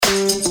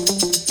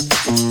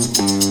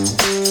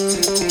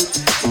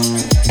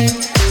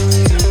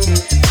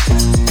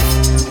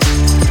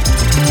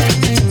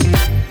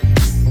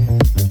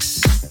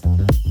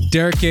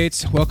Derrick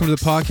Gates, welcome to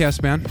the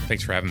podcast, man.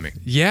 Thanks for having me.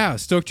 Yeah,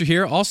 stoked you're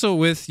here.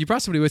 Also, you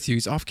brought somebody with you.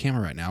 He's off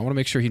camera right now. I want to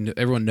make sure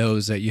everyone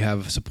knows that you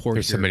have support.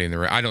 There's here. somebody in the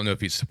room. I don't know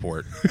if he's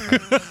support. I'm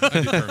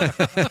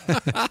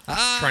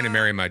trying to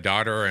marry my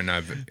daughter, and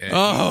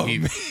he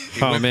went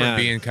from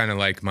being kind of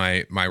like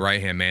my right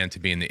hand man to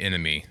being the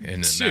enemy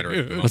in a matter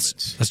of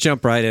moments. Let's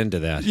jump right into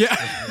that. Yeah,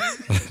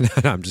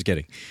 no, I'm just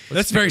kidding.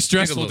 That's very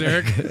stressful,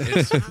 Derrick.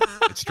 It's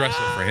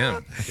stressful for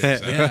him.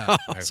 I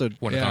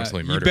want to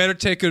constantly murder. You better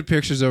take good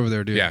pictures over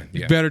there, dude. Yeah.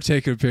 You better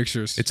take good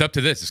pictures. It's up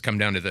to this. It's come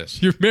down to this.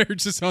 Your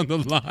marriage is on the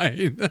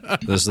line.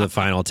 This is the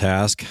final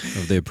task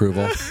of the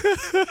approval.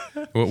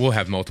 We'll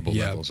have multiple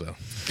levels, though.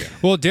 Yeah.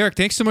 Well, Derrick,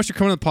 thanks so much for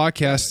coming on the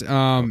podcast.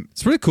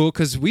 It's really cool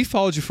because we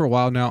followed you for a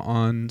while now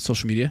on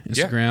social media,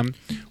 Instagram.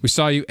 Yeah. We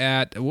saw you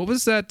at, what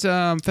was that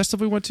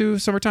festival we went to,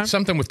 summertime?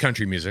 Something with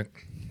country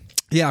music.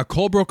 Yeah,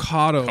 Cole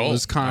Brocato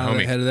was kind of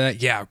the head of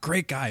that. Yeah,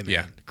 great guy, man.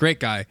 Yeah. Great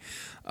guy.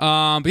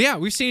 But yeah,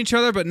 we've seen each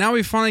other, but now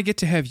we finally get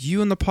to have you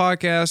on the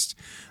podcast.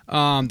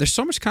 There's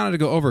so much kind of to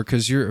go over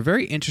because you're a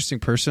very interesting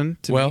person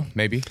to me.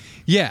 Maybe.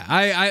 Yeah,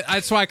 I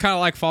that's why I kind of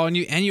like following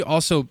you. And you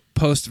also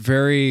post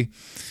very,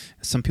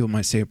 some people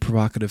might say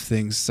provocative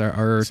things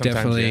are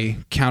definitely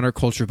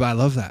counterculture, but I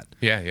love that.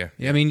 Yeah.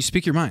 I mean, you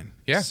speak your mind.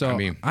 Yeah, so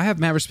I have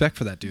mad respect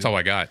for that, dude. That's all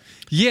I got.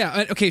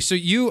 Yeah. Okay, so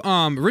you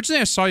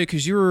originally I saw you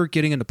because you were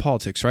getting into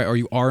politics, right? Or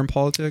you are in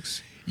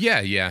politics?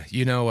 Yeah.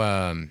 You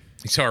know,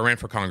 so I ran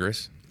for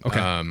Congress. Okay.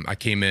 I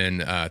came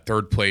in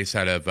third place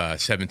out of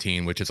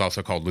 17, which is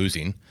also called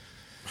losing.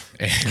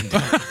 And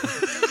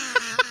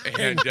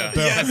now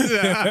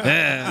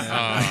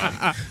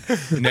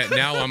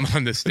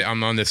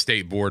I'm on the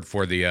state board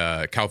for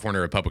the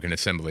California Republican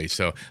Assembly,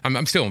 so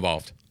I'm still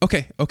involved.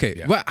 Okay.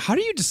 Yeah. Well, how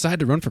do you decide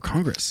to run for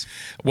Congress?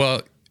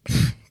 Well,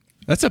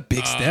 that's a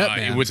big step,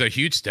 man. It was a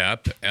huge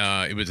step.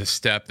 It was a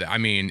step that, I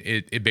mean,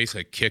 it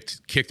basically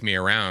kicked me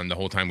around the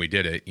whole time we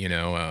did it. You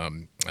know,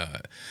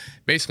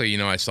 basically, you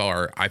know, I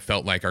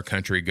felt like our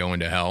country going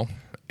to hell.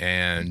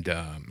 And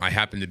I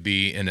happened to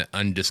be in an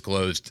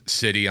undisclosed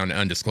city on an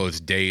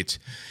undisclosed date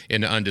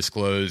in an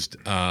undisclosed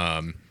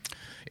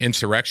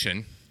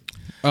insurrection.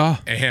 Oh,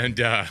 and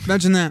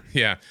imagine that.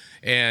 Yeah,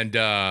 and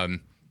I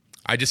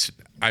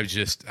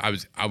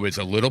was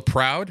a little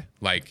proud,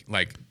 like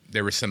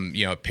there was some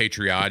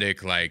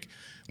patriotic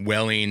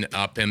welling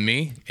up in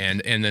me,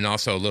 and then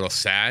also a little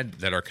sad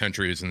that our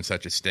country was in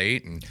such a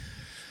state. And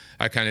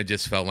I kind of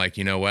just felt like,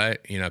 you know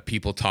what,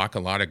 people talk a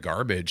lot of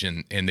garbage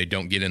and they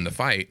don't get in the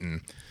fight. And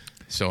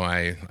so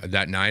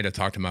that night I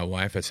talked to my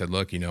wife. I said,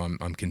 look,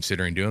 I'm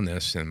considering doing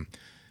this.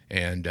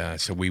 And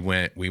so we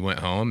went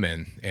home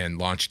and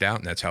launched out,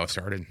 and that's how it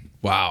started.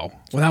 Wow.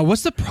 Well, now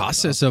what's the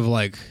process of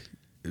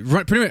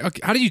pretty much, okay,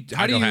 how do you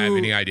I don't have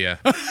any idea.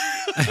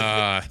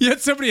 You had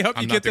somebody help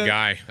you get that? I'm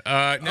not the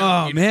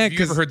guy. No, man.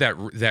 You ever heard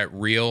that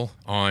reel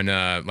on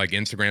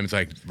Instagram? It's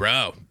like,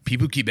 bro,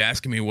 people keep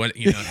asking me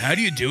how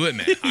do you do it,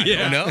 man? I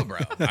don't know, bro.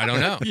 I don't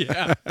know.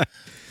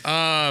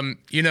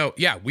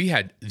 Yeah. We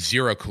had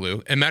zero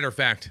clue. And matter of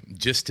fact,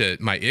 just to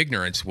my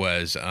ignorance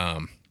was,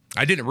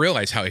 I didn't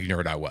realize how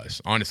ignorant I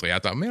was. Honestly, I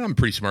thought, man, I'm a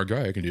pretty smart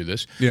guy. I can do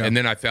this. Yeah. And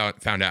then I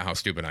found out how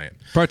stupid I am.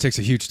 Probably takes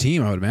a huge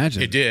team, I would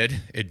imagine. It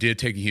did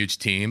take a huge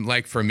team.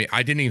 Like for me,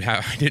 I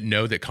didn't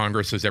know that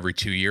Congress was every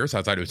 2 years.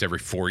 I thought it was every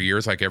 4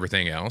 years, like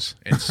everything else.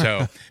 And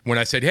so when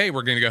I said, hey,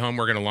 we're going to go home,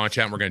 we're going to launch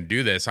out, and we're going to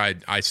do this,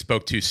 I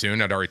spoke too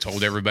soon. I'd already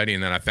told everybody,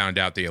 and then I found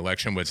out the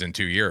election was in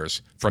 2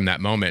 years from that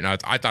moment. And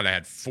I thought I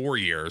had 4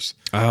 years.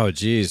 Oh,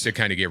 geez. To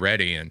kind of get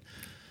ready. And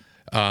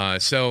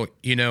so,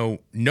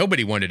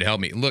 nobody wanted to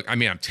help me. Look, I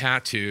mean, I'm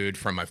tattooed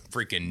from my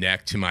freaking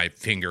neck to my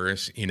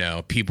fingers.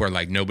 People are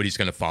like, nobody's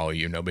going to follow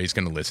you. Nobody's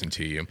going to listen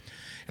to you.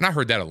 And I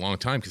heard that a long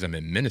time because I'm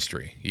in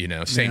ministry,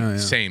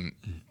 same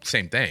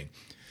thing.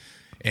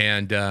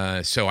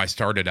 And so I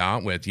started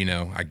out with,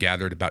 I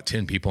gathered about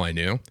 10 people I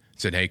knew,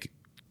 said, hey,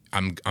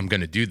 I'm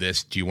going to do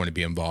this. Do you want to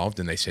be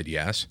involved? And they said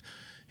yes.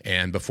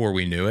 And before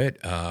we knew it,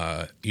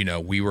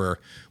 we were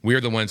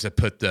the ones that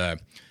put the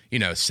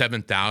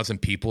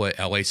 7,000 people at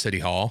LA City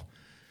Hall.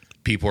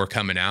 People were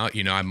coming out.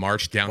 I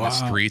marched down the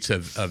streets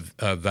of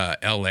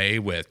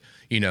LA with,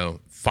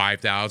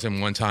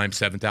 5,000 one time,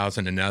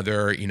 7,000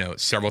 another,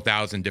 several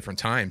thousand different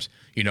times,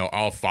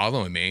 all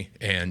following me.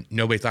 And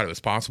nobody thought it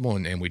was possible.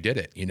 And we did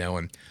it,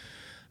 and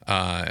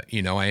I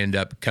ended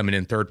up coming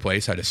in third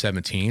place out of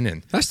 17,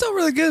 and that's still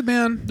really good,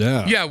 man.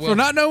 Yeah. Well, for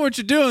not knowing what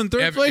you're doing,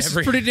 third place is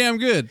pretty damn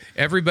good.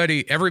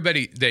 Everybody,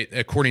 they,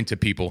 according to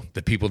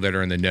the people that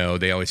are in the know,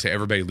 they always say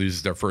everybody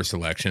loses their first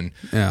election.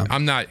 Yeah.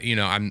 I'm not,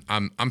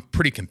 I'm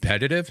pretty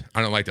competitive.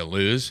 I don't like to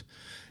lose,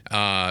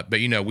 but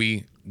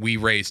we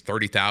raised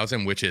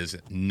 30,000, which is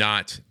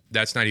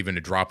that's not even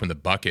a drop in the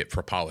bucket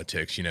for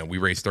politics. We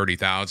raised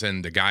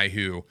 30,000. The guy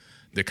who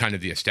the kind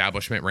of the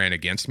establishment ran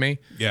against me.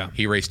 Yeah.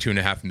 He raised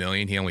 $2.5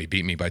 million. He only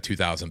beat me by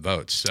 2,000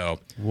 votes. So,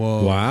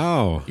 Whoa.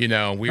 Wow. we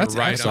were right.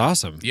 That's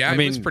awesome. Yeah,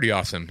 it was pretty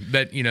awesome.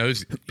 But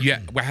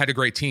I had a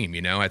great team.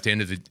 At the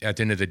end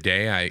of the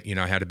day,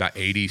 I had about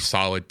 80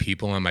 solid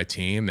people on my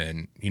team,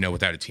 and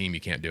without a team, you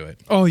can't do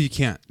it. Oh, you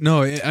can't.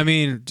 No, I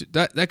mean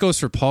that goes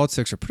for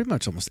politics or pretty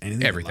much almost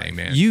anything. Everything,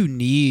 man. You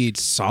need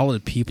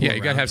solid people. Yeah,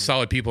 you got to have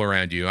solid people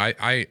around you.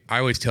 I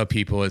always tell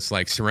people it's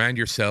like surround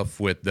yourself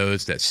with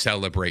those that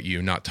celebrate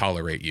you, not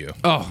tolerate you.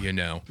 Oh,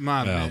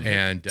 my man.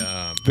 And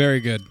very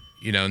good.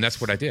 And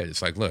that's what I did.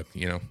 It's like, look,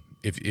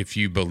 if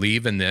you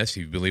believe in this, if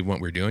you believe in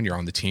what we're doing, you're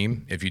on the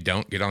team. If you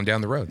don't, get on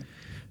down the road.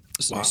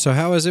 Wow. So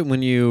how is it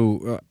when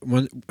you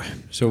when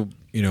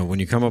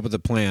you come up with a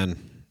plan,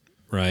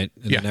 right?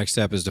 And the next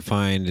step is to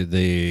find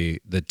the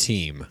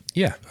team.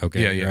 Yeah.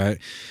 Okay. Yeah. Right.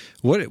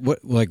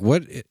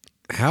 What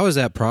how does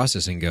that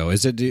processing go?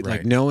 Is it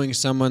like knowing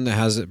someone that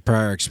has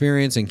prior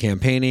experience in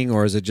campaignning,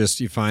 or is it just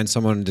you find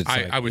someone that's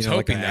I was hoping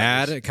like an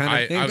that ad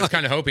kind of thing? I was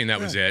kind of hoping that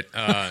was it.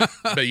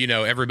 But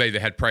everybody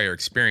that had prior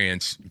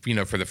experience,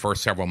 for the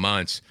first several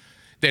months,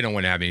 they don't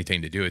want to have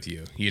anything to do with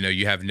you.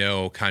 You have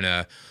no kind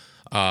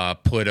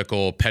of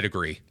political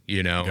pedigree.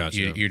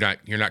 Gotcha.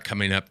 You're not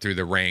coming up through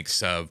the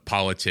ranks of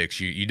politics.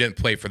 You didn't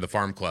play for the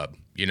farm club.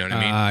 You know what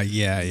I mean?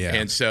 Yeah.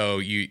 And so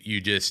you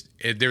just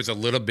there's a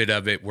little bit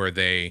of it where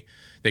they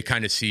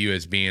kind of see you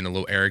as being a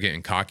little arrogant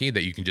and cocky,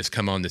 that you can just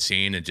come on the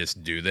scene and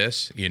just do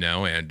this, and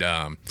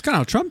it's kind of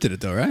how Trump did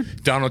it, though, right?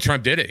 Donald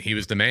Trump did it. He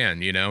was the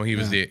man, he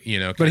was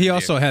the, but he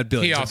also had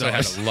billions. He also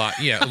had a lot,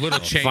 a little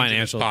change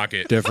financial in his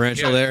pocket.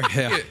 Differential there.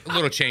 Yeah, a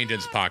little change in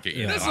his pocket.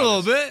 That's a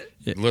little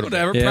bit.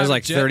 Whatever. Yeah, it was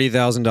like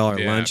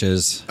 $30,000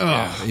 lunches.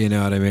 Oh. You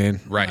know what I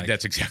mean? Right.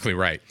 That's exactly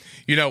right.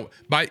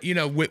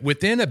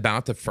 Within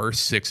about the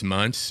first 6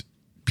 months,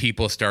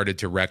 people started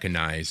to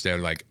recognize, they're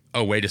like,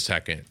 oh, wait a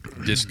second,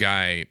 this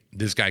guy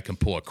can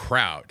pull a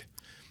crowd.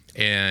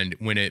 And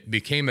when it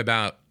became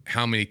about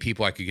how many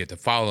people I could get to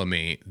follow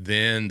me,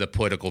 then the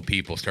political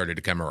people started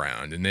to come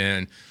around. And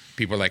then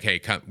people were like,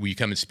 hey, will you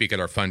come and speak at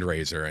our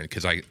fundraiser? And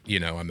because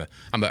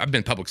I've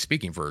been public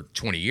speaking for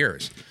 20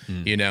 years,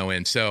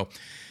 and so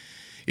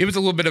it was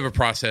a little bit of a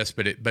process,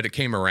 but it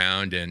came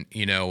around. And,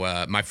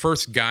 my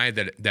first guy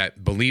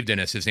that believed in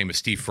us, his name was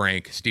Steve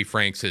Frank. Steve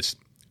Frank's this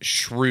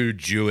shrewd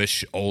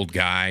Jewish old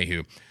guy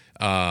who,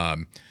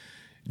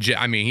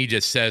 he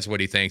just says what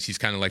he thinks. He's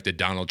kind of like the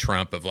Donald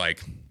Trump of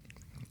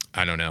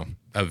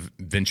of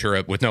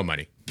Ventura with no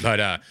money.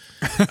 But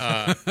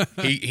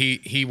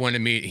he wanted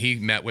me. He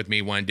met with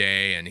me one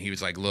day, and he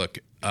was like, "Look,"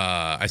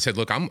 I said,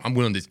 "Look, I'm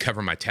willing to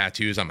cover my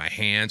tattoos on my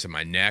hands and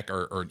my neck,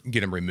 or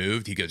get them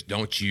removed." He goes,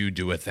 "Don't you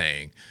do a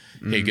thing."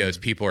 He goes,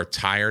 "People are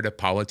tired of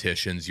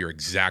politicians. You're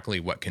exactly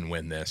what can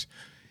win this."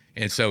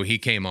 And so he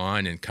came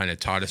on and kind of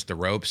taught us the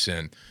ropes,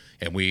 and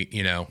we,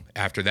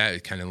 after that,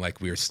 it kind of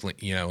like we were,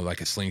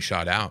 like a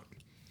slingshot out.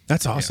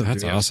 That's awesome.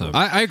 That's awesome.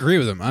 I agree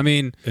with him. I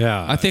mean,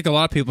 I think a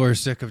lot of people are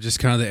sick of just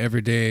kind of the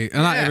everyday,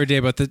 not everyday,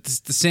 but the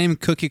same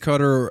cookie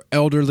cutter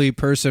elderly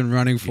person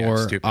running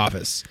for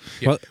office.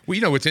 Yeah.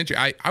 Well, what's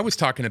interesting, I was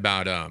talking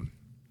about,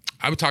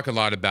 I would talk a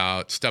lot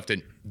about stuff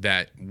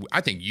that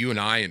I think you and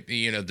I,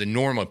 the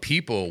normal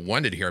people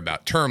wanted to hear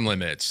about: term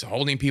limits,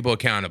 holding people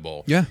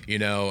accountable. Yeah.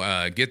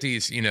 Get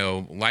these,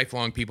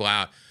 lifelong people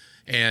out.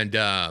 And,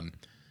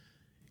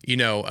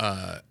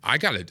 I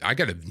got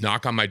a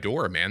knock on my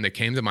door, man. They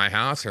came to my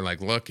house. They're like,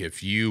 look,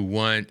 if you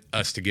want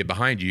us to get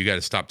behind you, you got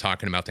to stop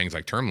talking about things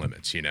like term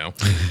limits, And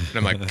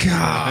I'm like,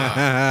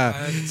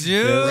 God,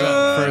 dude.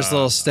 First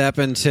little step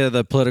into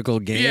the political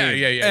game.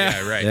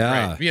 Yeah, right.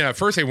 Yeah. Right. At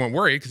first they weren't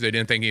worried because they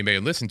didn't think anybody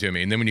would listen to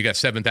me. And then when you got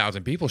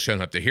 7,000 people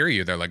showing up to hear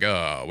you, they're like,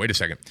 oh, wait a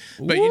second.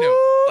 But,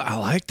 I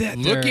like that.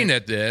 Looking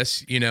at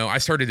this, I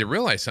started to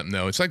realize something,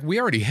 though. It's like we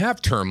already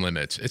have term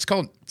limits. It's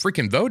called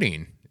freaking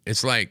voting.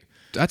 It's like,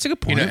 that's a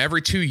good point.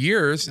 Every 2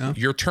 years,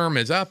 your term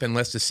is up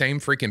unless the same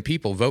freaking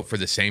people vote for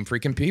the same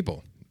freaking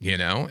people,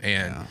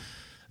 And,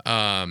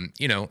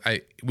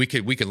 we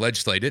could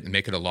legislate it and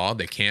make it a law.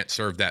 They can't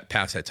serve that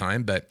past that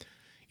time. But,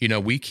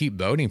 we keep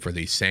voting for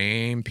these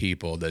same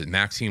people, the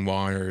Maxine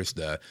Waters,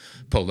 the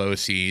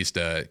Pelosi's,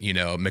 the,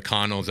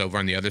 McConnell's over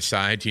on the other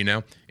side,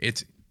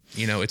 It's,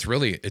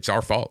 it's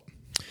our fault.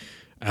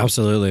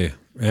 Absolutely.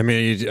 I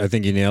mean, I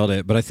think you nailed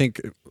it. But I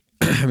think...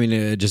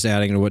 just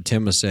adding to what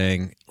Tim was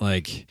saying,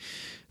 like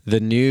the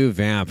new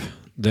vamp,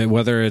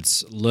 whether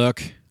it's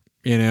look,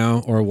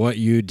 or what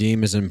you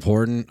deem is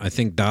important, I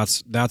think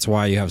that's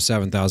why you have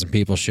 7,000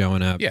 people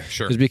showing up. Yeah,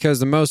 sure. Is because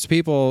the most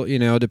people,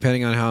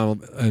 depending on how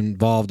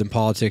involved in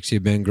politics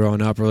you've been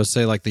growing up, or let's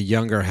say like the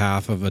younger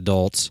half of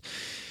adults,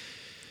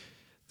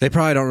 they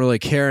probably don't really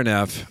care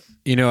enough,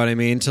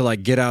 to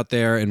like get out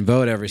there and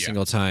vote every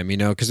single time,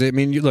 because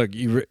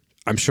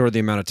I'm sure the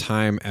amount of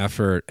time,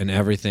 effort, and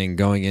everything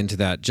going into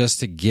that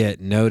just to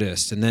get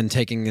noticed, and then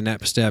taking the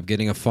next step,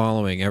 getting a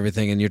following,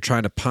 everything, and you're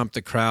trying to pump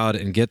the crowd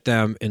and get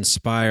them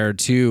inspired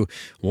to,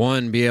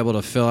 one, be able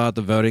to fill out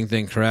the voting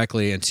thing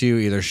correctly, and two,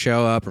 either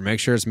show up or make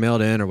sure it's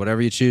mailed in or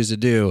whatever you choose to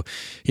do.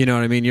 You know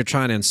what I mean? You're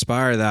trying to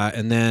inspire that,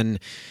 and then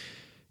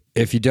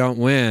if you don't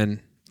win,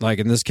 like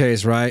in this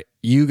case, right?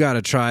 You got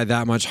to try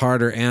that much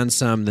harder and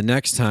some the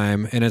next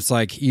time, and it's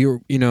like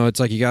it's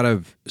like you got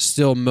to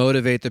still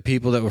motivate the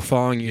people that were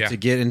following you to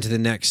get into the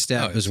next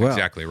step as well.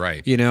 Exactly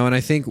right. And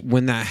I think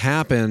when that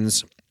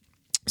happens,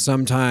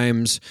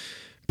 sometimes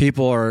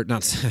people are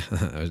not.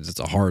 It's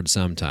a hard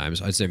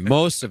sometimes. I'd say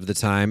most of the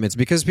time it's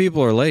because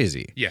people are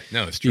lazy. Yeah,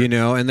 no, it's true.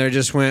 And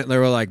they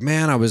were like,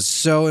 man, I was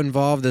so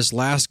involved this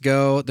last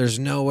go. There's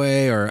no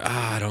way, or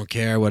I don't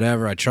care,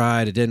 whatever. I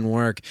tried, it didn't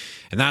work,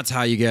 and that's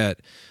how you get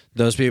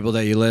those people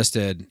that you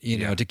listed,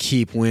 to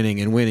keep winning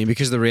and winning.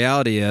 Because the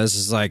reality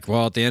is like,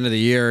 well, at the end of the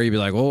year, you'd be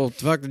like, well, what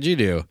the fuck did you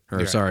do? Or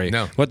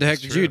what the heck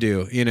did you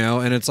do?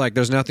 And it's like,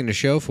 there's nothing to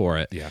show for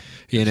it. Yeah.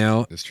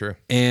 That's true.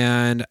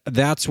 And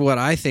that's what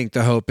I think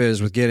the hope is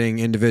with getting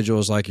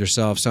individuals like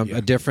yourself,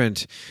 a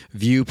different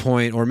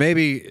viewpoint, or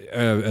maybe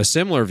a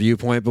similar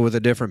viewpoint, but with a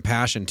different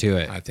passion to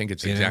it. I think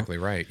it's exactly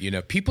right.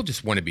 People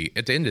just want to be,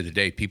 at the end of the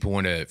day, people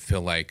want to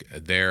feel like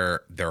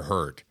they're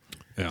heard.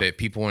 Yeah. That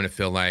people want to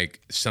feel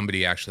like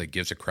somebody actually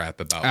gives a crap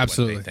about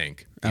what they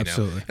think.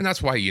 Absolutely. And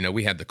that's why,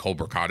 we had the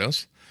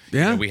Colbercados.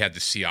 Yeah. We had the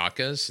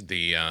Siakas.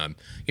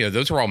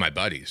 Those were all my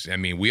buddies. I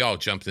mean, we all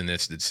jumped in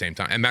this at the same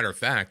time. As a matter of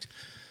fact,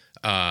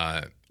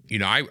 I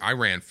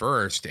ran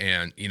first,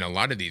 and, a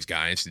lot of these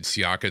guys, the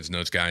Siakas and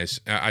those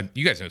guys,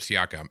 you guys know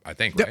Siaka, I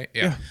think, right?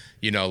 Yeah.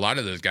 A lot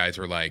of those guys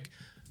are like,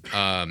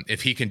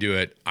 if he can do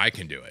it, I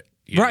can do it.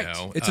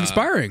 It's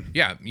inspiring.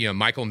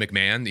 Michael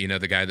McMahon,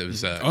 the guy that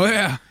was.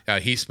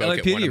 He spoke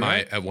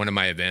LAPD, at one of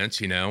my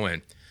events,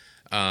 and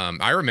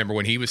I remember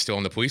when he was still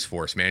in the police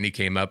force. Man, he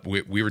came up.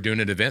 We were doing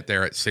an event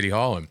there at City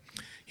Hall, and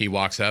he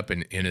walks up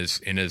and in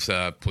his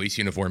police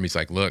uniform. He's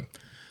like, "Look,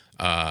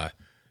 I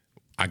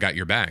got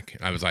your back."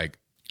 I was like,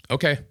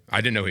 "Okay."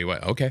 I didn't know who he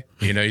was. Okay,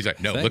 he's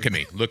like, "No, look at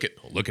me. Look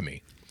at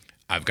me.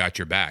 I've got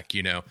your back."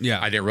 Yeah.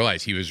 I didn't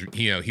realize he was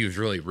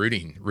really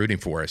rooting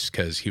for us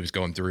because he was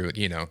going through it.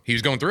 He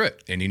was going through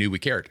it, and he knew we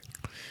cared.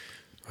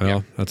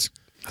 Well, that's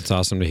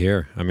awesome to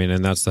hear. I mean,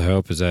 and that's the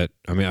hope. Is that?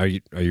 I mean, are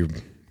you?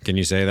 Can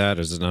you say that?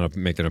 Is it not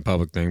making a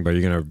public thing? But are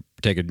you going to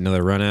take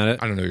another run at it?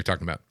 I don't know what you're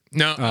talking about.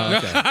 No. Okay.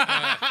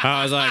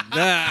 I was like,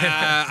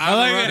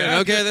 I'm running.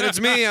 Okay, then it's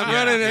me. I'm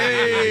running.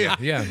 Hey.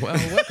 Yeah. Well,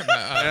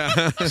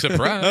 welcome.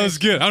 Surprise. That was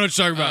good. I don't know what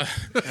you're talking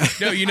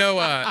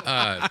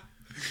about.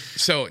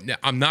 So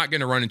I'm not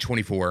going to run in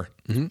 24.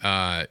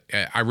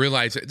 Mm-hmm. I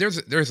realize that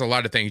there's a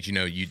lot of things,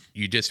 you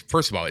just,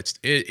 first of all,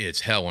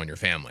 it's hell on your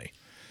family.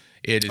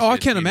 It is. I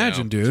can't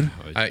imagine, dude.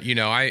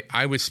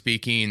 I was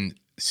speaking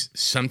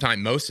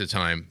most of the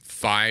time,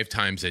 5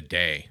 times a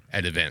day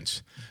at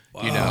events.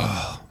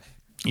 Wow.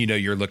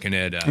 You're looking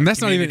at and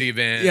that's not even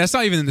event. Yeah, it's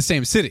not even in the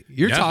same city.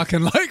 You're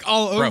talking like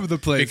all over the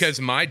place. Because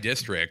my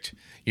district,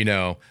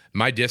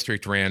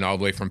 ran all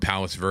the way from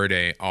Palos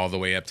Verde all the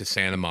way up to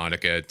Santa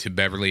Monica to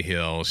Beverly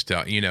Hills.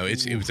 To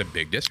it was a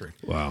big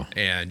district. Wow.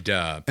 And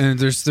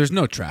there's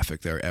no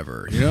traffic there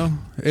ever.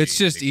 It's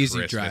just easy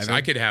Christmas. driving.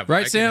 I could have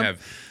Sam.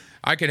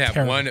 I could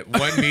have one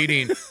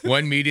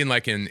meeting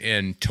like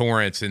in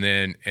Torrance,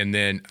 and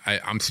then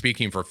I'm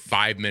speaking for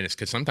 5 minutes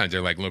because sometimes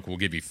they're like, "Look, we'll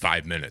give you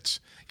 5 minutes."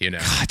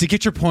 God, to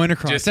get your point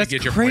across. Just That's to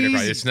get crazy. your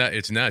point across.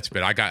 It's nuts,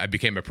 but I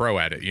became a pro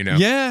at it,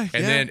 Yeah.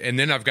 And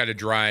then I've got to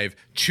drive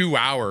 2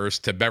 hours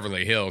to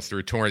Beverly Hills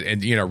through Torrance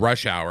and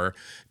rush hour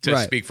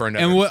to speak for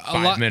another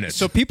 5 minutes.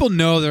 So people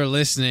know they're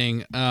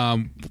listening.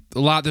 There's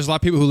a lot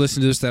of people who listen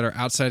to this that are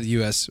outside of the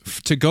U.S.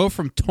 To go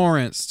from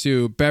Torrance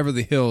to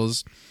Beverly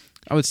Hills,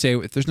 I would say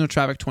if there's no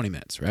traffic, 20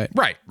 minutes, right?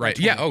 Right.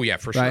 Yeah. Oh, yeah,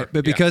 for sure.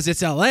 But because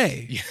it's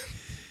L.A.,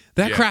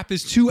 that crap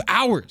is 2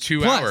 hours. 2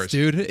 plus, hours,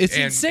 dude. It's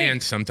insane.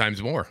 And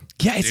sometimes more.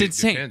 Yeah, it's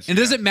insane. Depends. And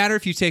does it matter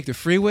if you take the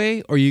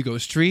freeway or you go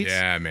streets?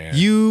 Yeah, man.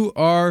 You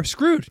are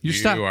screwed. You're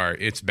stuck. You are.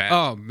 It's bad.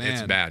 Oh, man.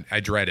 It's bad. I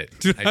dread it.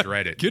 I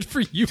dread it. Good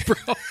for you,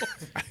 bro.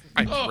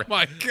 Oh,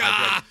 my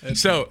God.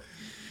 So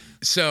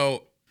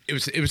it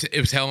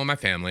was hell on my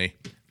family.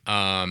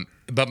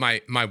 But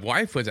my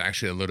wife was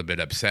actually a little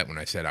bit upset when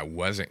I said I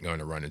wasn't going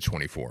to run in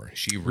 24.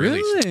 She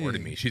really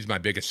supported me. She's my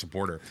biggest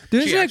supporter.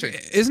 Dude,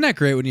 isn't that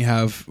great when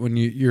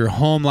your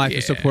home life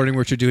is supporting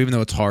what you do, even though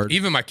it's hard?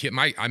 Even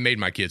I made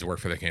my kids work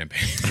for the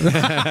campaign.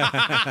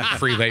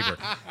 Free labor.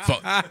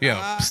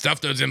 Stuff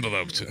those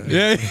envelopes.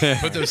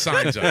 Put those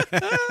signs up.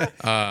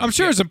 I'm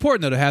sure it's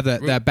important though to have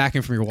that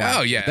backing from your wife.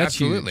 Oh yeah, that's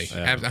absolutely, huge.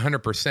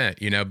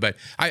 100%. But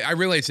I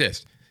realize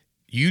this.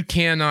 You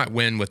cannot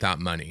win without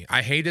money.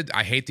 I hate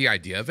the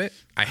idea of it.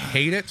 I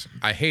hate it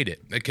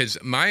because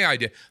my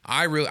idea.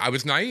 I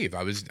was naive.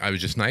 I was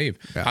just naive.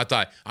 Yeah. I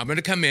thought I'm going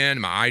to come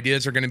in. My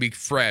ideas are going to be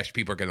fresh.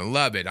 People are going to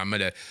love it. I'm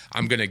going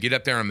to get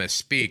up there. I'm going to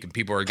speak, and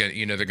people are going.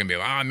 They're going to be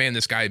like, oh man,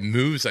 this guy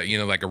moves.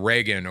 Like a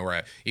Reagan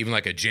or even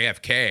like a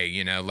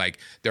JFK. Like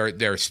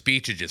their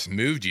speech has just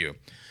moved you.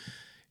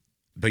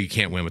 But you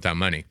can't win without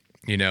money.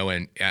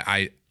 And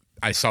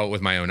I saw it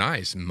with my own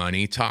eyes.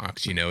 Money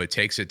talks. It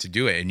takes it to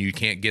do it, and you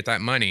can't get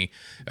that money.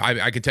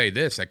 I can tell you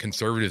this: that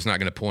conservative's not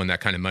going to pull in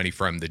that kind of money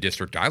from the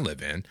district I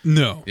live in.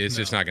 No, it's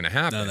just not going to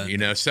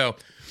happen. So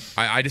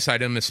I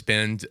decided I'm going to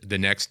spend the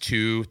next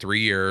 2-3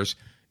 years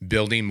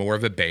building more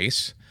of a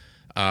base.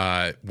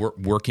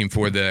 working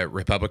for the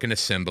Republican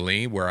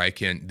Assembly, where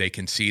they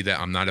can see that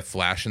I'm not a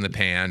flash in the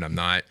pan. I'm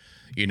not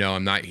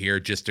here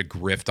just to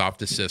grift off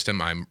the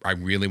system. I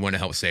really want to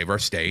help save our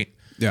state.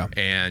 Yeah.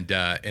 And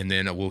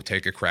then we'll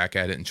take a crack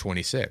at it in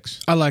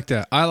 26. I like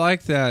that. I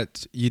like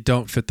that you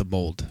don't fit the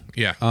mold.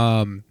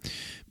 Yeah.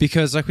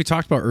 Because like we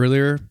talked about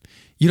earlier,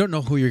 you don't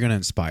know who you're going to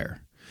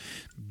inspire.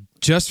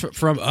 Just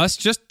from us,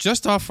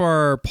 just off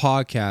our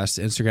podcast,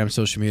 Instagram,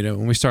 social media,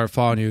 when we started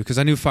following you, because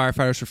I knew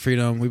Firefighters for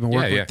Freedom. We've been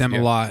working with them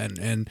a lot,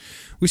 and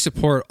we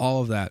support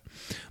all of that.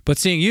 But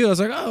seeing you, I was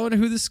like, oh, I wonder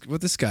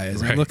what this guy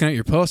is. And I'm looking at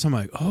your post, I'm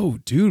like, oh,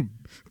 dude,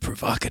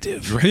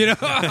 provocative. You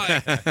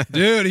know,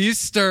 dude, he's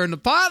stirring the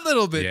pot a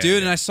little bit,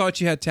 dude. And I saw that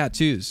you had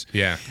tattoos.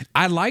 Yeah,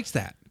 I liked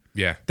that.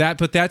 Yeah,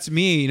 but that's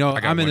me. You know,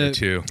 I got I'm in one a or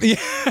two. Yeah.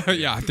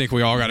 I think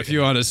we all got a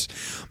few on us.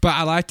 But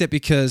I liked it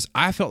because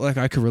I felt like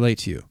I could relate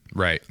to you.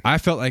 Right. I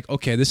felt like,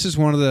 okay, this is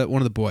one of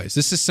the boys.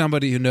 This is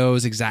somebody who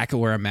knows exactly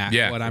where I'm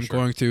at, what I'm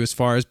going through as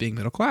far as being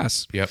middle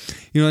class. Yep.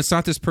 You know, it's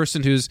not this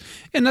person who's,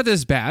 and not that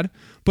it's bad,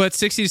 but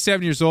 60 to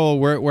 70 years old,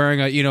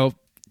 wearing a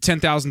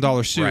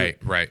 $10,000 suit.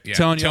 Right. Yeah.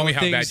 Tell me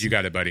how bad you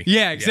got it, buddy.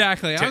 Yeah,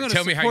 exactly. Yeah.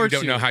 Tell me how you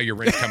don't know how your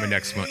rent's coming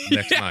next month.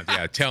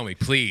 Yeah. Tell me,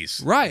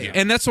 please. Right. Yeah.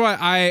 And that's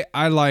why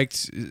I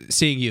liked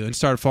seeing you and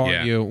started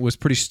following you. Was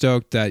pretty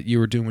stoked that you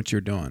were doing what you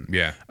were doing.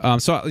 Yeah.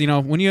 So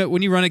when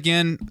you run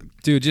again,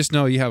 dude, just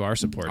know you have our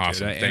support.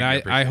 Awesome. Dude. And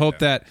I hope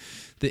that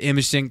the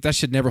image thing that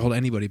should never hold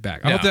anybody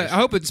back. I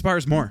hope it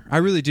inspires more. I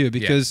really do,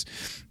 because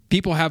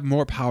people have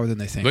more power than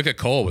they think. Look at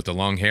Cole with the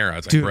long hair. I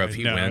was like, Dude, bro, if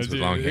he wins with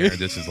long hair,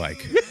 this is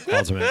like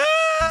Ultimate.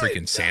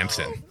 freaking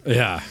Samson.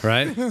 Yeah,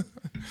 right?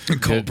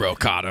 Cole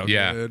Brocato.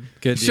 Yeah. Dude.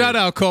 Good Shout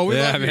out, Cole. We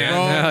love you, man.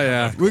 bro. Hell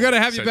yeah. We got to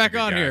have Such you a back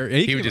good on guy. here.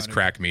 He would just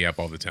crack me up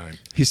all the time.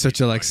 He's such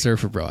a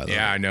surfer bro. I love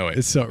Yeah, it. I know it.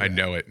 It's so I rad.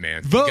 know it,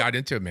 man. Vote. He got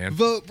into it, man.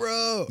 Vote,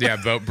 bro. Yeah,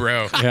 vote,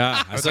 bro.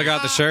 Yeah, I still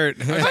got the shirt.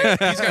 He's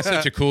got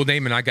such a cool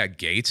name, and I got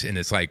Gates, and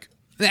it's like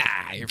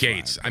You're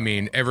Gates. fine. I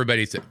mean,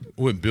 everybody's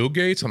Bill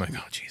Gates. I'm like,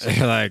 oh jeez.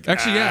 Like,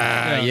 Actually,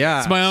 yeah.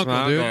 It's my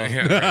uncle, dude.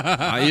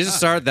 Yeah, you just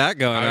started that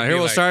going. I would Here be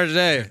we'll like- start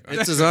today.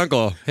 It's his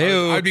uncle.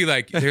 Hey, I'd be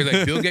like, they're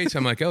like Bill Gates.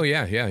 I'm like, oh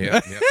yeah.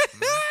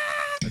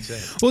 That's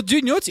it. Well,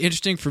 dude, you know what's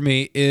interesting for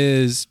me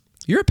is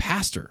you're a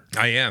pastor.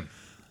 I am.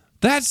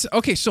 That's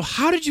okay. So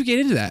how did you get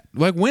into that?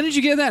 Like, when did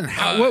you get that? And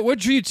how, what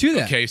drew you to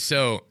that? Okay,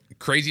 so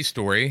crazy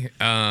story.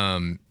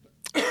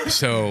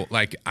 So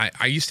like I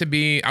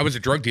was a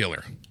drug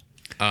dealer.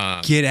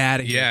 Get out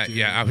of here.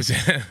 Yeah, I was.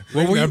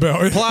 What were you?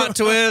 plot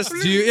twist.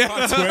 Do you,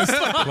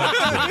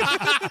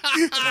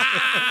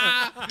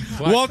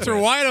 Walter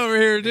White over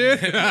here,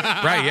 dude.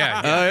 Right,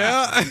 yeah. Oh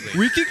yeah.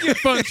 We could get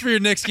funds for your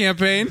next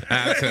campaign.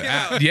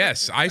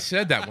 Yes, I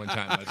said that one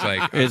time.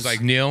 I was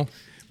like, Neil,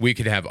 we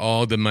could have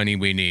all the money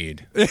we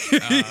need,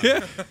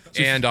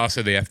 and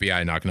also the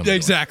FBI knocking on the door.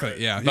 Exactly.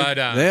 Yeah. But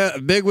Yeah,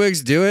 big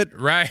wigs do it.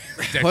 right,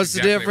 that's What's the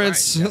exactly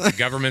difference? right. Yeah, the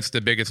government's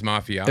the biggest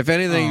mafia. If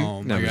anything,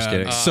 Oh, no, my I'm just God.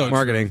 kidding. So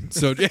Marketing.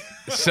 So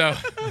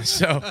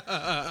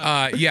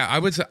Yeah, I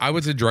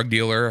was a drug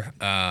dealer.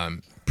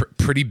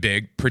 Pretty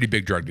big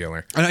drug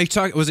dealer. and you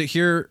talk. Was it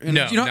here? In,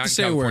 No, you don't not have to in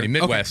say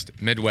California. where.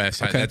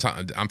 Midwest. Okay.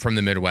 I'm from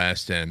the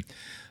Midwest, and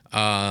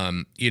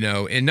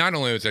and not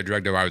only was I a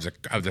drug dealer, I was a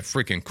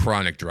freaking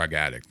chronic drug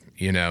addict.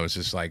 It's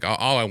just like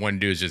all I wanted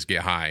to do is just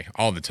get high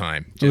all the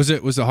time. Was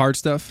it hard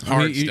stuff?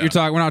 Hard You're stuff.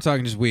 talking. We're not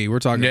talking just weed. We're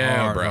talking No,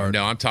 hard, bro. hard.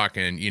 No, I'm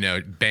talking,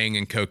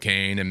 banging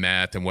cocaine and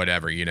meth and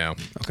whatever,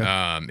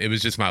 Okay. It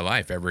was just my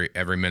life. Every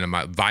minute of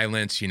my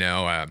violence,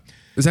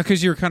 Is that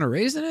because you were kind of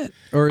raised in it,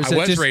 or is I that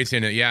was just, raised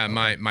in it. Yeah,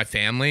 my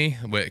family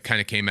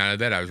kind of came out of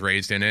that. I was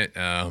raised in it.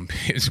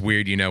 It's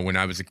weird, when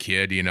I was a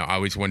kid. I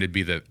always wanted to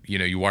be the.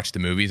 You watch the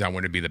movies. I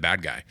wanted to be the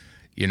bad guy.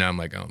 I'm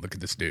like, oh, look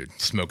at this dude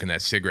smoking that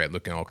cigarette,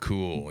 looking all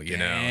cool. And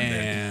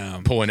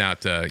then pulling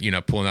out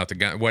the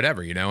gun,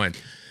 whatever.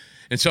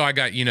 And so I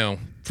got,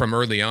 from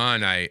early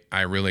on, I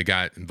really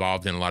got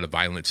involved in a lot of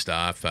violent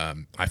stuff.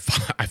 I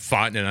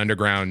fought in an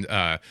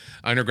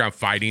underground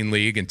fighting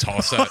league in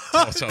Tulsa.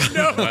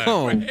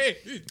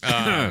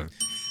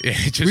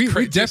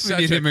 We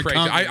definitely need him in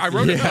comedy. I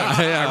wrote a book.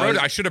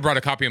 I should have brought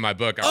a copy of my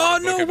book. Oh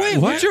no! Wait,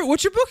 what's your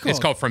book called? It's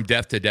called From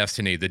Death to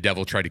Destiny. The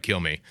Devil Tried to Kill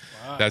Me.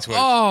 That's what.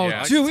 Oh,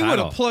 yeah. dude, we would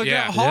title. have plugged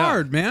Yeah. that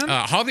hard, man.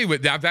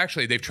 Hollywood.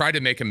 They've tried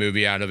to make a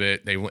movie out of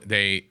it.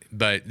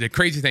 But the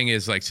crazy thing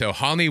is, so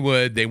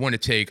Hollywood, they want to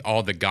take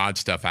all the God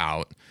stuff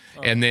out,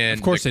 and then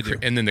of course they do.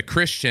 And then the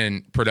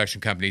Christian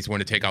production companies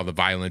want to take all the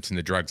violence and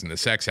the drugs and the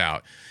sex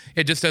out.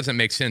 It just doesn't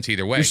make sense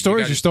either way. Your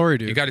story's your story,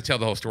 dude. You got to tell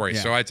the whole story.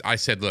 Yeah. So I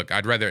said, look,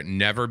 I'd rather it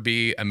never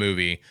be a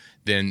movie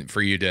than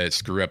for you to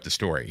screw up the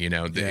story,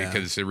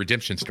 because it's a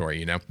redemption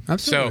story,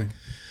 Absolutely.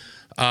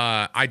 So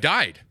I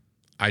died.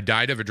 I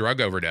died of a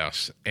drug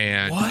overdose,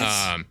 and What?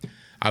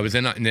 I was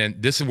in. And then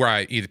this is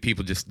where either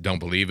people just don't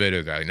believe it,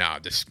 or they're like, "No,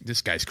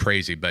 this guy's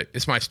crazy." But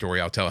it's my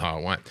story. I'll tell how I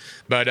want.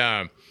 But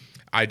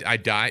I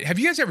died. Have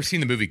you guys ever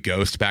seen the movie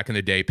Ghost back in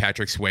the day?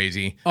 Patrick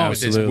Swayze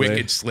with his absolutely.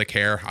 wicked slick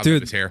hair. I Dude,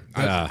 love his hair.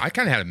 yeah. I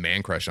kind of had a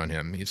man crush on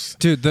him. He's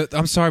Dude,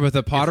 I'm sorry, but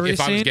the pottery if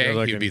I scene. was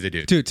gay, he'd be the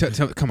dude.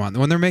 Dude, come on.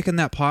 When they're making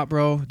that pot,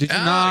 bro, did you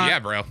not? Yeah,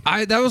 bro.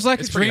 That was like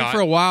It's a pretty dream hot. for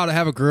a while to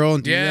have a girl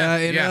and do Yeah,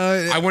 that.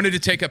 yeah. I wanted to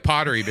take up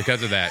pottery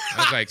because of that.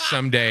 I was like,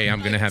 someday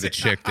I'm going to have a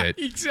chick that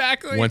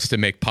Exactly. wants to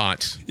make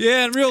pots.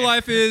 Yeah, in real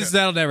life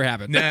that'll never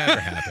happen. Never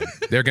happen.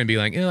 They're going to be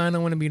like, oh, I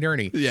don't want to be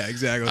dirty. Yeah,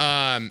 exactly.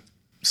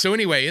 So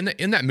anyway, in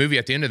that movie,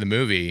 at the end of the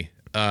movie,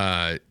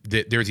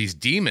 there's these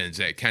demons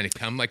that kind of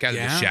come like out of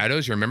the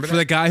shadows. You remember For that?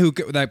 the guy who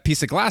that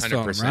piece of glass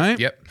fell, 100%. right?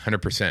 Yep,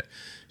 100%.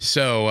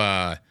 So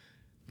I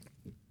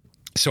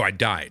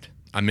died.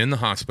 I'm in the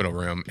hospital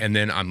room, and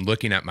then I'm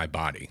looking at my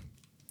body.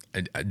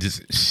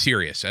 Just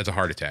serious as a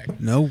heart attack.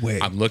 No way.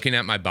 I'm looking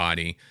at my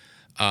body.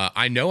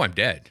 I know I'm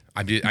dead.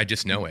 I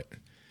just know it.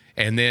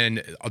 And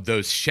then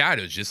those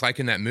shadows, just like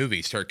in that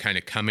movie, start kind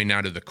of coming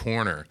out of the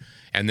corner.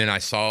 And then I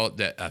saw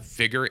a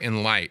figure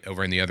in light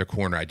over in the other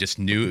corner. I just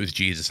knew it was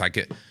Jesus. I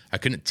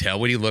couldn't tell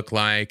what he looked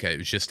like. It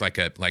was just like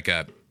a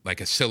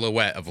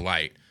silhouette of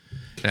light.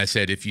 And I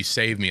said, if you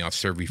save me, I'll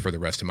serve you for the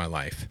rest of my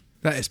life.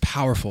 That is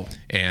powerful.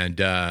 And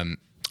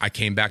I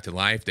came back to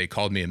life. They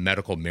called me a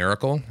medical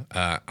miracle.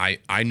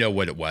 I know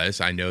what it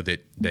was. I know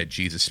that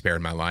Jesus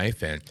spared my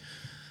life. And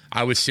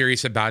I was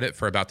serious about it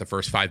for about the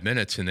first 5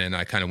 minutes. And then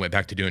I kind of went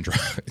back to doing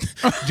drugs.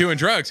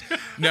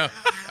 No.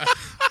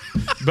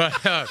 But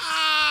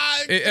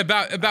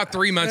about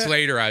 3 months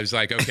later, I was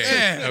like,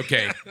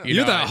 okay.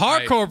 You're the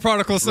hardcore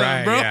prodigal son,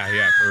 right, bro.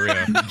 Yeah, for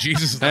real.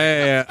 Jesus is like,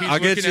 Hey, he's I'll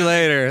get looking you at-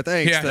 later.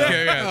 Thanks.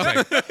 Yeah.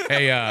 It's like,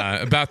 hey,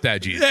 about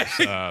that, Jesus.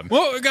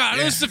 Well, God,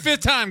 this is the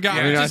fifth time, God.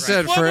 Yeah, I mean, I just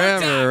said one more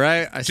forever, time.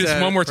 right? I Just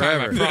said one more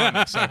time,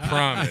 forever. I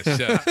promise.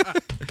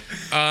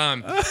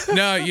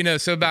 No,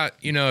 so about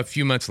a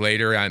few months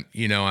later,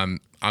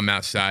 I'm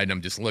outside and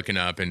I'm just looking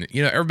up, and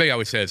everybody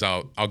always says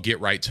I'll get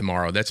right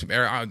tomorrow.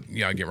 I'll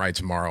get right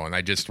tomorrow, and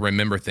I just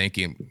remember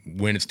thinking,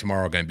 when is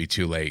tomorrow going to be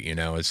too late?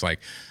 It's like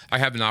I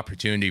have an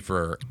opportunity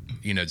for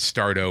to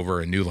start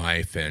over a new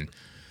life, and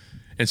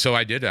so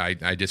I did.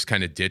 I just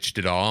kind of ditched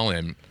it all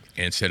and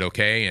said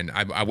okay. And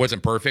I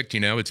wasn't perfect.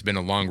 It's been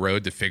a long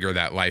road to figure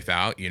that life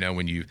out.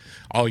 When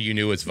all you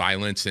knew was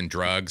violence and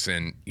drugs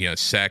and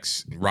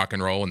sex, rock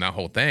and roll, and that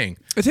whole thing.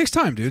 It takes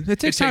time, dude. It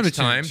takes time to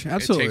change.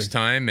 Absolutely. It takes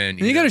time, and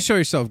you got to show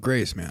yourself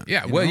grace, man.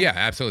 Yeah, well, yeah,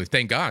 absolutely.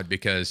 Thank God,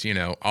 because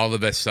all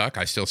of us suck.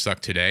 I still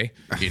suck today.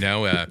 we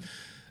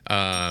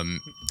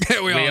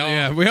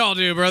all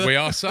do, brother. We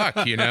all suck,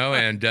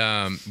 and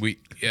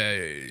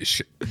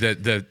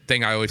the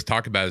thing I always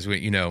talk about is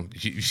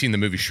you've seen the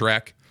movie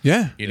Shrek.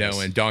 Yeah.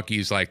 And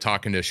Donkey's like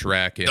talking to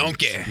Shrek. And,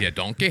 Donkey. Yeah,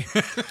 Donkey.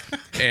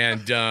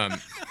 and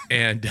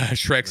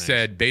Shrek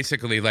said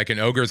basically like an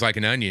ogre's like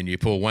an onion. You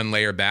pull one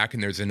layer back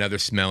and there's another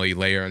smelly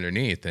layer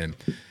underneath.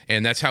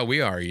 And that's how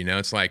we are,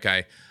 It's like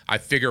I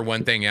figure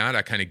one thing out,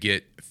 I kind of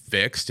get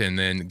fixed, and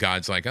then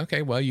God's like,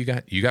 okay, well, you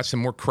got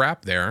some more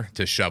crap there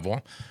to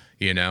shovel,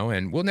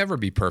 and we'll never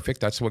be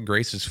perfect. That's what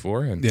grace is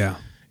for. And Yeah.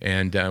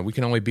 And we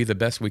can only be the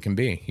best we can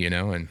be,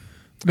 and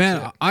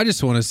Man, I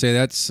just want to say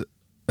that's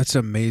an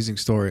amazing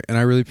story, and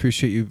I really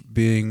appreciate you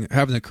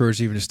having the courage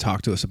to even just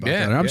talk to us about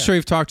that. And I'm sure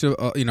you've talked to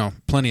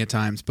plenty of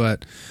times,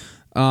 but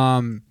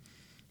to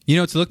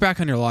look back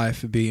on your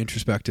life and be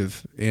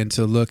introspective and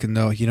to look and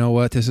know, you know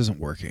what, this isn't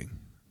working.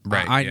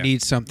 Right, I yeah.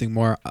 need something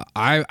more.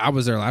 I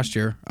was there last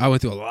year. I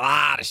went through a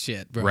lot of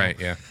shit, bro. right,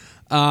 yeah.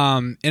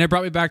 And it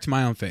brought me back to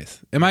my own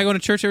faith. Am I going to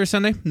church every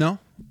Sunday? No.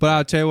 But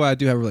I'll tell you what, I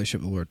do have a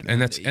relationship with the Lord.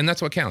 And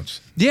that's what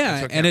counts. Yeah,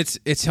 That's what and counts.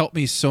 it's helped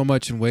me so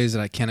much in ways that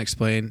I can't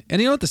explain.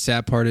 And you know what the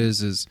sad part is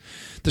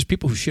there's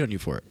people who shit on you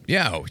for it.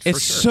 Yeah, for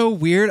It's sure. so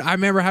weird. I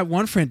remember I had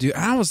one friend, dude,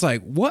 and I was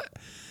like, what?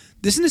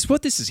 Isn't this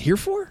what this is here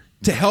for?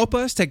 To help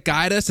us, to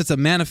guide us. It's a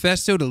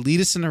manifesto to lead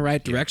us in the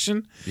right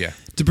direction. Yeah.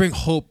 To bring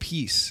hope,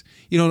 peace.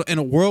 In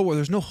a world where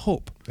there's no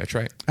hope. That's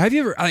right. Have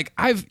you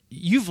ever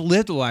you've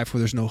lived a life where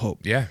there's no hope?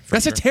 Yeah, for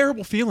That's sure. a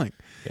terrible feeling.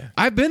 Yeah.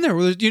 I've been there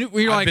where you're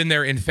I've like, been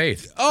there in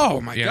faith.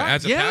 oh my God.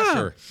 As a yeah.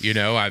 pastor,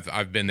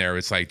 I've been there.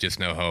 It's like just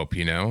no hope,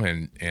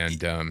 and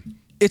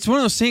It's one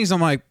of those things I'm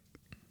like,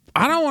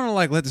 I don't want to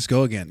let this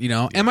go again.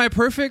 Am I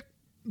perfect?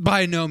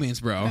 By no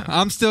means, bro. Yeah.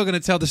 I'm still going to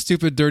tell the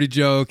stupid, dirty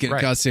joke and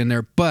cuss in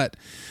there, but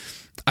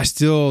I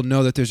still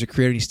know that there's a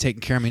creator and he's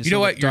taking care of me. you know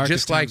what? You're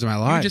just like my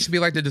life. you just be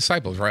like the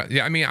disciples, right?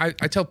 Yeah, I mean, I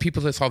tell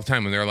people this all the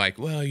time when they're like,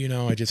 well,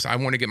 I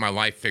want to get my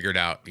life figured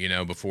out,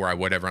 before I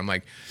whatever. I'm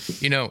like,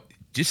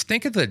 just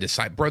think of the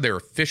disciples, bro. They were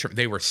fishermen.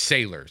 They were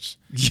sailors.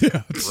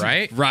 Yeah.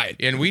 Right? Right.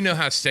 And we know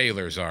how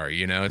sailors are,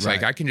 It's Right.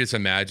 like I can just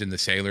imagine the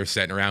sailors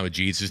sitting around with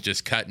Jesus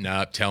just cutting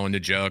up, telling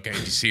the joke. Hey, did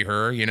you see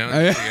her? See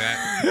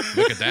that?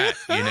 Look at that,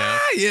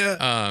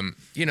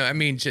 Yeah. I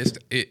mean, just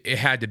it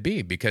had to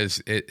be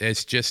because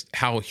it's just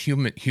how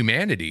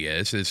humanity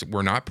is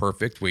we're not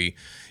perfect. We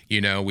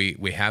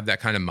have that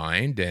kind of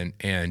mind,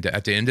 and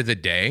at the end of the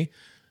day,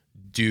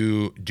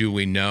 do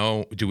we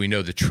know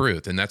the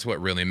truth? And that's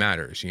what really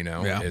matters,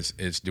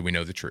 is do we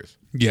know the truth?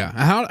 Yeah.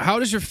 How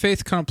does your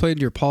faith kind of play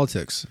into your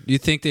politics? Do you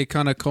think they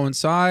kind of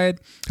coincide?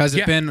 Has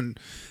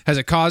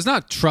it caused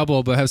not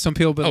trouble, but have some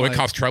people been it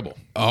caused trouble.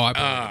 Oh,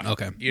 I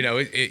okay.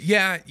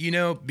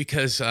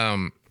 Because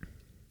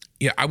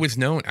I was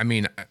known. I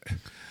mean,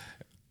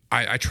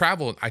 I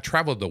traveled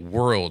the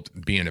world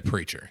being a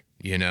preacher,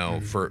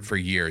 for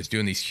years,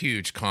 doing these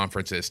huge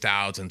conferences,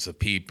 thousands of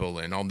people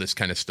and all this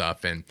kind of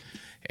stuff.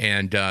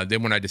 And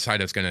then when I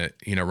decided I was going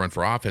to, run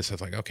for office, I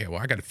was like, okay, well,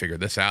 I got to figure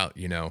this out.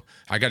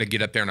 I got to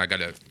get up there and I got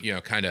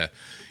to, kind of,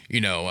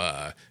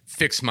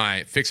 fix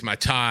my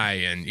tie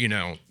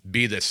and,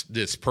 be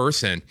this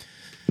person.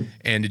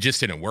 And it just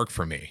didn't work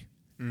for me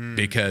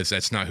because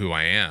that's not who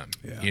I am,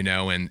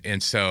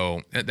 and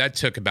so that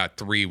took about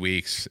 3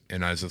 weeks.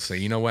 And I was just like,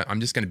 you know what,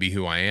 I'm just going to be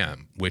who I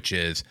am, which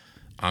is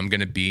I'm going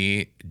to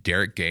be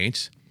Derrick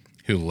Gates,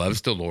 who loves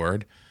the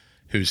Lord,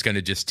 who's going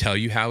to just tell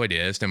you how it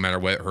is, no matter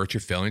what hurts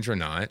your feelings or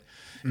not.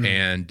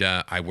 And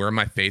I wear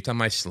my faith on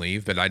my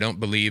sleeve, but I don't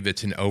believe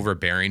it's an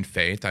overbearing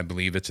faith. I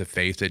believe it's a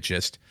faith that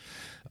just,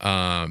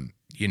 I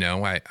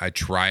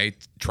try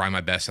my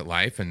best at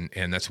life,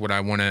 and that's what I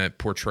want to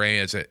portray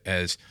as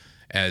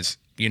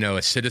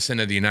a citizen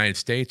of the United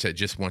States that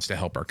just wants to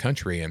help our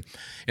country. And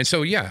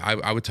so,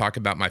 I would talk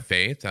about my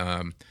faith.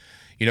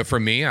 For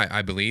me,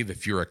 I believe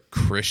if you're a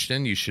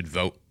Christian, you should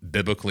vote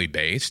biblically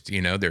based.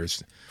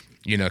 There's,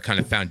 kind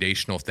of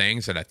foundational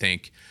things that I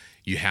think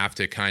you have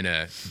to kind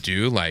of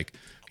do. Like,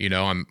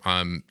 I'm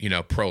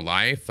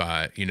pro-life.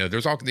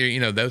 There's all,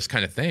 those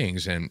kind of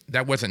things. And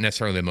that wasn't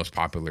necessarily the most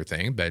popular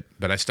thing, but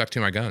I stuck to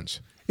my guns.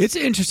 It's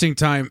an interesting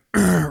time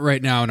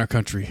right now in our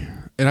country,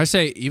 and I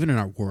say even in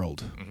our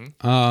world.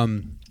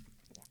 And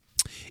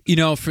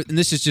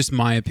this is just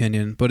my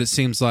opinion, but it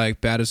seems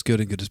like bad is good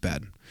and good is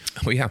bad.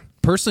 Oh yeah.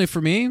 Personally, for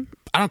me,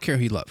 I don't care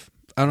who you love.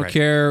 I don't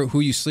care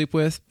who you sleep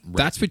with. Right.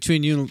 That's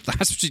between you.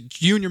 That's between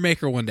you and your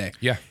maker one day.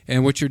 Yeah.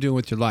 And what you're doing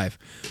with your life.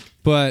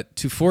 But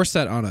to force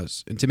that on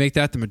us and to make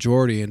that the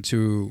majority and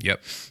to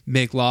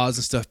make laws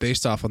and stuff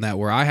based off on that,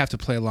 where I have to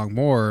play along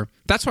more,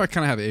 that's where I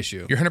kind of have an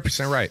issue. You're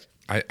 100% right.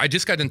 I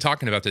just got done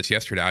talking about this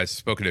yesterday. I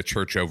spoke at a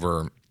church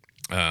over,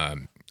 I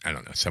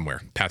don't know,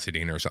 somewhere,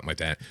 Pasadena or something like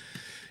that.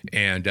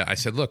 And I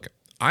said, look,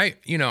 I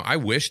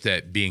wish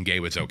that being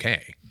gay was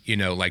okay,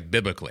 like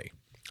biblically.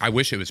 I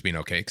wish it was being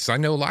okay, because I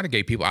know a lot of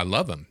gay people. I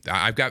love them.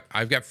 I've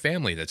got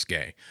family that's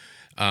gay,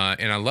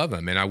 and I love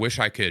them. And I wish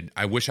I could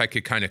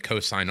kind of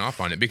co-sign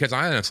off on it, because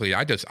I honestly,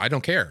 I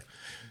don't care.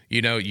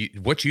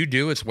 What you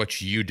do is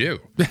what you do.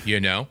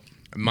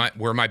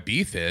 Where my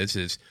beef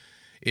is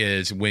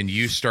when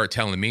you start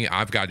telling me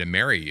I've got to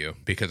marry you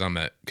because I'm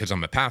a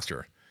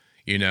pastor,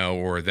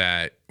 or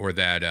that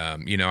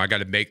I got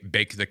to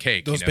bake the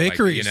cake. Those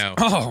bakeries,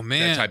 oh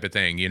man, that type of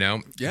thing.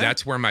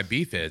 That's where my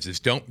beef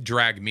is don't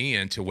drag me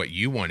into what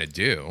you want to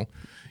do.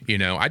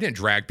 I didn't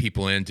drag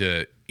people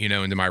into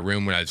my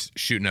room when I was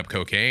shooting up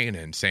cocaine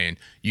and saying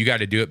you got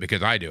to do it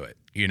because I do it.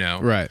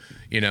 Right.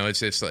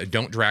 It's like,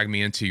 don't drag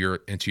me into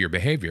your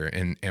behavior,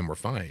 and we're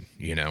fine.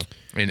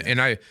 And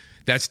I.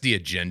 That's the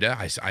agenda.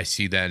 I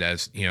see that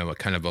as, a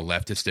kind of a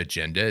leftist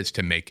agenda, is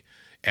to make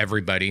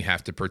everybody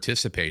have to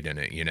participate in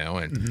it,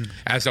 and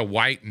as a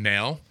white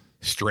male,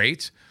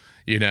 straight,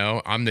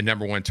 I'm the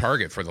number one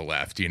target for the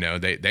left.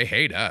 They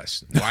hate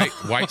us.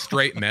 White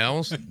straight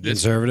males.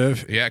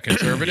 Conservative. Yeah,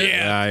 conservative.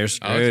 Yeah, you're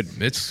screwed.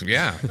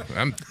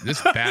 I'm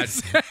this bad.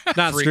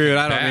 Not screwed.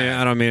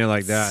 I don't mean it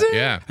like that.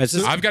 Yeah.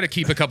 I've got to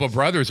keep a couple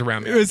brothers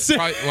around me.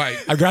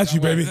 I got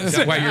you, baby. Is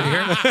that why you're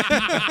here?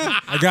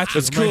 I got you.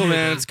 It's cool,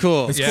 man. It's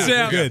cool. It's yeah. cool.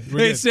 Sam, We're good.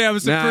 hey, Sam,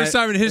 it's the first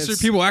time in history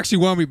people actually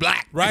want me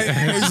black. Right?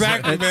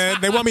 Exactly,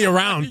 man. They want me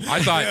around.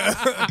 I thought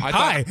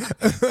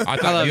I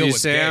love Neil you,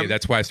 was Sam. gay.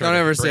 That's why I Don't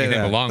ever started bringing say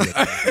him that. along with me.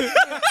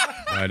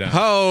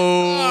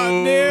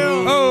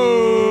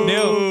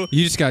 Neil,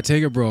 you just gotta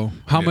take it, bro.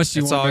 How much do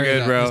you It's want all to marry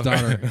good, bro. his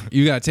daughter?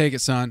 You gotta take it,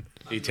 son.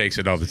 He takes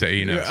it all the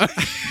time.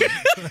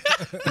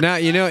 Now,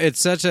 it's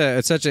such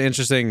an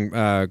interesting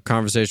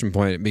conversation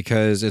point,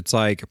 because it's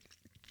like,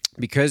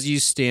 because you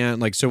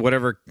stand like, so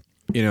whatever,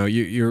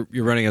 you're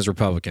running as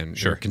Republican,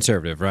 Sure, or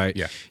conservative, right?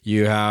 Yeah.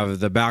 You have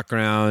the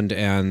background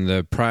and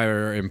the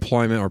prior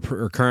employment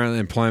or current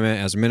employment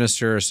as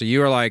minister, so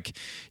you're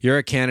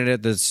a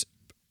candidate that's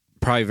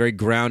probably very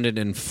grounded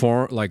in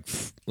formal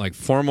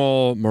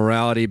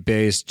morality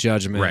based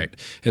judgment, right,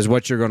 is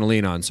what you're going to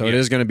lean on. So it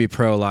is going to be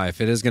pro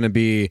life. It is going to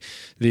be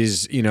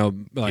these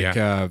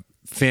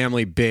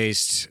family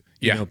based.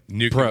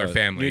 Nuclear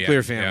family.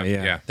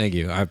 Yeah. Thank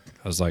you. I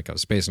was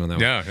spacing on that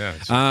one.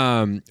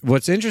 Yeah.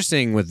 What's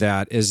interesting with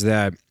that is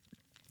that,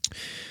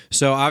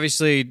 so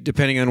obviously,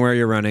 depending on where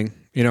you're running,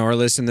 or at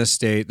least in this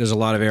state, there's a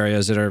lot of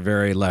areas that are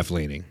very left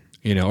leaning.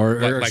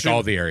 Or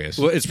all the areas.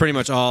 Well, it's pretty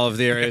much all of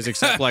the areas,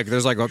 except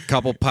there's a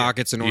couple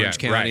pockets in Orange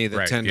County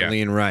that tend to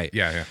lean right.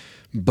 Yeah.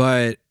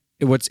 But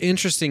what's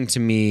interesting to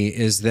me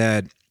is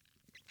that,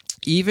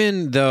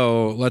 even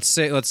though let's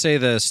say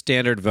the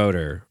standard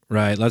voter,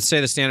 right? Let's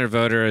say the standard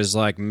voter is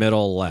like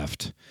middle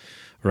left,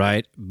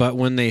 right? But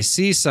when they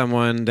see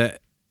someone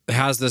that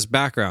has this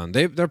background.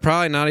 They're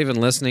probably not even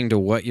listening to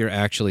what you're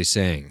actually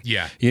saying.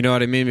 Yeah. You know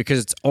what I mean? Because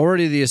it's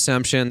already the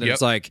assumption that Yep.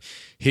 it's like,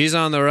 he's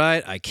on the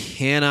right, I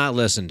cannot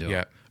listen to him.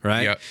 Yep.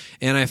 Right? Yep.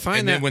 And I find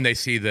And that then when they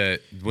see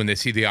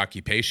the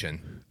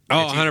occupation,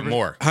 Oh, it's even 100%.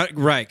 more.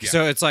 Right. Yeah.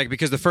 So it's like,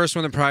 because the first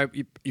one,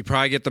 you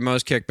probably get the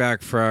most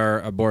kickback for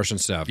our abortion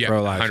stuff, Yeah,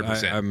 pro-life,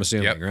 100%. I'm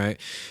assuming, Yep. right?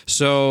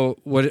 So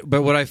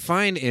what I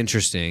find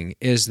interesting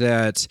is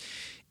that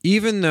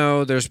even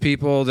though there's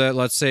people that,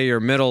 let's say you're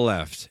middle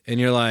left, and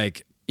you're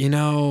like,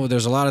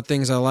 there's a lot of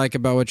things I like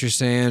about what you're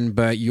saying,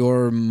 but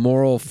your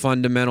moral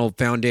fundamental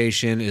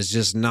foundation is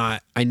just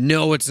not, I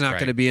know it's not Right.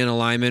 going to be in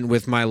alignment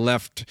with my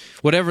left,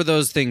 whatever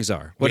those things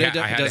are. I It had to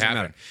doesn't have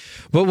matter. it.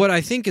 But what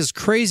I think is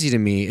crazy to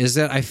me is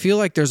that I feel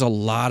like there's a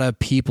lot of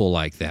people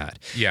like that.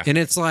 Yeah. And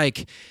it's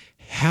like,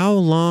 how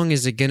long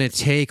is it going to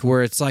take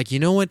where it's like, you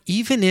know what,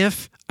 even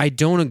if I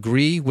don't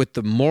agree with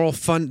the moral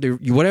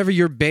whatever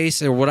your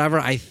base or whatever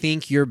I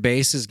think your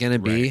base is going to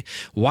be, Right.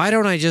 why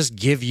don't I just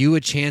give you a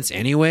chance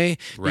anyway?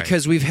 Right.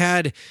 Because we've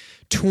had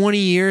 20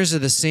 years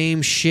of the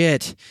same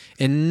shit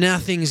and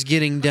nothing's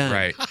getting done.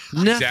 Right.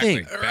 Nothing.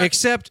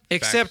 Exactly.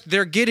 Except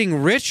they're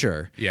getting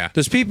richer. Yeah.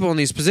 Those people in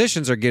these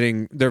positions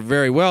they're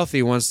very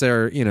wealthy once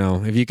they're,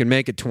 if you can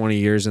make it 20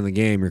 years in the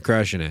game, you're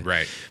crushing it.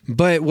 Right.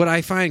 But what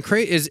I find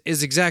crazy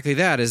is exactly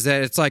that, is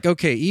that it's like,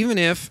 okay, even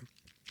if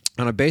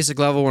on a basic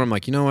level where I'm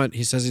like, you know what,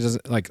 he says he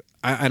doesn't like,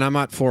 and I'm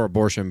not for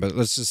abortion, but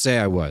let's just say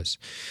I was,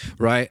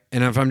 right?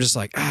 And if I'm just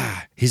like,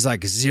 he's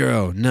like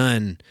 0,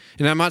 none,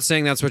 and I'm not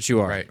saying that's what you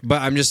are, Right. but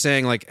I'm just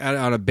saying like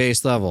on a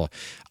base level,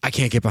 I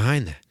can't get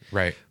behind that.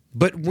 Right.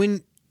 But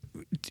when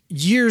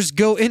years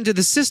go into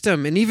the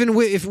system, and even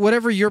if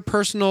whatever your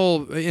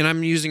personal, and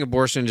I'm using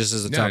abortion just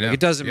as a topic, no. it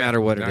doesn't Yeah, matter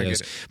what no, it I get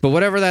is, it. but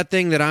whatever that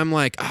thing that I'm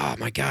like, oh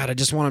my God, I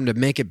just want him to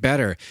make it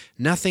better,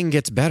 nothing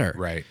gets better.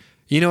 Right.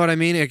 You know what I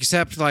mean?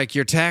 Except like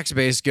your tax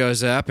base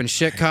goes up and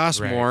shit costs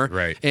Right, more.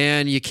 right.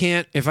 And you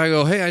can't, if I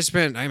go, hey, I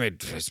spent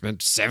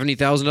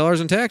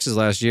 $70,000 in taxes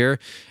last year,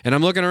 and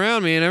I'm looking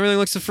around me and everything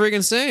looks the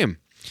friggin' same.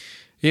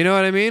 You know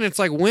what I mean? It's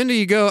like, when do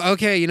you go,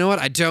 okay, you know what?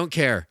 I don't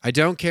care. I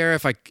don't care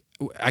if I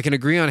can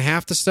agree on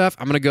half the stuff.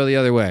 I'm going to go the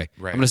other way.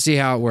 Right. I'm going to see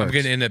how it works. I'm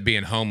going to end up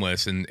being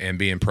homeless and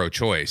being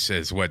pro-choice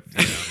is what,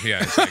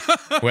 yeah. It's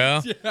like,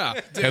 well,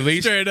 at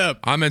least straight up.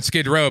 I'm in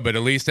Skid Row, but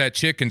at least that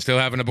chick can still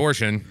have an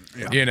abortion,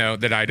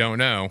 that I don't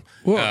know,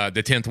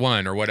 the 10th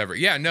one or whatever.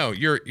 Yeah, no,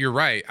 you're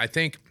right. I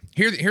think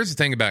here's the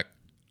thing about,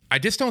 I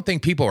just don't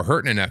think people are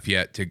hurting enough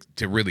yet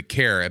to really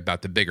care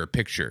about the bigger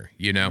picture,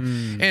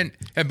 And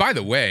by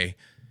the way,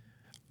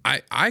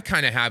 I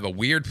kind of have a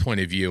weird point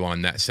of view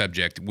on that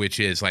subject, which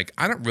is like,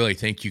 I don't really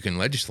think you can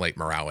legislate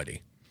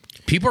morality.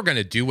 People are going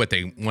to do what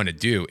they want to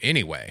do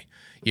anyway,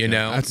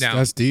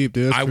 That's deep,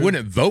 dude. I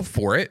wouldn't vote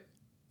for it.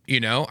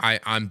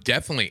 I'm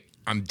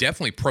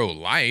definitely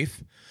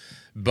pro-life,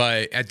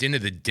 but at the end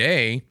of the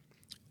day,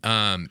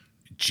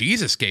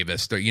 Jesus gave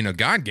us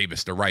God gave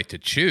us the right to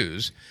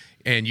choose,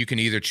 and you can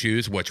either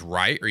choose what's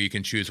right or you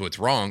can choose what's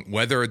wrong,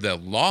 whether the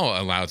law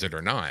allows it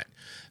or not.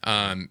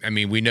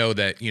 We know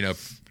that,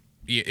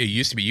 it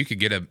used to be you could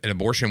get an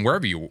abortion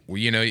wherever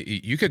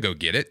you could go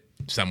get it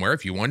somewhere.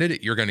 If you wanted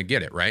it, you're going to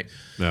get it, right?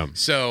 Yeah.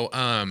 So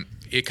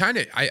it kind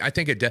of, I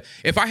think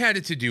if I had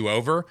it to do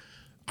over,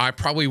 I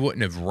probably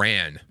wouldn't have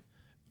ran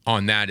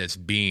on that as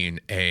being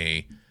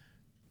a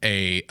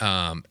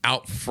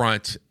out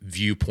front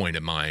viewpoint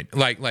of mine.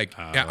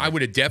 I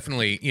would have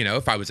definitely,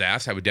 if I was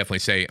asked, I would definitely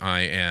say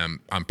I'm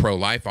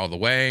pro-life all the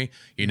way.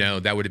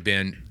 That would have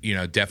been,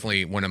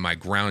 definitely one of my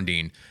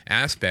grounding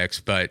aspects,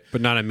 but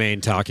not a main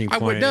talking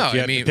point. I would know. If you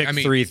had to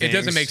pick three it things.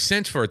 doesn't make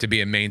sense for it to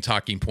be a main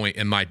talking point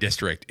in my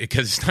district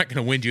because it's not going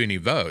to win you any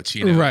votes.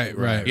 Right.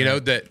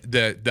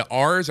 The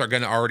R's are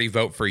going to already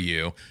vote for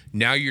you.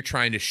 Now you're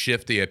trying to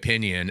shift the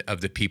opinion of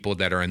the people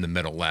that are in the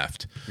middle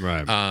left.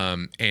 Right.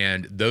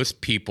 And those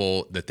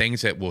people, the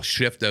things that will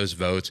shift those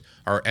votes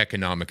are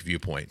economic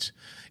viewpoints.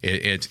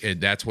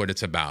 That's what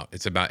it's about.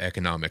 It's about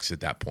economics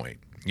at that point.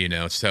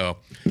 So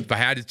if I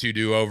had it to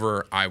do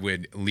over, I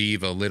would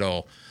leave a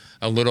little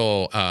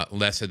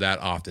less of that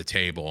off the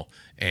table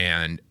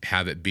and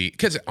have it be,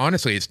 because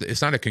honestly,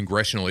 it's not a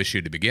congressional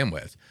issue to begin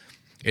with.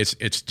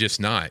 It's just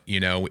not.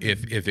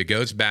 If it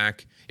goes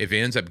back, if it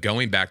ends up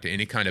going back to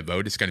any kind of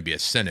vote, it's going to be a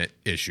Senate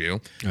issue,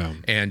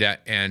 and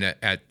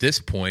at this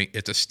point,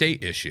 it's a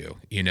state issue.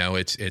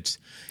 It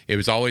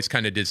was always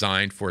kind of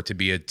designed for it to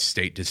be a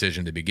state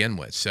decision to begin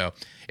with. So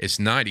it's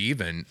not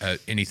even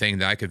anything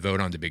that I could vote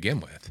on to begin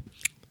with.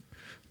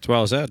 It's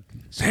well said.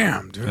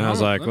 Damn, dude. I was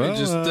like, well,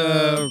 just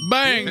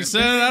bang,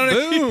 son.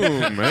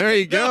 boom. There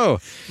you go.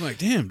 I'm like,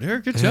 damn,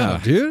 Derrick, good Yeah,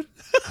 job. dude.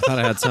 I thought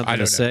I had something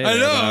to say. I know,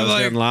 there, but I was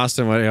like- getting lost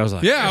in what I was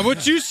like. Yeah,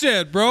 what you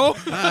said, bro.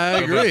 I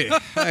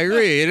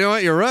agree. You know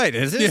what? You're right.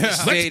 It is a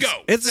Let's state, go.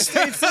 It's a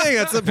state thing.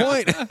 That's the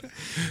point.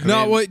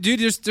 No, well, dude,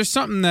 there's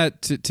something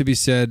that to be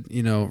said,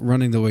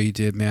 running the way you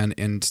did, man,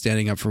 and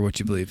standing up for what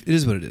you believe. It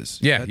is what it is.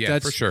 Yeah,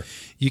 for sure.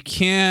 You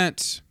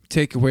can't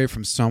take away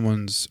from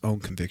someone's own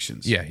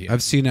convictions. Yeah.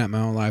 I've seen that in my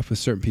own life with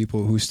certain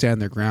people who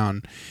stand their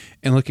ground,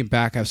 and looking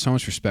back, I have so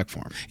much respect for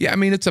them. Yeah, I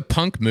mean, it's a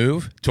punk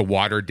move to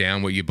water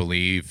down what you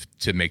believe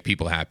to make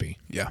people happy.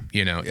 Yeah.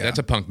 That's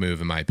a punk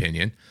move in my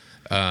opinion.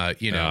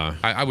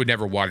 I would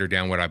never water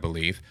down what I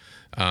believe,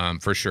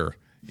 for sure.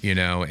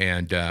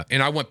 And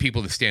I want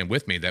people to stand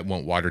with me that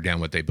won't water down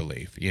what they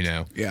believe.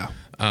 Yeah.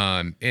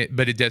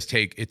 But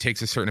it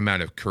takes a certain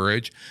amount of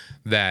courage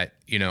that,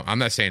 I'm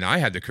not saying I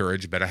had the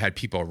courage, but I had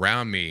people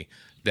around me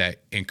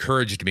that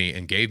encouraged me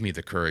and gave me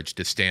the courage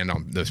to stand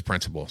on those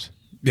principles.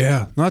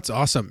 Yeah, that's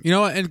awesome.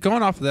 And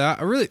going off of that,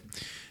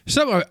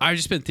 something I've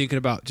just been thinking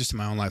about just in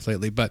my own life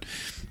lately, but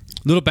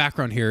little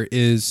background here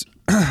is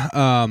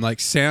like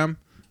Sam.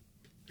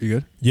 You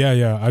good?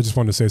 Yeah. I just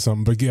wanted to say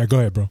something, but yeah, go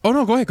ahead, bro. Oh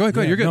no, go ahead.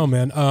 Yeah, You're good. No,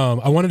 man.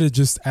 I wanted to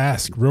just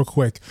ask real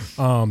quick,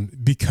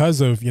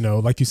 because of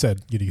like you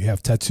said, you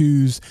have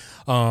tattoos,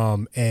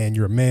 and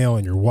you're a male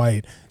and you're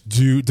white.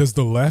 Does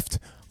the left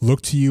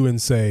look to you and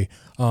say,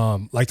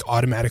 like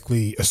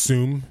automatically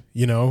assume,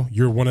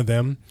 you're one of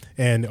them,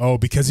 and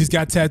because he's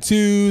got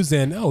tattoos,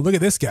 and look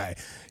at this guy.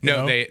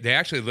 No, they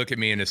actually look at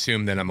me and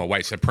assume that I'm a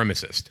white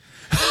supremacist.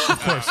 Of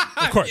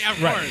course. Yeah,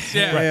 of right. course.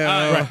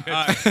 Yeah.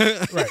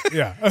 Right.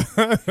 Yeah.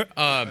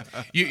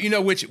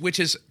 Which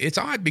is, it's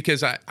odd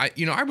because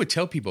I would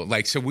tell people,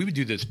 like, so we would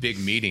do those big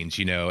meetings,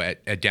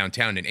 at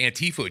downtown, and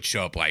Antifa would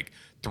show up like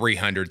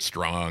 300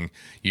 strong,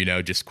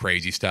 just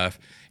crazy stuff.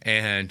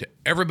 And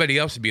everybody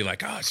else would be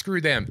like, oh,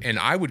 screw them. And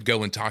I would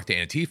go and talk to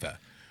Antifa.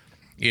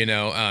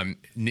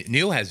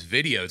 Neil has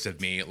videos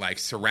of me like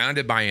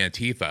surrounded by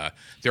Antifa.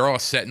 They're all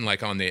sitting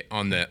like on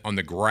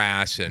the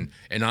grass, and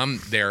I'm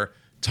there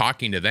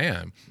talking to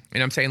them.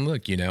 And I'm saying,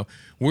 look,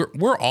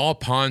 we're all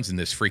pawns in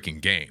this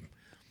freaking game.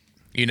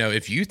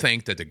 If you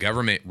think that the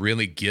government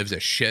really gives a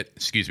shit,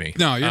 excuse me,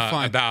 no, you're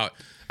fine.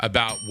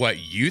 About what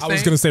you think. I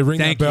was going to say, ring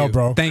that bell,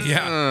 bro. Thank you.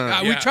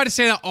 Yeah. We try to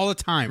say that all the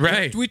time.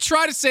 Right. We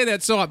try to say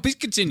that so please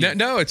continue.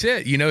 No, it's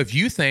it. If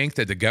you think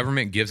that the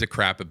government gives a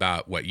crap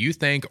about what you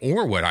think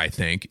or what I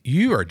think,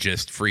 you are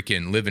just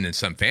freaking living in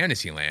some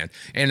fantasy land.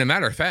 And a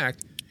matter of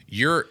fact,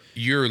 you're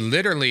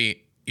literally...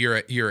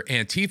 You're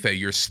Antifa.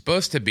 You're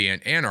supposed to be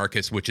an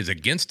anarchist, which is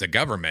against the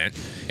government.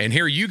 And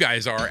here you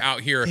guys are out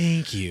here.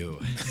 Thank you.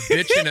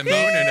 Bitching and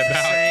moaning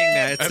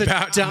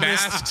about dumbest,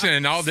 masks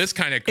and all this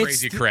kind of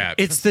crazy crap.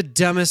 It's the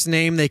dumbest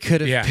name they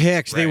could have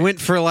picked. Right. They went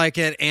for like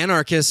an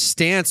anarchist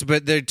stance,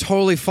 but they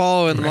totally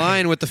follow in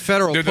line with the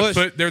federal push.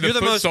 You're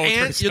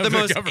the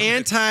most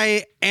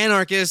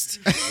anti-anarchist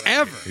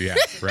ever. Yeah,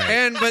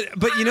 right.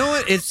 But you know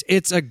what?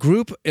 It's a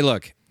group.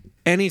 Look,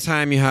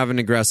 anytime you have an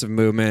aggressive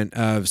movement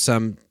of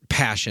some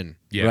passion,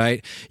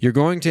 right? You're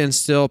going to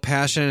instill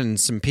passion in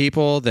some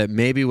people that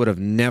maybe would have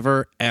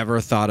never,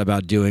 ever thought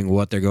about doing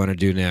what they're going to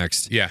do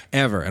next. Yeah.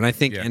 Ever. And I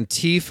think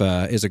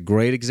Antifa is a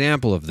great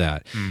example of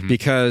that. Mm-hmm.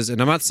 Because, and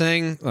I'm not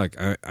saying, like,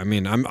 I'll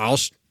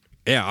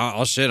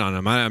shit on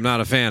them. I'm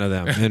not a fan of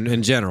them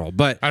in general,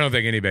 but I don't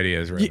think anybody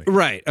is really.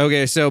 Right.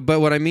 Okay. So,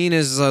 but what I mean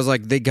is I was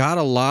like, they got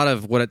a lot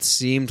of what it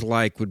seemed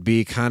like would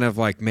be kind of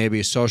like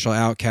maybe social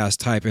outcast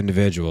type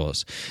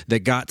individuals that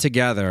got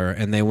together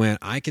and they went,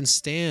 I can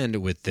stand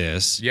with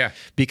this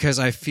because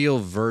I feel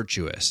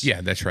virtuous.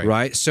 Yeah, that's right.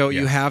 Right. So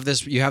you have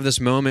this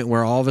moment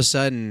where all of a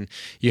sudden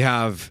you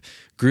have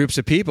groups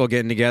of people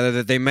getting together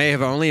that they may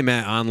have only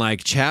met on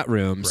like chat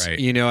rooms,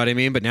 you know what I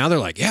mean? But now they're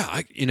like,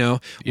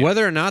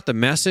 whether or not the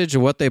message or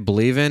what they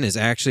believe in is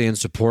actually in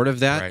support of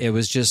that, it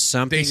was just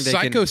something they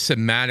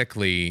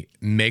psychosomatically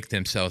make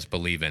themselves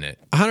believe in it.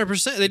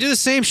 100%. They do the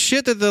same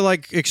shit that the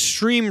like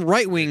extreme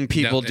right-wing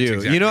people do.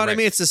 Exactly, you know what I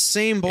mean? It's the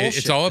same bullshit.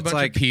 It's all a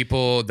bunch of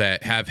people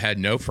that have had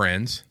no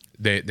friends.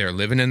 They're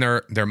living in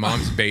their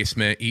mom's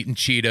basement, eating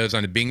Cheetos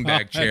on a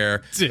beanbag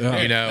chair,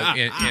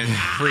 in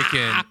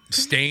freaking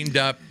stained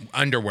up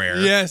underwear.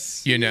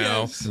 Yes.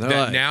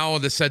 That now all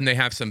of a sudden they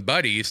have some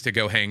buddies to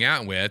go hang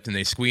out with, and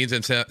they squeeze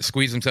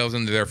themselves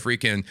into their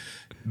freaking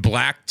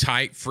black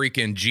tight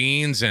freaking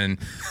jeans and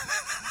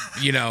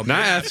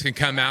masks can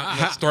come out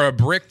and let's throw a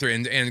brick through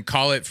and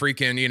call it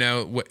freaking,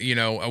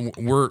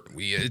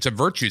 it's a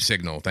virtue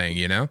signal thing,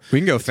 We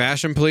can go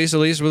fashion police at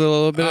least with a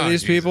little bit of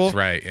these people.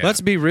 Right. Yeah.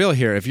 Let's be real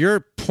here. If your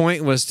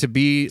point was to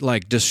be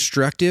like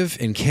destructive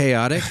and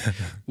chaotic,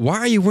 why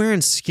are you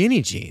wearing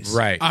skinny jeans?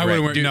 Right. I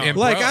would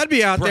wear I'd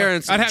be out there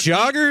in some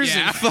joggers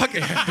and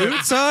fucking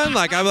boots on.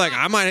 Like I'd be like,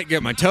 I might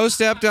get my toe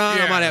stepped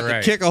on. I might have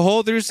to kick a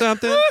hole through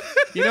something.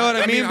 You know what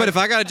I mean? But if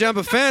I got to jump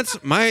a fence,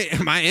 my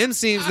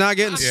inseam's not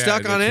getting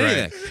stuck on anything.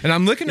 Right. And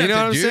I'm looking at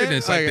the dude, and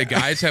it's like the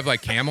guys have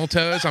like camel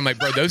toes. I'm like,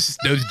 bro, those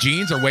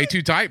jeans are way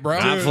too tight, bro.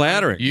 Not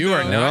flattering. You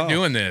are not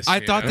doing this. I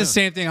thought the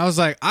same thing. I was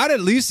like, I'd at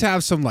least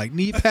have some like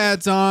knee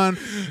pads on,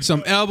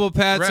 some elbow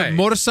pads, some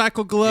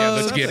motorcycle gloves.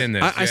 Yeah, let's get in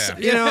this.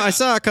 I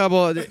saw a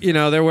couple.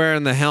 They're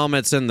wearing the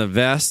helmets and the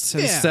vests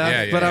and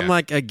stuff. But I'm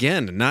like,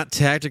 again, not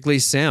tactically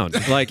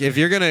sound. Like if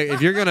you're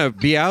gonna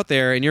be out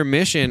there and your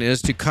mission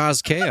is to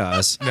cause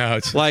chaos, no,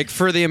 it's like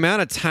for the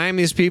amount of time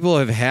these people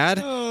have had.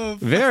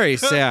 Very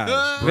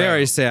sad.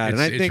 Very sad.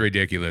 And it's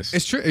ridiculous.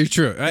 It's true. It's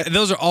true.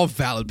 Those are all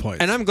valid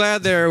points. And I'm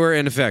glad they were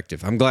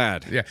ineffective. I'm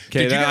glad. Yeah.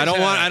 Okay. I don't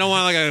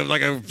want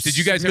like a. Did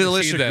you guys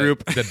ever see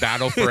the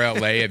Battle for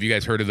LA? Have you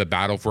guys heard of the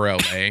Battle for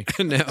LA?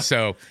 No.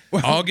 So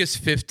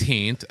August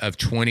 15th of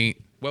 20.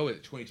 What was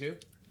it? 22.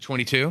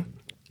 22.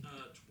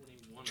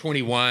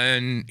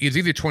 21. It was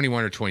either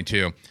 21 or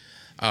 22.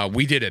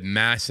 We did a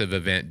massive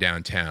event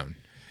downtown.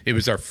 It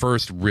was our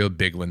first real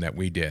big one that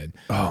we did.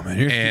 Oh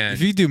man!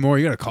 If you do more,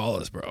 you gotta call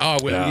us, bro. Oh,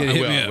 I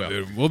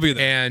will. We'll be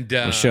there. And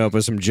we'll show up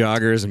with some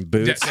joggers and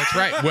boots. That's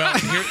right. Well,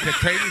 the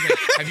crazy thing.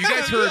 Have you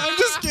guys heard? I'm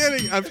just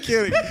kidding. I'm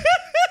kidding.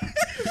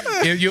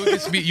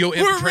 You'll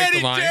infiltrate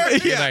the line.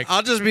 Yeah, like,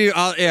 I'll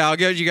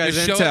give you guys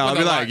intel. I'll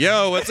be like,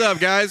 yo, what's up,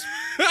 guys?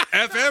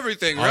 F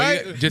everything,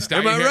 right? Just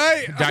am I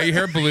right? Dye your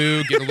hair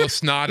blue, get a little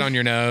snot on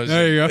your nose.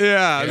 There you go.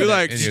 Yeah, I'd be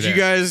like, did you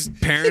guys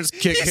parents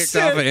get kicked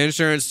off of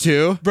insurance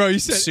too? Bro, you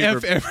said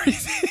F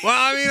everything. Well,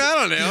 I mean, I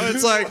don't know.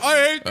 It's like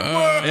I hate the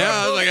world.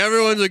 Yeah, it's like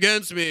everyone's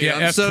against me. Yeah,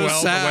 I'm F12 so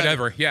sad. or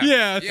whatever.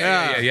 Yeah.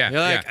 Yeah. You're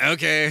like,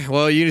 okay,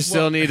 well, you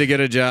still need to get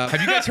a job.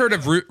 Have you guys heard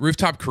of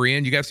Rooftop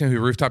Korean? You guys know who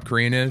Rooftop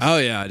Korean is? Oh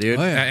yeah, dude.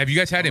 Oh, yeah. Have you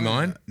guys had him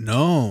on?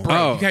 No.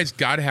 Bro, you guys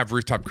got to have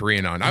Rooftop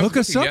Korean on. Look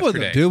us up with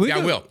him, dude. I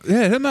will.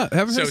 Yeah, him up.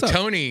 So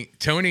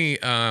Tony,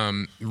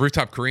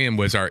 Rooftop Korean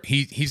was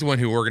he's the one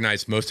who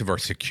organized most of our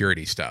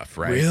security stuff,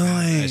 right?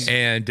 Really?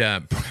 And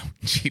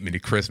cheap mini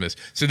Christmas.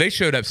 So they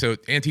showed up. So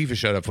Antifa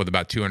showed up with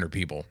about 200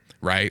 people,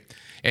 right?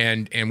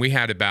 And we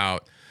had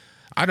about,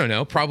 I don't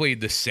know, probably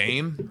the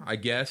same, I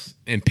guess,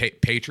 in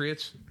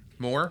Patriots,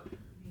 more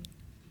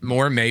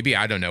maybe.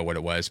 I don't know what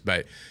it was,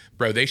 but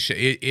bro, it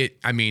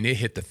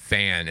hit the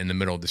fan in the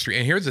middle of the street.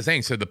 And here's the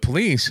thing: so the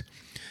police,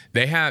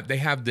 they have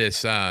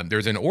this.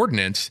 There's an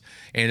ordinance,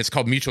 and it's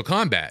called mutual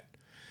combat.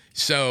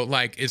 So,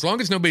 like, as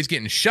long as nobody's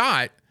getting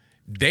shot,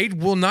 they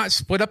will not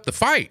split up the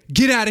fight.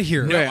 Get out of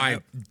here. No,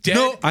 I'm dead.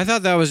 No, I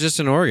thought that was just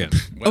in Oregon.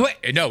 Well,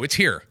 no, it's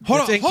here.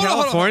 Hold on,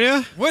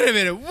 California? Wait a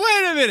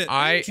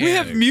minute. We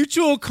have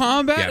mutual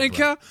combat in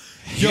Cal.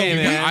 Yo,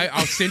 man.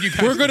 I'll send you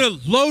guys. We're going to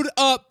load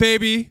up,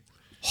 baby.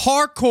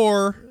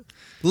 Hardcore.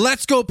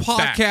 Let's go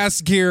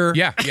podcast gear.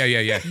 Yeah.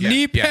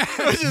 Knee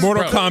pads.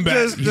 Mortal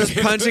Kombat. Just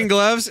punching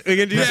gloves. We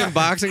can do some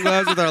boxing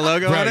gloves with our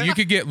logo on it. You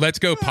could get Let's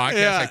Go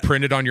podcast like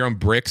printed on your own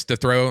bricks to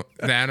throw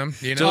at them.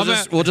 You know?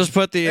 So we'll just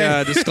put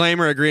the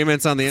disclaimer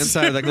agreements on the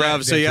inside of the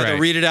glove, so you have to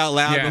read it out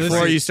loud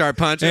before you start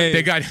punching. Hey.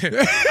 They got all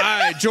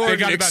right, Jordan,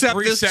 they got about accept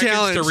 3 this seconds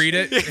challenge to read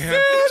it.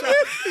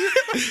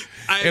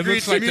 I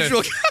agree to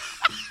mutual.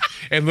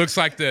 It looks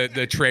like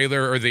the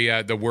trailer or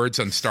the words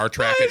on Star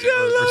Trek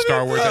or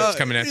Star Wars that's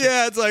coming at you.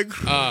 Yeah, it's like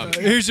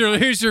here's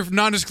your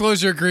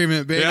non-disclosure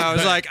agreement, baby. Yeah, I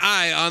was like,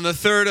 on the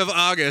 3rd of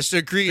August,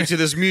 agree to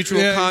this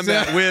mutual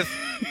combat with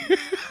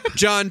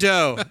John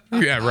Doe.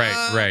 Yeah,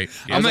 right.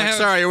 Yeah. I'm like,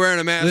 sorry, you're wearing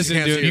a mask.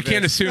 Listen, dude, you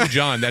can't assume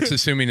John. That's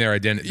assuming their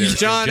identity.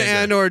 John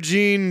and or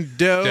Gene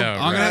Doe.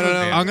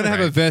 I'm gonna have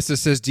a vest that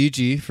says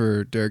DG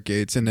for Derrick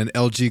Gates and then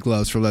LG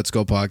gloves for Let's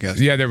Go podcast.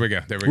 Yeah, there we go.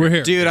 We're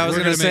here, dude. I was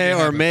gonna say,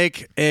 or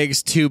make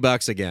eggs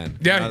 $2 again.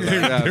 Yeah,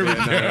 there we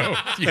go.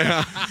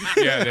 Yeah,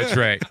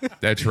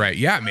 that's right.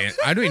 Yeah, man.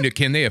 I don't even know.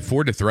 Can they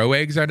afford to throw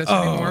eggs at us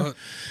anymore?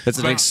 That's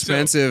an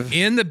expensive. So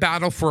in the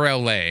battle for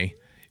LA,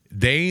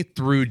 they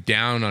threw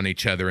down on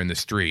each other in the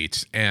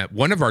streets, and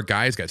one of our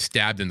guys got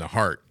stabbed in the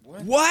heart.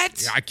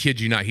 What? I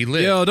kid you not. He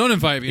lived. Yo, don't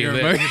invite me here,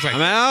 like,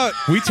 I'm out.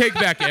 We take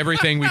back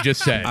everything we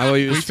just said. I will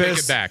use We take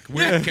it back.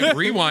 We can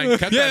rewind.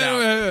 Cut that out.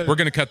 Yeah. We're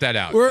going to cut that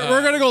out.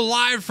 We're going to go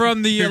live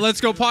from the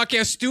Let's Go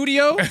podcast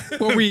studio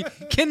where we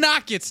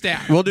cannot get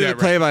stabbed. We'll do the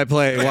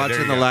play-by-play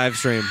watching the live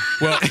stream.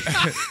 Well,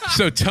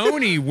 so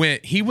Tony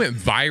went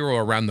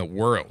viral around the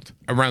world.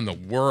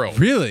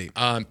 Really?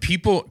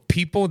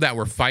 People that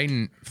were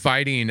fighting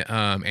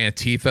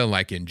Antifa,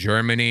 like in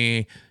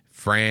Germany,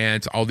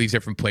 France, all these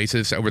different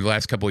places over the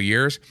last couple of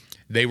years,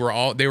 they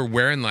were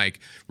wearing like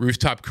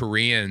Rooftop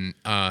Korean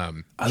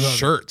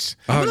shirts.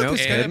 Oh no,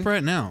 this guy up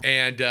right now.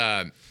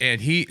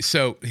 And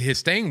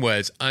his thing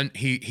was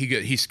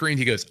he screamed,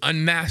 he goes,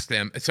 unmask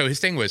them. So his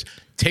thing was,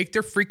 take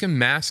their freaking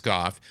mask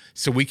off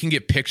so we can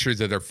get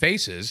pictures of their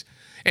faces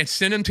and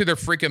send them to their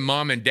freaking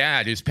mom and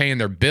dad who's paying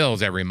their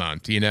bills every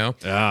month, you know?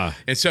 Yeah.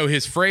 And so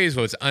his phrase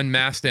was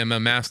unmask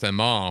them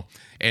all.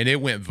 And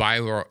it went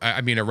viral,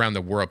 around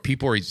the world.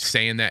 People were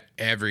saying that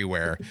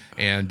everywhere.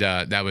 And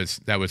that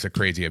was a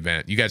crazy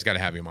event. You guys got to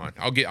have him on.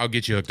 I'll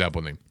get you hooked up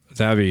with him.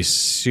 That'd be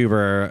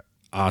super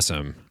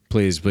awesome.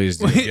 Please do.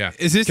 Wait, yeah.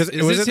 Was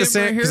it the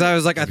same? Because I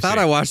was like, I thought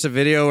I watched a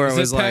video where it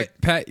was like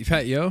Pat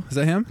Yo. Is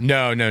that him?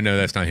 No,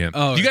 that's not him.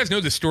 Oh, you guys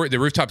know the story, the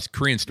Rooftop's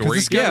Korean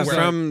story? Yeah,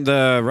 from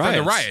the riots.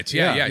 From the riots,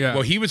 yeah.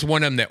 Well, he was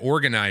one of them that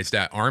organized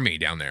that army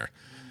down there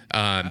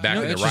back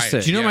in the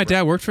riots. Do you know my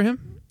dad worked for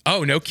him?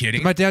 Oh, no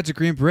kidding. My dad's a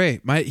Green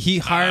Beret. He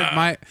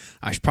hired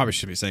I probably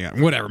shouldn't be saying that.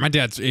 Whatever. My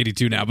dad's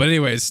 82 now. But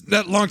anyways,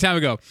 that long time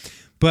ago.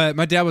 But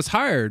my dad was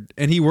hired,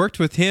 and he worked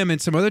with him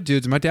and some other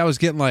dudes. And my dad was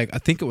getting like, I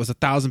think it was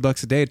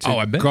 $1,000 a day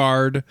to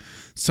guard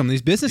some of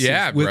these businesses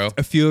with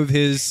a few of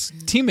his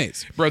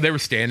teammates. Bro, they were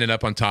standing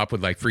up on top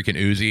with like freaking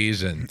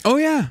Uzis and. Oh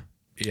yeah.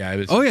 Yeah, it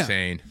was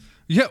insane.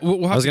 Yeah,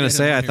 I was gonna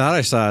say, I thought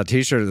I saw a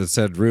T-shirt that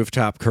said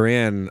 "Rooftop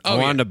Korean." I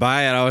wanted to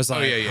buy it. I was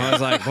like, I was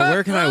like, well,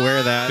 where can I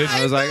wear that?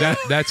 I was like,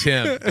 that's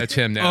him. That's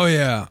him now. Oh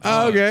yeah.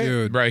 Oh, okay,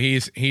 dude. Bro,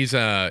 he's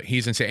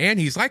insane, and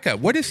he's like a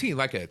what is he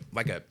like a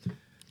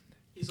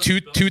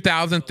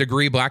 2000th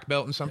degree black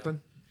belt and something.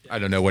 I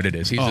don't know what it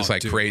is. He's just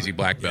like crazy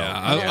black belt.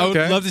 I would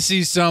love to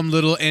see some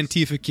little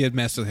Antifa kid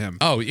mess with him.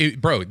 Oh,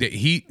 bro,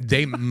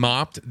 they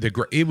mopped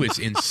it was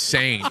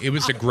insane. It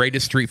was the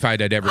greatest street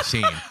fight I'd ever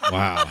seen.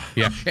 wow.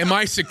 Yeah, and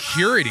my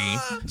security,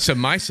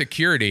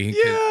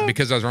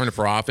 because I was running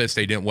for office,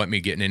 they didn't want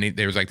me getting any.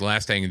 There was like the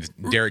last thing,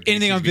 Derrick Gates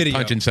anything on video,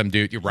 punching some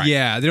dude. You're right.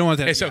 Yeah, they don't want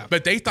that. And so,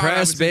 but they thought I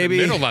was in the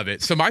middle of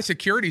it. So my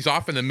security's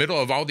off in the middle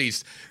of all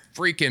these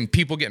freaking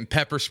people getting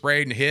pepper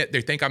sprayed and hit. They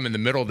think I'm in the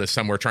middle of this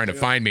somewhere trying to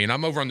find me, and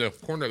I'm over on the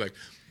corner like,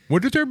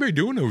 what is everybody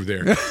doing over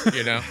there?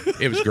 You know,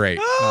 it was great.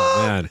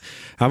 Oh man,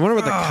 I wonder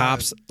what the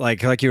cops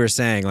like you were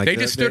saying. Like they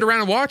just stood around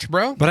and watched,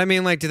 bro. But I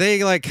mean, like, do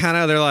they like kind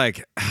of? They're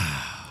like,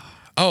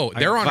 oh,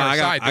 they're on our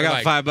side. I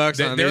got like,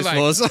 $5 on these like,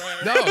 fools.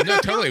 No,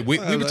 totally. We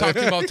would talk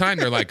to them all the time.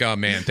 They're like, oh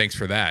man, thanks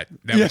for that.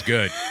 That was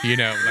good. You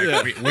know,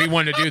 like we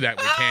want to do that.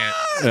 We can't.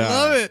 I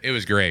love it. It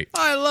was great.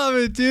 I love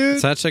it,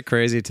 dude. Such a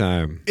crazy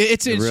time.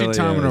 It's an interesting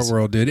time in our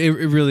world, dude. It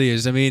really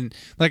is. I mean,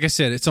 like I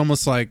said, it's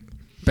almost like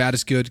bad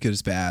is good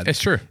is bad. It's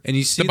true. And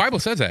you see the Bible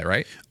says that,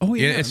 right? Oh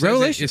yeah. It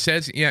Revelation.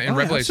 says in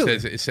Revelation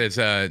it says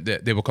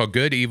that they will call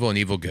good evil and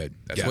evil good.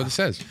 That's what it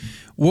says.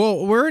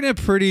 Well, we're in a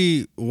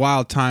pretty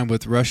wild time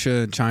with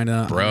Russia and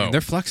China. Bro. I mean,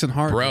 they're flexing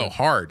hard. Bro,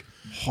 hard.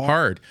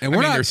 And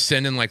they're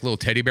sending like little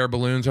teddy bear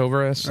balloons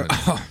over us.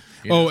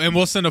 And, and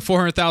we'll send a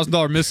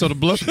 $400,000 missile to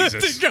blow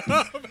Jesus.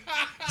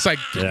 It's like,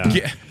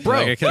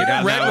 bro, Like,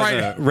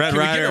 Red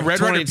Ryder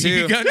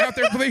 22 gun out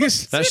there,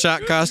 please. That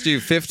shot cost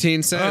you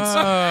 15 cents.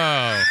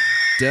 Oh,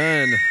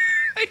 Done.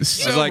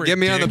 so I was like, get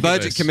me on the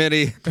budget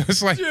committee.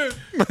 It's like,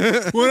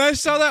 When I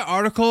saw that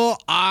article,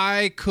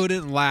 I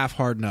couldn't laugh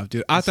hard enough,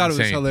 dude. I thought it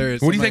was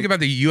hilarious. What do you think about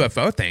the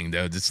UFO thing,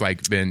 though? It's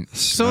like been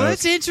So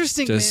that's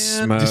interesting, Just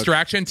man. smoke.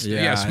 distractions.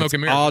 Yeah, smoke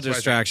and mirrors. All That's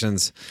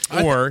distractions.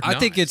 I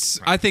think it's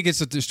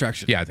a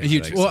distraction. Yeah, I think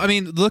huge. so. Well, I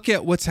mean, look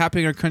at what's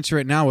happening in our country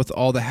right now with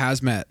all the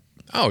hazmat.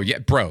 Oh yeah,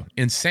 bro,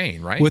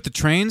 insane, right? With the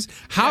trains,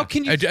 how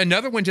can you?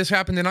 Another one just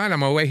happened tonight on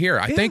my way here.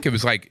 I think it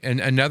was like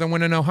another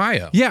one in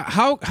Ohio. Yeah,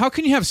 how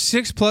can you have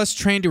 6+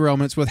 train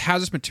derailments with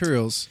hazardous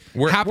materials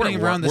happening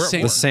around the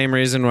same? The same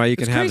reason why you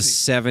can have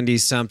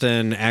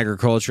 70-something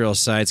agricultural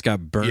sites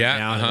got burnt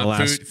down in the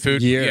last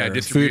food year.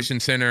 Distribution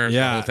center,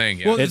 the whole thing.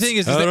 Yeah. Well, the thing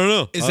is, I don't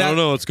know. I don't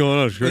know what's going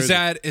on.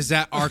 Is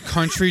that our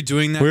country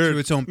doing that to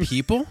its own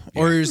people,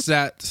 or is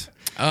that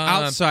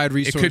outside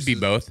resources? It could be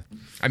both.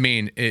 I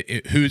mean,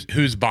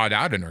 who's bought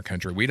out in our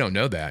country? We don't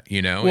know that,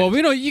 you know. Well,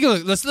 we don't. You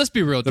go. Let's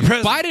be real. Dude.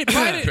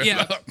 Biden.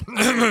 Yeah.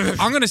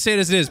 I'm gonna say it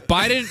as it is.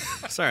 Biden.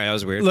 Sorry, that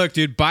was weird. Look,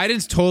 dude.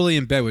 Biden's totally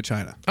in bed with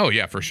China. Oh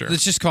yeah, for sure.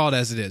 Let's just call it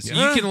as it is.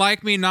 You can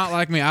like me, not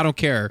like me. I don't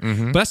care.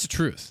 But that's the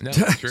truth. No,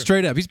 that's true.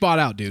 Straight up, he's bought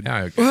out, dude.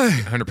 Yeah,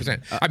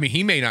 100%. I mean,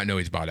 he may not know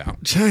he's bought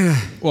out.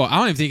 China. Well, I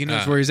don't even think he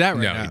knows where he's at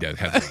right now. No, he does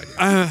have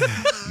no idea.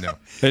 No.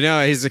 But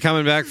no, he's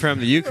coming back from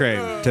the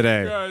Ukraine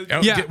today.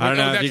 Yeah. I don't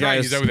know if you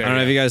guys. I don't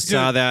know if you guys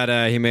saw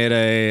that. He made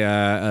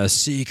a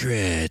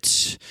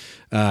secret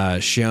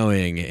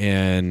showing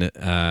in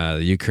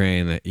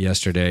Ukraine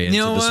yesterday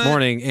into this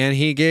morning, and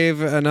he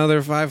gave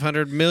another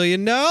 $500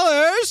 million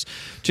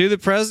to the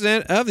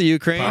president of the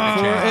Ukraine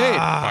for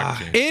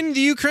aid in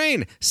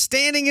Ukraine,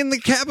 standing in the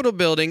Capitol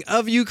building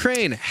of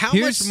Ukraine. How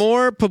much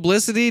more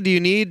publicity do you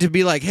need to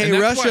be like, hey,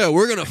 Russia,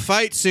 we're going to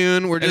fight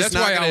soon. We're just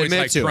not going to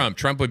admit to Trump.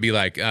 Trump would be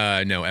like,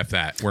 no, F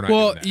that. We're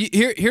not doing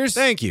that. Here's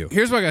thank you.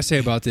 Here's what I got to say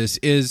about this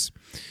is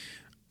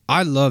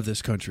I love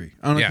this country.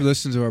 I don't know if you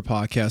listen to our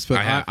podcast, but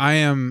I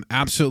am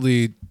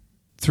absolutely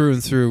through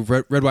and through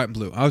red, white, and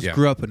blue. I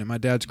grew up in it. My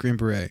dad's Green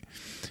Beret.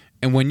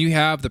 And when you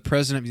have the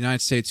president of the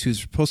United States who's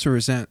supposed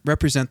to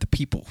represent the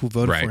people who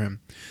voted for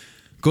him,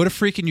 go to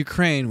freaking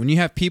Ukraine. When you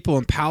have people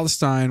in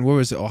Palestine, where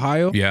was it,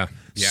 Ohio?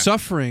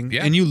 Suffering,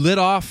 and you lit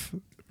off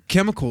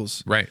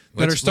chemicals that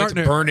are starting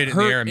to burn it in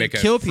the air and make a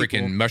freaking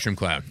people. mushroom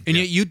cloud. And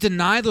yet you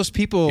deny those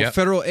people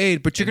federal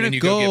aid, but you're going to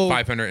go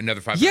get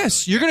another $500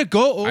 Yes, you're going to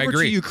go over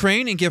to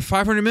Ukraine and give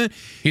 $500 million.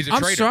 He's a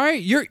traitor. I'm sorry,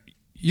 you're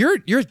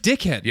a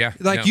dickhead. Yeah,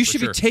 you should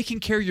be taking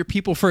care of your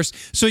people first.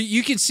 So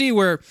you can see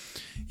where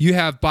you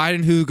have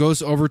Biden who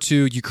goes over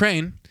to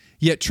Ukraine,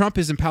 yet Trump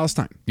is in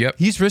Palestine. Yep.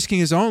 He's risking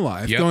his own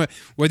life. Going,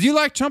 whether you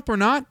like Trump or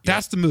not,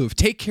 that's the move.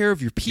 Take care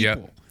of your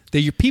people. That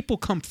your people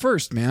come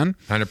first, man.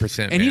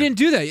 100%. And he didn't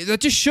do that.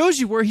 That just shows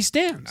you where he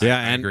stands. Yeah,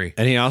 I agree.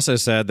 And he also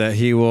said that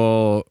he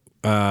will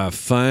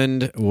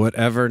fund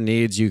whatever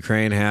needs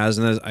Ukraine has,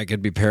 and I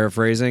could be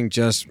paraphrasing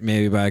just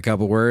maybe by a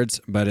couple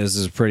words, but this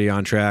is pretty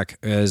on track.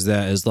 Is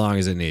that as long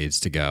as it needs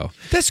to go?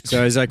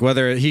 So he's like,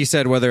 whether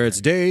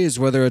it's days,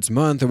 whether it's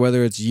month, or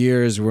whether it's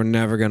years, we're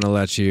never going to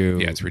let you.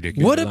 Yeah, it's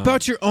ridiculous. What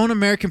about your own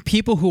American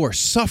people who are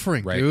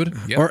suffering, dude?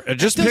 Yep. Or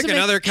just pick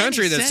another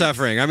country that's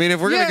suffering. I mean, if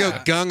we're going to go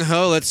gung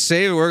ho, let's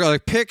save it. We're going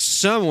to pick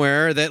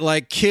somewhere that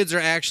like kids are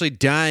actually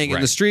dying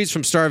in the streets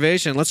from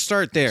starvation. Let's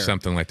start there.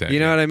 Something like that. You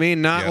know what I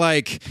mean? Not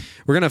like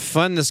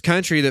fund this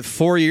country that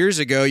 4 years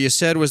ago you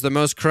said was the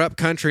most corrupt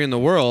country in the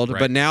world,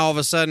 but now all of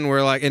a sudden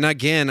we're like, and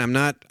again, I'm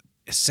not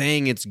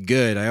saying it's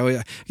good.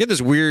 I get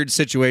this weird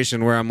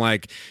situation where I'm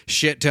like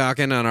shit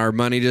talking on our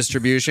money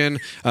distribution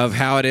of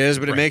how it is,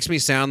 but it makes me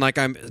sound like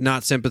I'm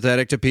not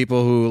sympathetic to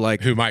people who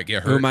might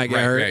get hurt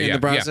in the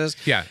process.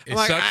 Yeah. I'm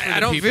like, I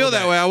don't feel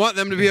that way. I want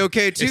them to be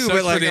okay too.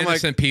 But like, for the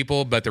innocent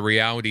people, but the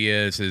reality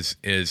is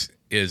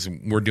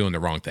we're doing the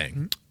wrong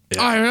thing.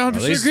 Yeah. I 100%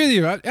 agree with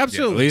you.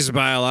 Absolutely. At least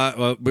by a lot.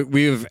 Well,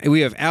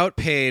 we have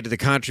outpaid the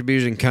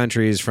contribution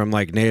countries from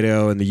like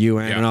NATO and the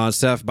UN and all that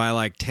stuff by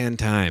like 10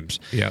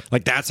 times. Yeah,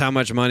 like that's how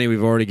much money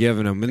we've already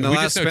given them. And we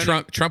just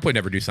know Trump would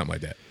never do something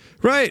like that.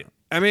 Right.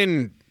 I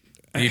mean,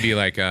 he'd be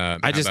like, I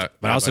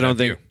also don't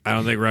think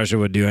Russia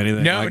would do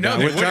anything. No,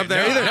 with Trump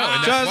there either. So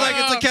I was like,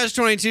 it's a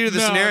catch-22 to the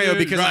scenario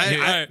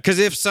because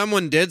if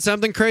someone did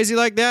something crazy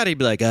like that, he'd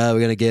be like, oh,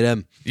 we're gonna get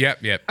him.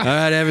 Yep. All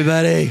right,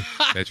 everybody,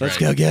 let's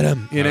go get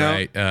him. You know.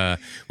 Right.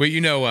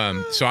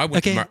 Well, so I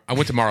went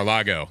to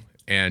Mar-a-lago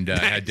and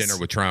had dinner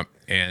with Trump.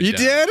 And you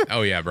did?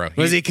 Oh yeah, bro.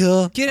 Was he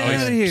cool? Get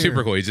out of here.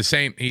 Super cool. He's the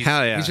same.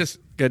 Hell yeah. He's just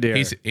good to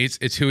hear.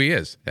 It's who he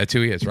is. That's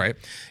who he is, right?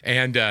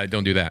 And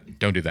don't do that.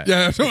 Don't do that.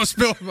 Yeah, don't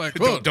spill. Like,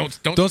 don't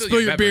spill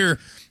your beer.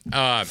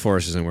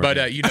 Force isn't working.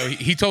 But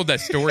he told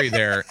that story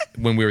there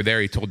when we were there.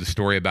 He told the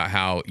story about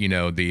how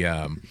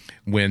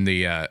when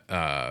the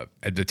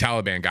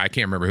Taliban guy, I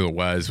can't remember who it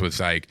was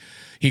like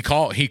he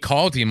called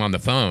him on the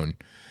phone,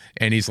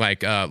 and he's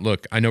like,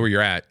 look, I know where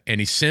you're at,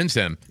 and he sends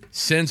him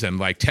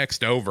like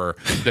text over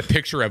the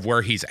picture of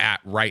where he's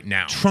at right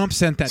now. Trump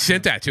sent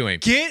that to him.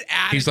 Get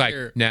out of here. He's like,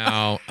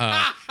 now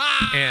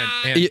and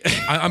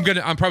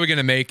I'm probably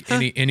gonna make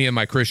any of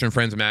my Christian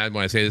friends mad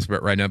when I say this,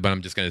 but right now, but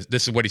I'm just gonna.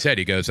 This is what he said.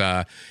 He goes,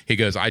 I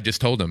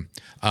just told him,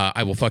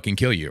 I will fucking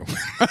kill you.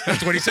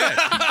 That's what he said.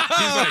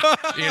 He's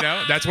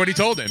like, that's what he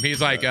told him.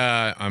 He's like,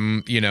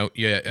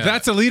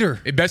 that's a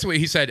leader. Best way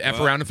he said, F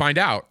around and find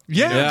out.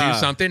 Yeah. Do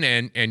something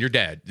and you're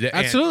dead.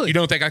 Absolutely. And you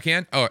don't think I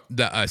can? Oh,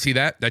 see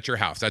that? That's your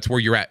house. That's where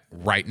you're at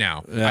right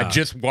now. Yeah. I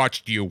just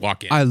watched you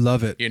walk in. I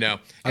love it.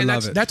 I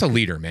love it. That's a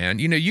leader, man.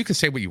 You can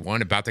say what you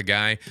want about the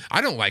guy.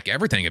 I don't like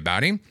everything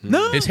about him.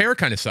 No. His hair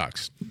kind of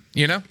sucks.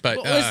 But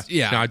no,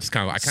 I just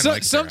kind of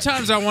like.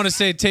 Sometimes I want to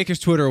say take his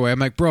Twitter away. I'm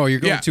like, bro, you're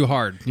going too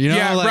hard.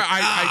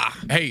 I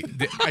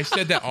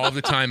said that all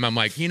the time. I'm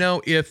like,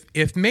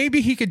 if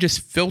maybe he could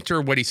just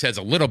filter what he says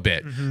a little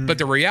bit, but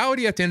the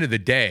reality at the end of the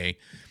day.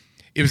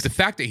 It was the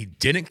fact that he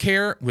didn't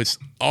care was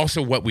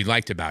also what we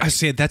liked about it. I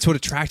said that's what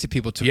attracted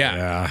people to him.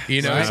 Yeah.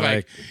 It's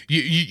like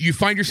you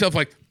find yourself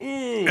like,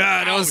 ooh,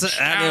 that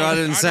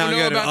didn't sound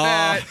good at all.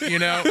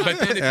 That, but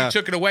then if you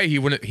took it away, he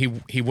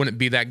wouldn't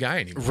be that guy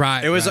anymore.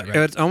 Right. It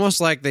was almost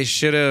like they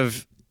should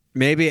have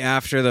maybe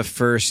after the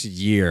first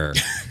year,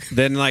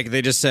 then like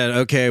they just said,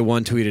 okay,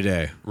 1 tweet a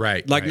day.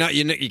 Right. Like not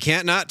you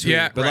can't not tweet,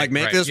 but like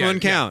make this one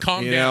count.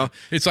 Calm down.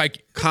 It's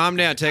like calm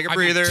down, take a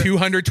breather.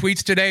 200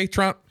 tweets today,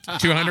 Trump.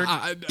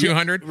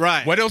 200.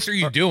 Right. What else are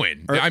you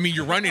doing? I mean,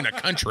 you're running a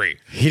country.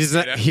 He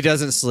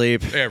doesn't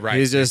sleep. Yeah, right.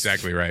 He's just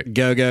exactly right.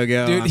 Go.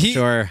 Dude,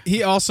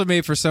 he also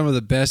made for some of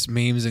the best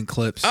memes and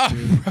clips.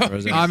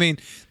 I mean,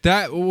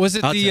 that was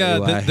it.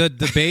 The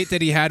debate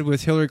that he had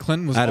with Hillary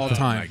Clinton was all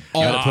time.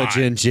 Gotta put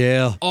you in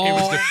jail. It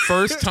was the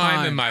first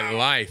time in my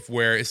life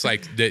where it's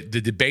like the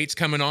debate's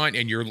coming on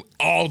and you're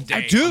all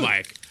day.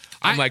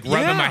 I'm like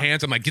rubbing my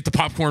hands. I'm like, get the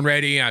popcorn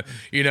ready.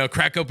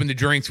 Crack open the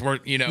drinks.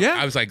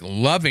 I was like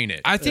loving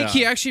it. I think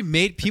he actually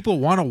made people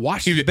want to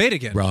watch the debate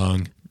again.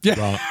 Wrong. Yeah.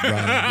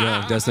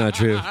 Wrong. That's not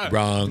true.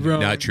 Wrong.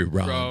 Not true.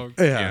 Wrong.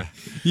 Yeah.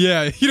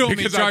 You don't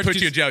because I put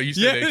you in jail. You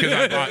said it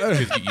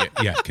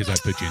because I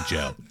put you in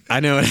jail. I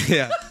know it.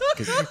 Yeah.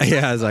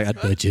 I was like, I'd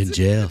put you in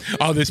jail.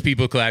 All those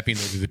people clapping.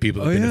 Those are the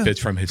people that benefits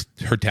from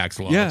her tax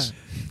laws. Yeah.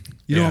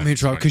 You don't want me in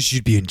trouble because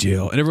you'd be in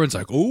jail, and everyone's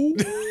like, "Oh."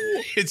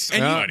 It's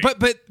funny.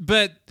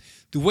 But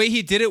the way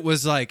he did it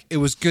was like it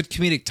was good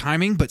comedic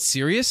timing, but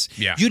serious.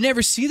 Yeah, you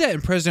never see that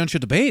in presidential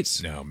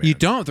debates. No, man, you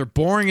don't. They're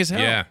boring as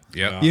hell.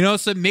 Yeah.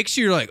 So it makes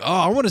you like, oh,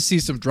 I want to see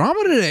some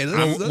drama today. What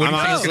do you think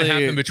is going to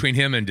happen between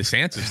him and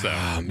DeSantis,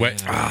 though?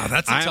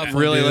 That's a tough I'm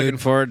one, really dude. looking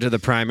forward to the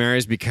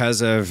primaries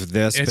because of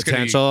this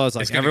potential. It's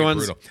like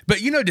everyone's. But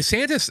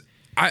DeSantis.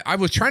 I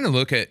was trying to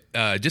look at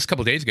just a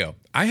couple of days ago.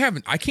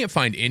 I can't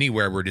find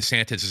anywhere where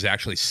DeSantis has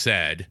actually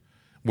said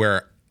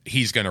where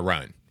he's going to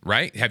run.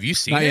 Right? Have you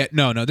seen Not it? yet.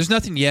 No, there's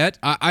nothing yet.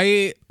 Like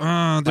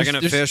an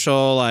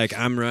official, like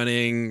I'm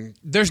running.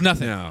 There's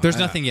nothing. No, there's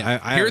nothing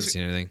yet. I haven't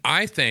seen anything.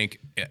 I think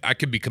I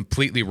could be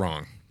completely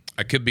wrong.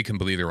 But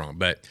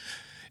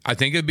I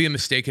think it would be a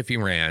mistake if he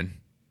ran,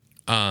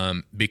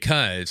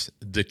 because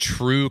the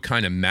true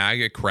kind of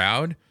MAGA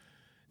crowd,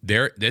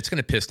 that's going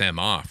to piss them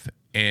off.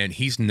 And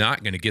he's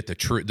not going to get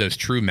those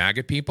true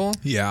MAGA people.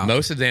 Yeah,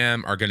 most of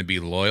them are going to be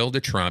loyal to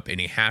Trump, and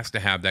he has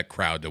to have that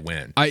crowd to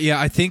win.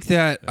 I think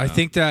that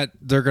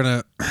they're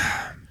gonna,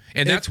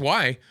 and that's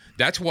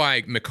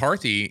why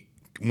McCarthy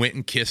went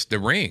and kissed the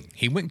ring.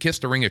 He went and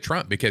kissed the ring of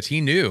Trump because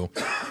he knew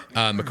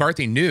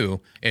McCarthy knew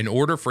in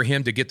order for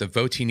him to get the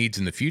votes he needs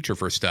in the future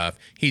for stuff,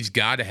 he's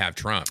got to have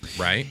Trump,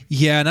 right?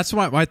 Yeah, and that's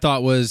what my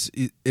thought was.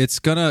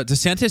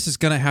 DeSantis is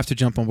gonna have to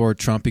jump on board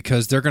Trump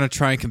because they're gonna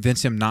try and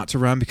convince him not to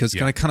run because it's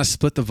gonna kind of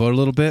split the vote a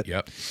little bit.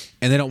 Yep.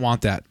 And they don't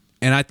want that.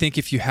 And I think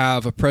if you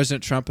have a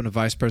President Trump and a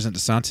Vice President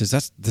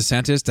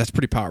DeSantis, that's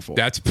pretty powerful.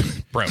 That's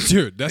bro,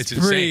 dude. That's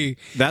pretty.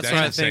 That's what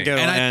I think it'll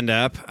end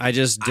up. I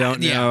just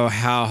don't know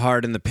how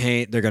hard in the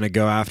paint they're going to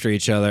go after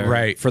each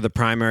other for the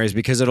primaries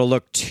because it'll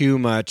look too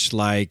much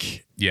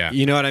like. Yeah.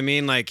 You know what I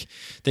mean? Like,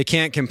 they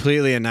can't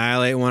completely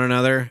annihilate one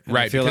another.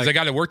 Right, because they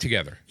got to work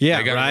together.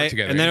 Yeah, they right? Work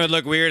together. And then it would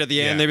look weird at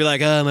the end. They'd be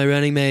like, oh, my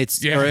running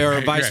mates.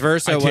 Or vice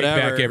versa, I take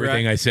whatever. back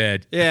everything I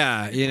said.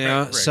 Yeah, you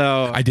know, Right.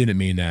 so. I didn't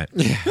mean that.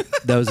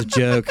 That was a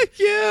joke.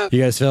 Yeah.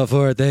 You guys fell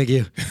for it. Thank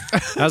you.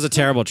 That was a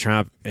terrible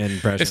Trump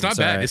impression. It's not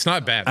bad. It's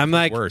not bad. I'm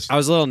like, worse. I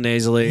was a little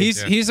nasally.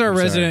 He's our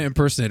resident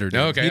impersonator, dude.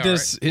 Okay, he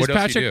does, all right. What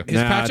else you do?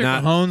 Patrick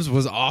Mahomes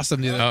was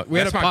awesome.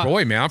 That's my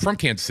boy, man. I'm from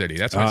Kansas City.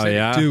 That's what I say.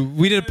 Yeah. Dude,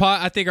 we did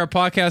I think our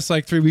podcast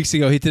like 3 weeks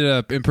ago. He did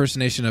an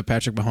impersonation of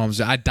Patrick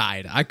Mahomes. I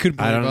died. I couldn't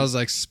believe it. I was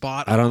like,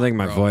 spot on. I don't think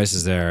my voice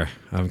is there.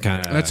 I'm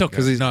kind of. That's okay.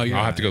 Because I'll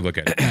have to go look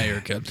at it. Yeah, you're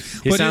good.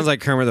 He sounds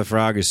like Kermit the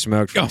Frog who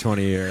smoked for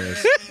 20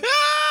 years.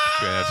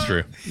 Yeah, that's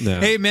true. No.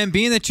 Hey, man,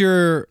 being that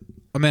you're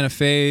a man of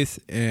faith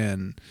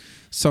and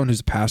someone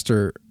who's a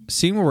pastor,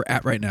 seeing where we're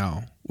at right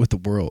now with the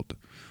world,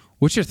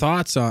 what's your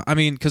thoughts on? I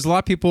mean, because a lot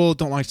of people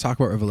don't like to talk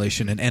about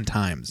Revelation and end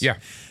times. Yeah.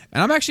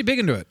 And I'm actually big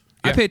into it.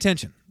 I pay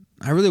attention.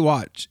 I really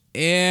watch.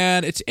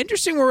 And it's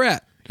interesting where we're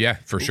at. Yeah,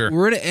 for sure.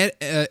 We're at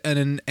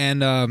an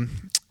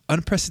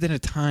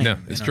unprecedented time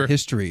in our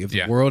history of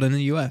the world and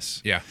the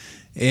U.S. Yeah.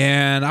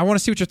 And I want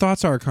to see what your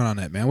thoughts are on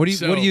it, man. What do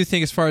you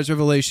think as far as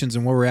Revelations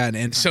and where we're at in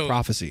end time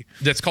prophecy?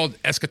 That's called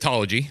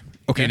eschatology.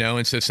 Okay. You know,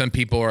 and so some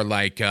people are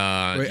like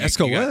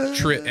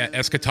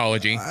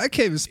eschatology. I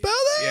can't even spell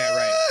that. Yeah,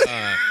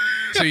 right.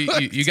 So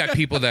you got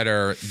people that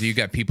are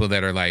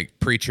like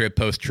pre-trib,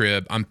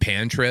 post-trib. I'm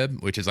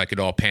pan-trib, which is like it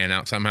all pan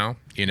out somehow.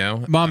 You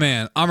know, my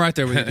man, I'm right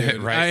there with you,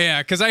 dude. Right?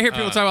 Yeah, because I hear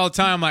people talk all the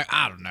time. I'm like,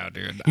 I don't know,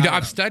 dude.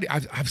 I've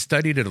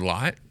studied it a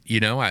lot. You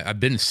know,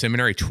 I've been in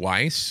seminary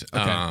twice.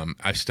 Okay.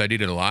 I've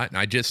studied it a lot,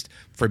 and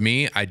for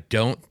me, I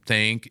don't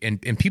think, and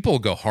people will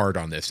go hard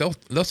on this.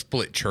 They'll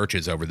split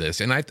churches over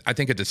this, and I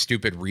think it's a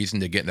stupid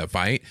reason to get in a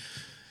fight.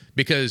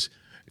 Because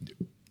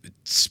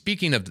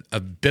speaking of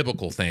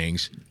biblical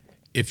things,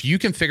 if you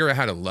can figure out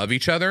how to love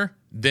each other,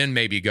 then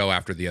maybe go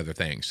after the other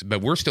things.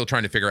 But we're still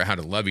trying to figure out how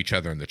to love each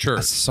other in the church.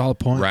 That's a solid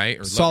point. Right?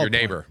 Or love your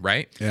neighbor,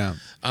 right? Yeah.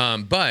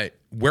 But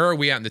where are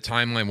we at in the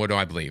timeline? What do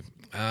I believe?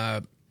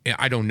 I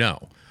don't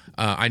know.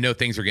 I know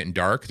things are getting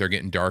dark. They're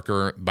getting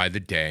darker by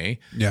the day.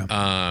 Yeah.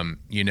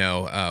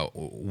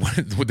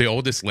 The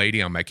oldest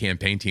lady on my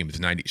campaign team is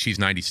 90. She's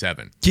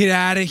 97. Get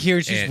out of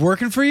here. She's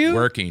working for you?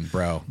 Working,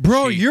 bro.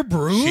 You're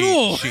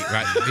brutal.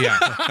 Right, yeah.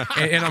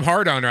 and I'm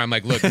hard on her. I'm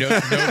like, look,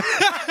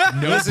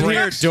 no Listen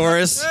breaks. here,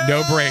 Doris.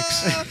 No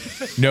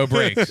breaks. No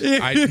breaks. You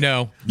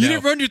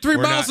didn't run your 3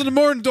 miles in the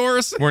morning,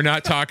 Doris. We're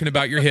not talking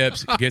about your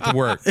hips. Get to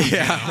work.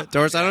 Yeah.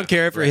 Doris, I don't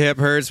care if your hip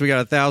hurts. We got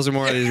 1,000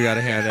 more of these we got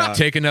to hand out.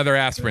 Take another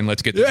aspirin.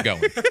 Let's get this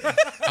going.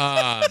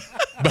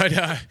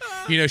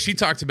 She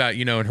talked about,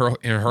 in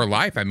her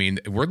life, I mean,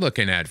 we're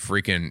looking at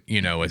freaking,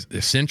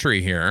 a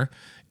century here.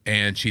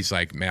 And she's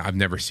like, man, I've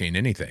never seen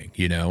anything,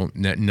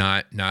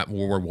 not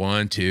World War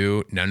I,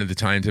 II, none of the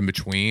times in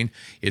between.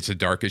 It's the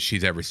darkest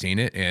she's ever seen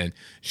it. And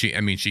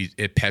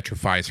it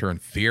petrifies her in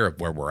fear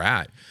of where we're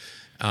at.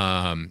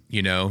 Are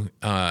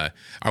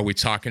we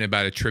talking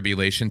about a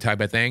tribulation type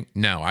of thing?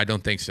 No, I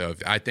don't think so.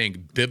 I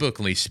think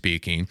biblically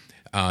speaking,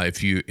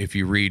 if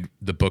you read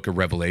the book of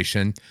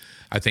Revelation,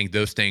 I think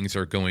those things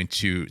are going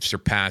to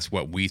surpass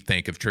what we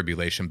think of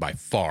tribulation by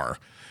far,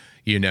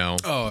 Yeah.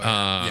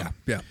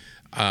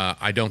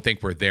 I don't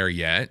think we're there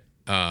yet.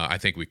 I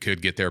think we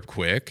could get there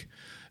quick.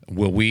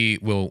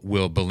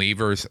 Will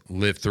believers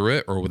live through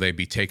it, or will they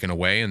be taken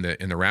away in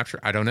the rapture?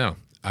 I don't know.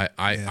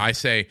 I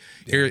say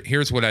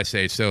here's what I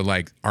say. So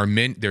like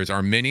there's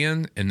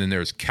Arminian and then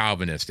there's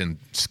Calvinist in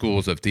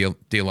schools of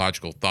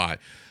theological thought.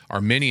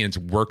 Arminians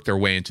work their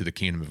way into the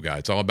kingdom of God.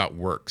 It's all about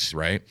works,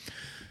 right?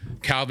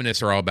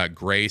 Calvinists are all about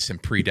grace and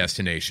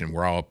predestination.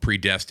 We're all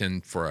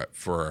predestined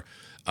for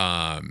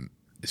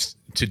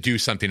to do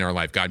something in our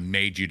life. God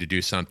made you to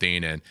do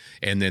something,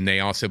 and then they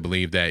also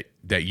believe that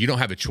you don't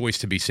have a choice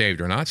to be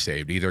saved or not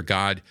saved. Either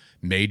God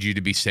made you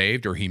to be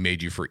saved or he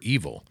made you for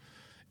evil.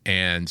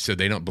 And so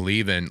they don't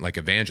believe in like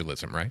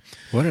evangelism, right?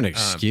 What an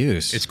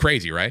excuse. It's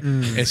crazy, right?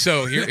 And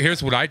so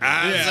here's what I do.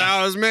 That's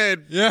how it was made.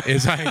 Yeah.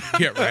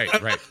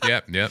 Right.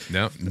 Yep.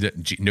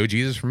 No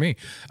Jesus for me.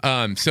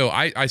 So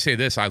I say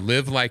this, I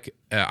live like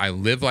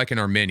an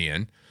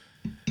Arminian,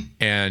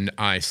 and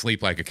I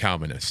sleep like a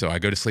Calvinist. So I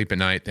go to sleep at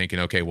night thinking,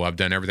 okay, well, I've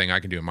done everything I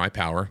can do in my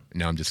power.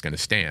 Now I'm just going to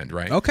stand,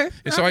 right? Okay.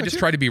 And so I just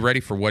try to be ready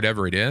for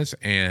whatever it is.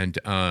 And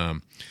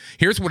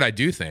here's what I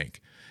do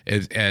think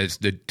as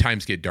the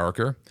times get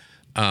darker.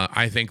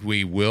 I think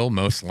we will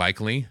most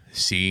likely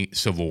see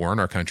civil war in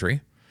our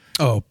country.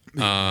 Oh,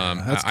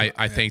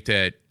 I think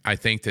that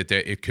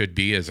it could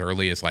be as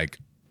early as like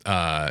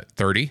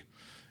 30,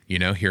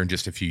 here in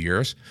just a few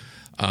years.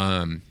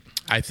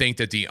 I think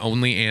that the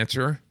only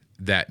answer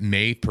that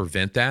may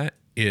prevent that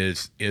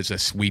is a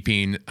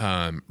sweeping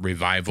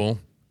revival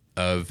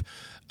of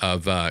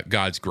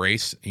God's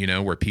grace,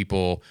 where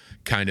people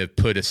kind of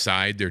put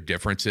aside their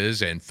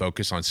differences and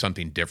focus on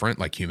something different,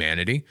 like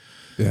humanity.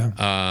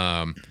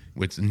 Yeah.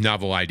 With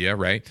novel idea,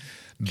 right?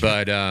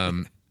 But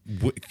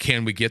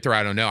can we get there?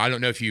 I don't know. I don't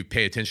know if you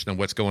pay attention to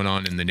what's going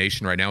on in the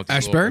nation right now with the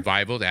Ashbury?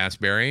 revival to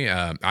Asbury.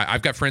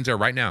 I've got friends there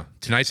right now.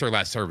 Tonight's their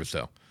last service,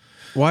 though.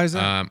 Why is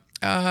that?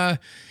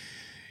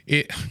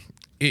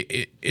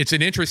 It's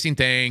an interesting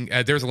thing.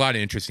 There's a lot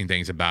of interesting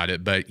things about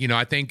it, but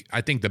I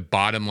think the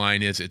bottom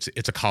line is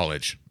it's a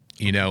college,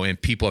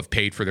 and people have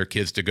paid for their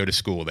kids to go to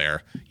school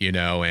there,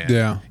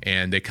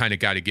 and they kind of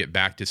got to get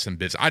back to some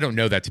business. I don't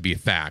know that to be a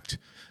fact.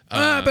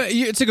 But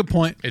it's a good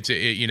point. It's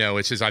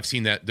just I've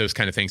seen those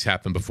kind of things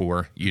happen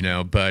before,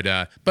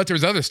 but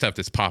there's other stuff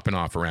that's popping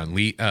off around.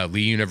 Lee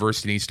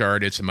University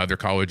started, some other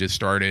colleges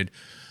started.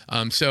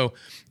 So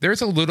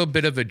there's a little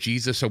bit of a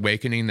Jesus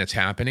awakening that's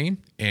happening,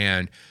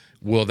 and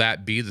will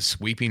that be the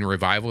sweeping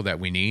revival that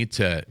we need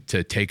to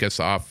take us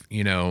off,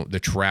 the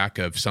track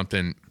of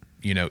something,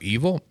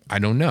 evil? I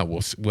don't know.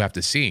 We'll have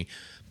to see.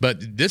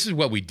 But this is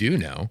what we do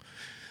know.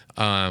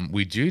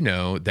 We do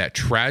know that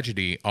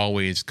tragedy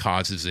always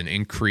causes an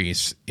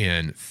increase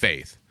in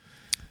faith.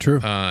 True.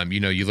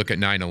 You look at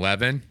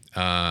 9/11.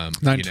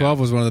 9/12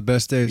 was one of the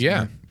best days. Yeah,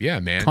 man. yeah,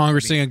 man.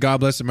 Congress singing "God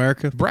Bless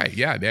America." Right.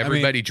 Yeah.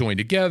 Everybody joined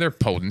together,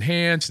 holding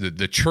hands.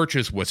 The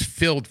churches was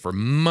filled for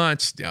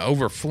months,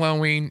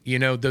 overflowing.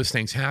 Those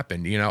things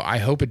happened. I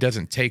hope it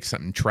doesn't take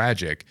something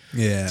tragic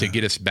to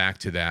get us back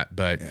to that.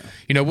 But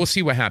we'll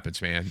see what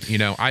happens, man.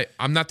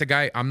 I'm not the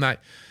guy. I'm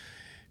not.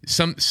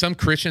 Some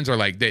Christians are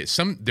like there's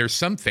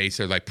some faiths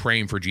that are like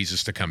praying for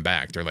Jesus to come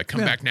back. They're like,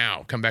 come back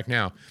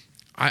now.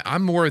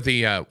 I'm more of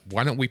the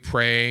why don't we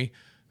pray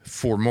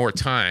for more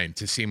time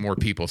to see more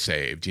people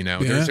saved?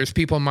 There's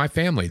people in my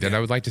family that I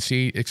would like to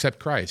see accept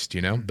Christ.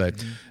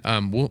 But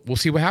we'll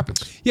see what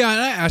happens. Yeah,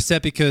 and I asked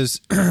that because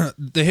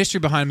the history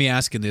behind me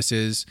asking this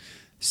is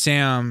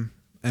Sam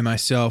and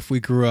myself, we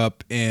grew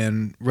up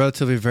in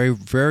relatively very,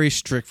 very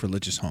strict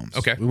religious homes.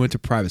 Okay. We went to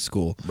private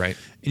school. Right.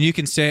 And you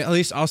can say, at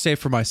least I'll say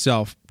for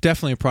myself,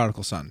 definitely a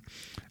prodigal son.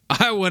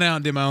 I went out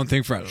and did my own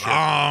thing for a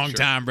long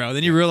time, bro.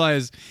 Then you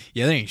realize,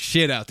 there ain't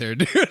shit out there,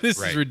 dude.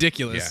 This is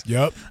ridiculous.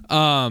 Yeah.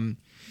 Yep.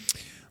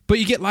 But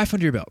you get life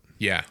under your belt.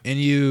 Yeah. And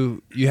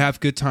you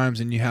have good times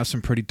and you have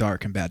some pretty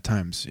dark and bad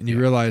times. And you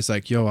realize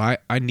like,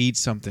 I need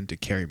something to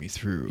carry me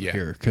through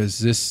here. Because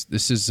this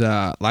is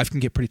life can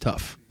get pretty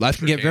tough. Life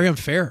can get very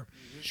unfair.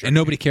 And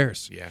nobody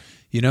cares. Yeah.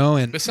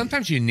 But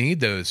sometimes you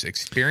need those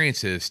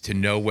experiences to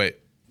know what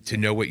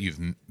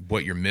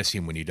you're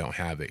missing when you don't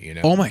have it.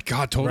 Oh my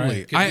God,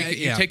 totally. Right.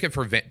 You take it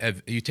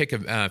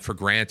for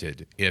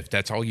granted if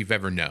that's all you've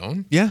ever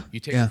known. Yeah, you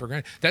take it for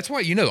granted. That's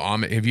why Amish.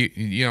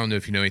 You don't know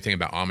if you know anything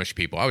about Amish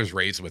people. I was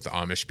raised with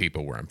Amish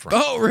people where I'm from.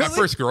 Oh, really? My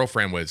first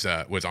girlfriend was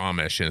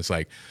Amish, and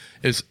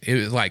it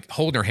was like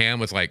holding her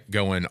hand was like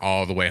going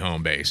all the way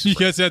home base. You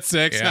guys had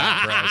sex?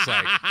 Yeah, bro. It's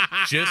like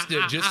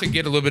just to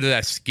get a little bit of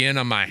that skin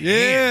on my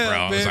hand, bro.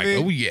 I was like,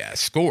 oh yeah,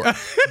 score.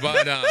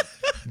 But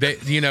they,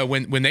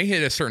 when they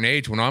hit a certain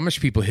age, when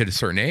Amish people hit a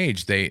certain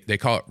age, they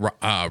call it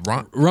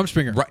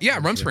Rumspringa. Rumspringa. Yeah,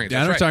 that's what right.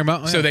 I'm talking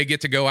about. So they get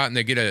to go out and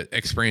they get to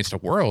experience the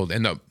world,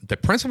 and the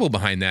principle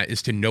behind that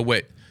is to know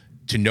what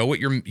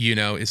you're.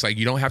 It's like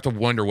you don't have to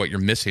wonder what you're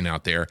missing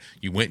out there.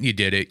 You went and you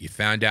did it. You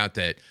found out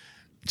that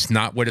it's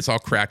not what it's all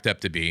cracked up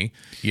to be,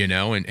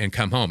 and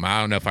come home. I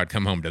don't know if I'd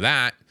come home to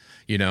that.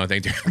 I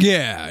think,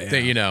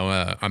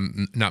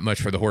 I'm not much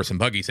for the horse and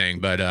buggy thing,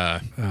 but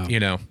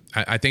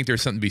I think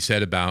there's something to be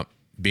said about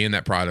being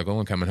that prodigal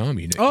and coming home.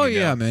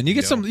 Man, you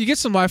get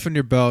some life on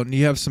your belt, and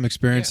you have some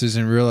experiences,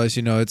 and realize,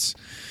 it's,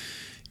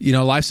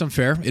 life's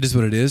unfair. It is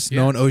what it is.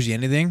 No one owes you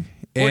anything.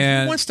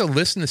 And who wants to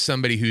listen to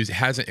somebody who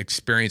hasn't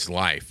experienced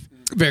life?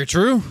 Very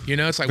true.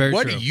 It's like,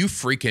 what do you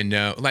freaking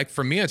know? Like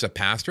for me as a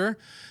pastor,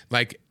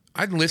 like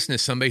I'd listen to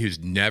somebody who's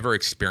never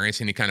experienced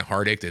any kind of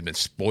heartache. They've been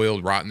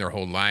spoiled rotten their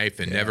whole life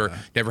and never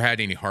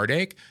had any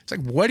heartache. It's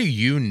like, what do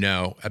you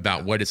know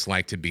about what it's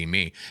like to be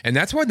me? And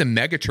that's why the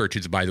mega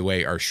churches, by the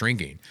way, are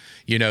shrinking.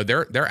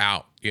 They're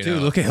out.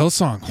 Dude, look at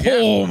Hillsong. Yeah.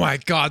 Oh my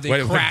God,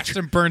 they crashed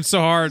and burned so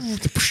hard.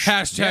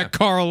 Hashtag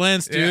Carl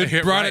Lentz,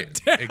 dude. Brought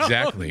it down.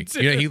 Exactly.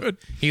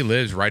 He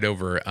lives right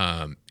over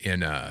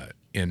in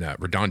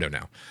Redondo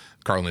now.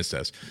 Carl Lentz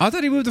does. I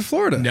thought he moved to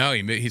Florida. No,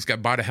 he's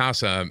bought a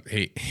house. So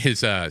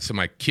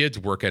my kids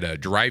work at a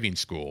driving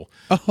school,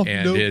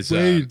 and his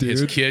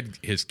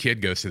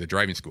kid goes to the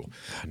driving school.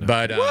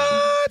 But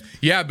what?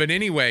 But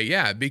anyway,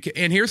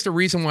 and here's the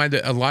reason why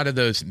a lot of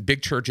those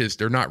big churches,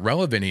 they're not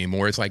relevant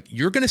anymore. It's like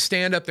you're going to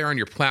stand up there on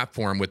your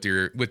platform with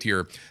your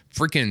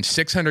freaking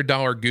 $600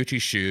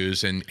 Gucci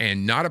shoes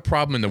and not a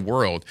problem in the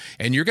world,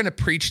 and you're going to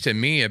preach to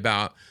me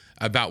about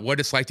what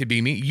it's like to be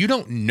me. You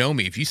don't know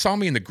me. If you saw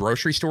me in the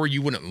grocery store,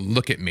 you wouldn't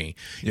look at me.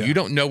 Yeah. You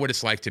don't know what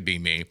it's like to be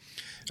me.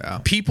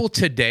 People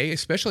today,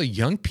 especially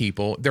young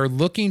people, they're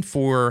looking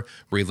for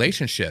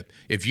relationship.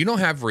 If you don't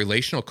have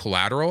relational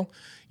collateral,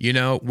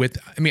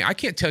 I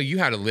can't tell you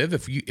how to live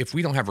if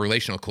we don't have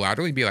relational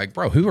collateral. You'd be like,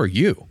 bro, who are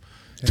you?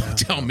 Don't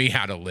tell me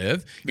how to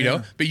live, you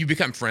know. But you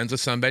become friends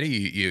with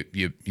somebody,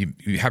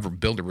 you have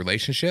build a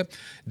relationship,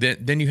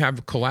 then you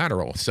have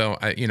collateral. So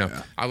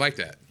I like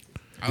that.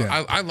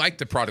 I like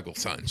the prodigal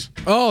sons.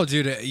 Oh,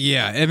 dude,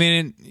 yeah. I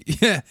mean,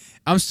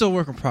 I'm still a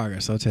work in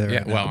progress. I'll tell you.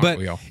 Yeah, well, but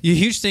we all? The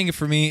huge thing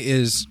for me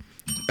is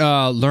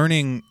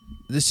learning.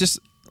 It's just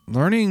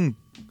learning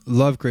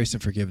love, grace,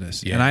 and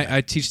forgiveness. Yeah. And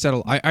I teach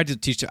that. I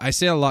just teach it. I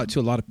say it a lot to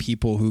a lot of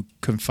people who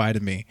confide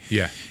in me.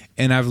 Yeah.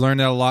 And I've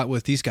learned that a lot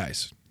with these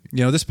guys.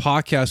 This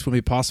podcast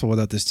wouldn't be possible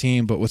without this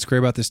team. But what's great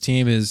about this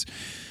team is,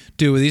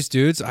 dude, with these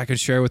dudes, I can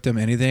share with them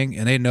anything,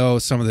 and they know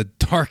some of the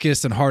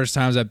darkest and hardest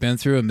times I've been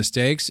through and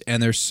mistakes,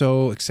 and they're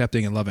so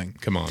accepting and loving.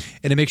 Come on.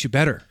 And it makes you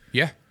better.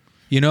 Yeah.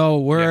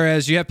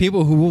 Whereas you have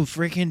people who will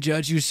freaking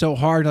judge you so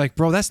hard, like,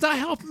 bro, that's not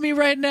helping me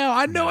right now.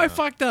 I know I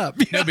fucked up.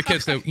 No,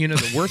 because the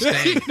worst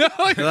thing.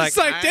 It's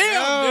like,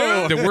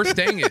 damn, dude. The worst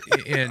thing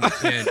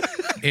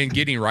in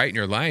getting right in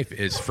your life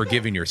is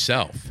forgiving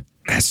yourself.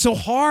 That's so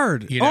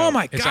hard. Oh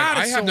my God!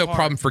 I have no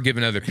problem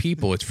forgiving other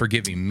people. It's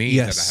forgiving me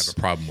that I have a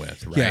problem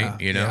with,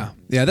 right? Yeah.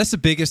 That's the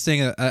biggest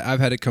thing I've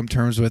had to come to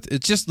terms with.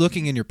 It's just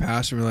looking in your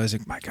past and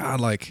realizing, my God,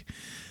 like,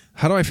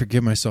 how do I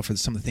forgive myself for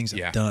some of the things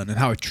I've done and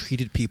how I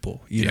treated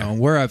people, and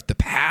where the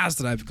paths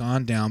that I've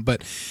gone down.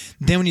 But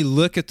then when you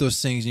look at those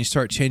things and you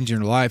start changing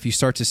your life, you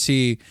start to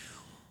see,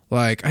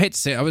 like, I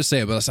would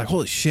say it, but it's like,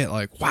 holy shit,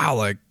 like, wow,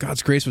 like,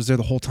 God's grace was there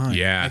the whole time.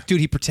 Yeah. Like, dude,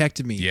 he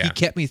protected me. Yeah. He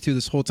kept me through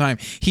this whole time.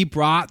 He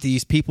brought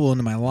these people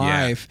into my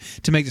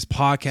life to make this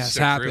podcast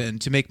happen,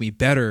 to make me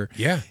better.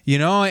 Yeah.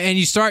 And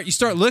you start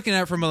looking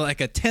at it from a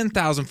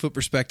 10,000 foot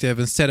perspective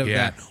instead of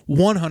that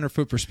 100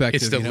 foot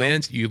perspective. It's the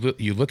lens you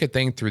look at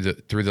things through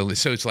the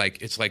so it's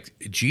like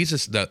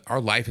Jesus, our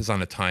life is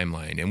on a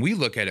timeline, and we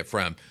look at it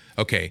from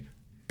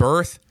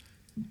birth,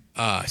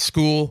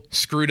 school,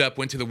 screwed up,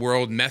 went to the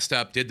world, messed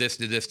up, did this.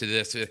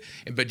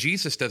 But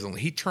Jesus doesn't.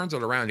 He turns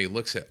it around. And he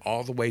looks at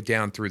all the way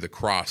down through the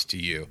cross to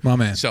you. My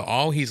man. So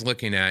all he's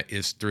looking at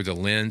is through the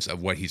lens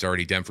of what he's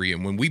already done for you.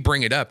 And when we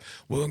bring it up,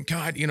 well,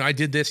 God, I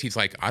did this. He's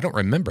like, I don't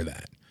remember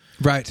that.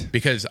 Right.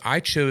 Because I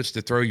chose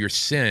to throw your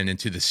sin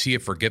into the sea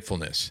of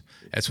forgetfulness.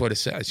 That's what it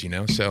says,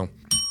 So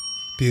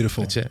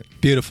beautiful. That's it.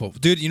 Beautiful.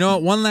 Dude, you know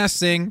what? One last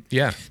thing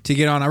to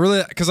get on.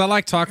 Because I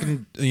like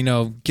talking,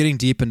 getting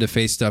deep into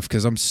faith stuff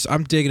because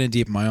I'm digging in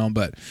deep in my own.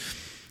 But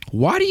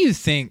why do you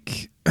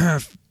think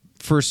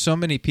for so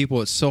many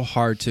people it's so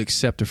hard to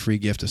accept a free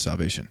gift of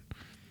salvation?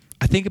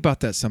 I think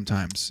about that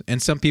sometimes.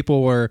 And some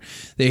people where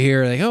they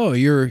hear like, oh,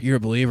 you're a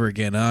believer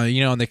again,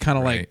 and they kind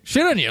of like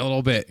shit on you a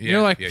little bit. Yeah,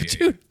 you're like, yeah.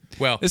 dude,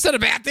 well, it's not a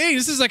bad thing.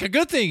 This is like a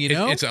good thing,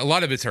 It's a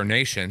lot of it's our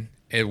nation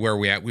where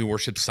we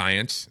worship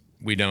science.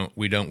 We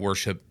don't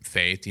worship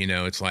faith,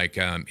 It's like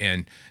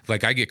and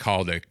like I get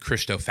called a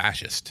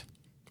Christo-fascist.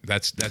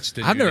 That's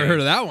the. I've never heard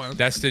of that one.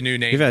 That's the new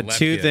name. You've had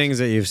two things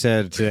that you've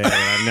said today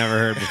that I've never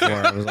heard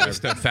before. It was like,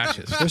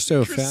 Christo-fascist.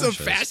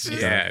 Christo-fascist.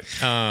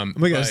 Yeah.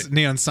 We got a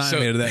neon sign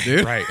made of that,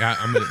 dude. Right.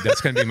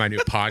 That's going to be my new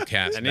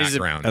podcast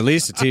background. At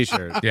least a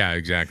T-shirt. Yeah,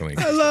 exactly.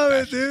 I love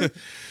it,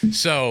 dude.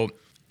 So,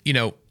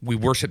 we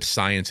worship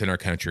science in our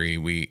country.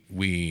 We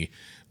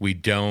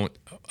don't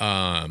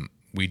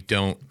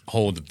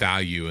hold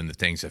value in the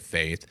things of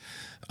faith.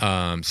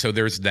 So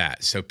there's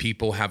that. So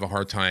people have a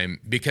hard time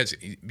because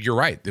you're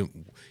right.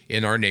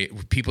 In our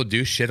people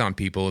do shit on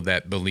people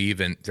that believe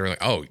in. They're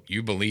like, "Oh,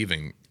 you believe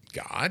in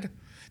God?"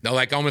 They'll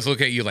like almost look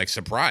at you like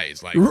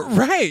surprised, like,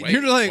 right? Wait,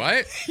 you're like,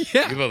 what?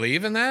 Yeah, you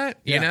believe in that?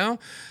 Yeah.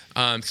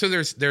 So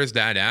there's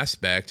that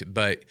aspect,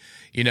 but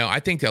I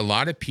think a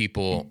lot of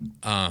people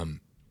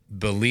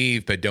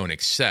believe but don't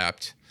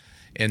accept.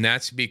 And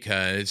that's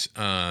because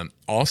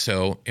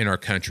also in our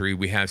country,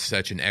 we have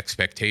such an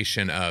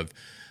expectation of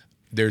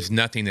there's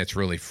nothing that's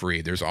really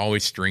free. There's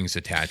always strings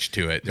attached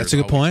to it. That's a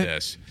good point.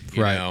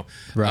 You right. know?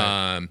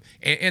 Right.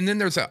 And then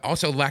there's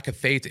also lack of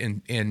faith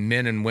in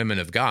men and women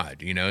of God.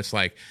 It's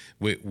like,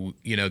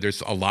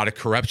 there's a lot of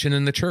corruption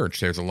in the church.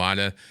 There's a lot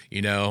of,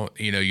 you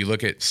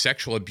look at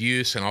sexual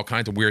abuse and all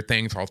kinds of weird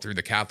things all through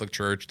the Catholic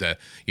Church, the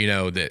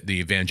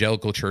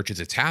evangelical churches.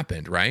 It's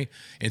happened, right?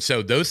 And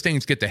so those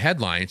things get the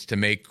headlines to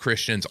make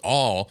Christians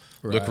all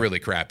look really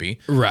crappy.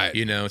 Right.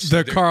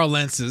 So the Carl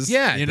Lentzes.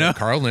 Yeah. The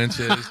Carl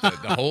Lentzes,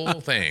 the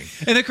whole thing.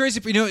 And the crazy,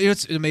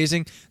 it's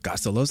amazing. God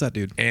still loves that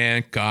dude.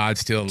 And God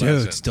still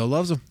loves him. Still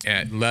loves him.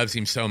 And loves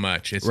him so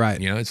much. It's right.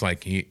 It's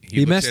like he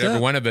looks at up.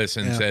 every one of us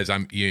and says,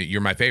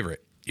 "You're my favorite."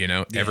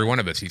 Every one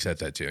of us, he says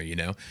that to.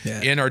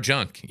 In our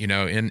junk. In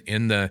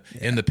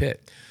the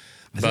pit.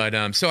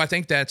 But so I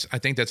think that's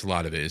a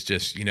lot of it. Is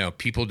just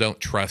people don't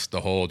trust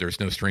the whole. There's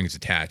no strings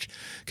attached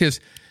because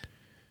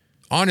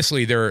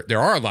honestly, there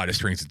are a lot of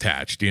strings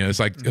attached. It's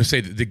like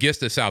say the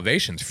gift of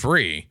salvation's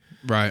free,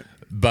 right?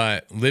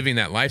 But living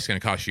that life's going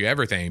to cost you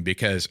everything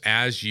because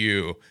as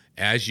you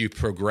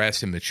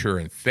progress and mature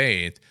in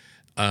faith,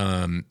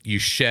 you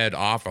shed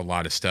off a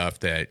lot of stuff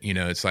that, you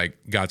know, it's like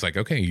God's like,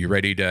 okay, are you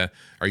ready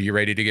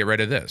to get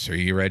rid of this? Are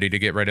you ready to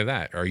get rid of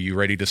that? Are you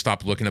ready to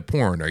stop looking at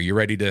porn? Are you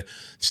ready to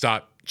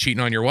stop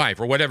cheating on your wife,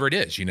 or whatever it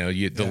is? You know,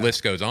 the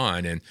list goes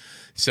on. And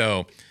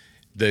so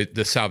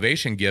the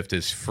salvation gift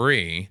is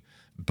free,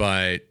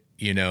 but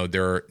you know,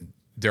 there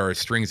are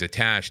strings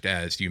attached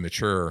as you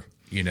mature.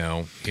 You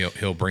know,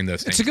 he'll bring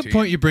those things. It's a good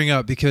point you bring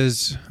up,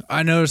 because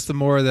I notice the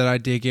more that I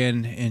dig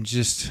in and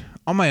just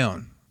on my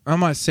own, I'm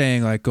not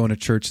saying like going to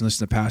church and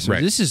listen to pastors.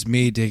 Right. This is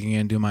me digging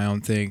in, doing my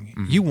own thing.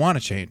 Mm-hmm. You want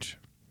to change.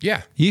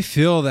 Yeah. You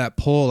feel that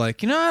pull,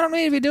 like, you know, I don't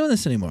need to be doing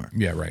this anymore.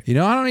 Yeah, right. You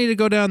know, I don't need to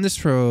go down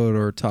this road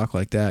or talk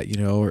like that, you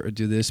know, or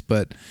do this.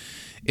 But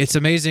it's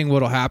amazing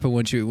what'll happen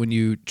when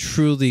you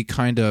truly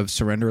kind of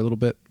surrender a little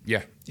bit.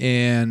 Yeah.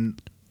 And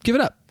give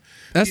it up.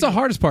 That's the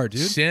hardest part,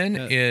 dude. Sin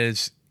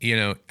is, you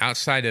know,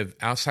 outside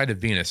of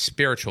being a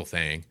spiritual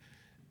thing,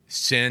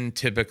 sin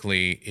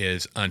typically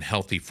is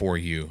unhealthy for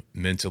you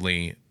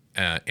mentally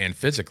and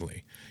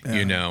phically,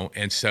 you know,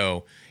 and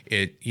so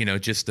it, you know,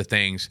 just the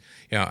things,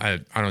 you know,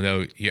 I don't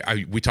know.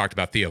 We talked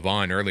about Theo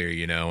Vaughn earlier,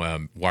 you know, I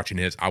watch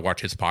his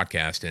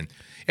podcast,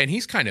 and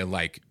he's kind of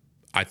like,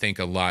 I think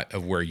a lot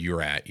of where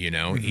you're at, you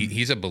know,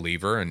 he's a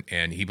believer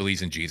and he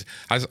believes in Jesus.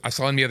 I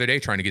saw him the other day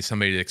trying to get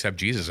somebody to accept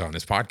Jesus on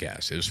his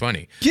podcast. It was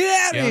funny.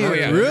 Get out of here.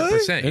 Yeah, really?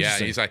 100%. Yeah.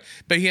 He's like,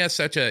 but he has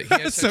such a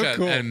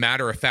a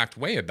matter of fact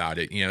way about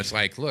it. You know, it's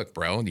like, look,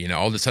 bro, you know,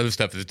 all this other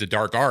stuff is the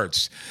dark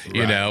arts,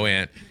 you know,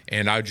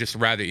 and I would just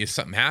rather, if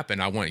something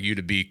happened, I want you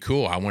to be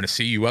cool. I want to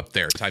see you up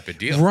there type of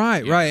deal.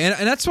 Right, right.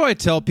 And that's why I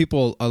tell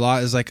people a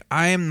lot is like,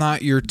 I am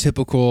not your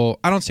typical,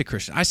 I don't say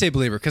Christian, I say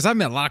believer, because I've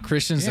met a lot of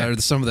Christians that are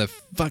some of the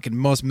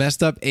fucking most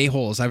messed up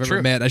a-holes I've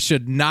ever met. I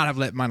should not have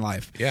let in my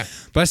life. Yeah.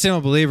 But I say I'm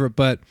a believer,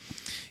 but,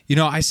 you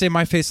know, I say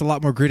my faith's a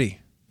lot more gritty.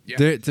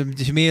 Yeah.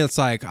 To me, it's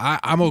like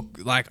I'm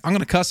going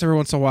to cuss every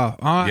once in a while.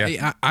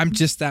 I'm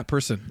just that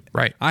person.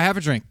 Right. I have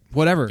a drink,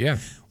 whatever. Yeah.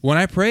 When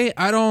I pray,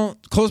 I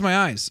don't close my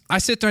eyes. I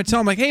sit there and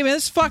tell them, like, hey, man,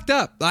 this is fucked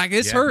up. Like,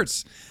 this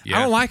hurts. Yeah.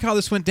 I don't like how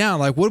this went down.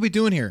 Like, what are we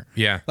doing here?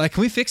 Yeah. Like,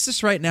 can we fix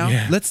this right now?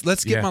 Yeah.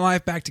 Let's get my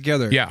life back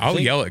together. Yeah, I'll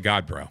yell at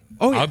God, bro.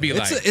 Oh, I'll be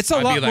like, it's a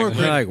lot more.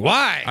 Like,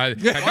 why?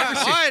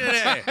 Why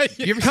today?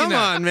 You ever Come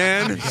on,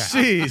 man.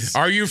 Jeez.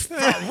 Are you for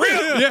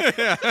real?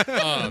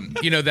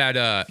 You know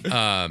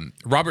that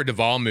Robert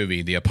Duvall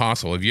movie, The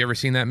Apostle. Have you ever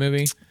seen that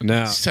movie?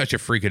 No. Such a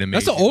freaking amazing.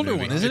 That's an older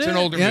movie. one, isn't it? It's an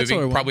older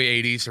movie,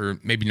 probably 80s or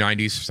maybe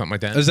 90s or something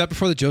like that. Is that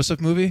before the Joseph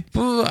movie?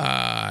 Do you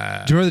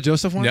remember the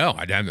Joseph one? No,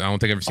 I don't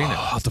think I've ever seen it.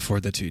 I'll have to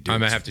forward that to you, dude.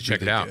 I'm gonna have to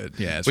check it out. Good.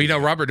 Yeah, but you know,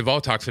 Robert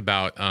Duvall talks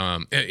about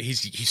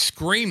he's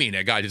screaming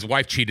at God. His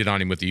wife cheated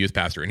on him with the youth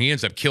pastor, and he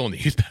ends up killing the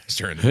youth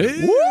pastor.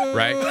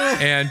 Right?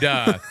 And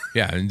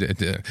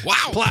wow,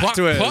 plot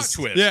twist.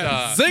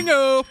 Yeah,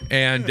 zingo.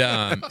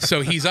 And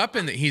so he's up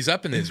in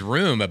his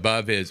room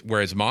above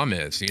where his mom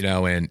is, you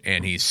know,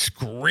 and he's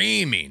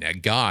screaming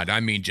at God. I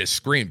mean, just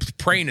screams,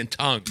 praying in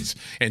tongues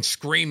and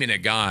screaming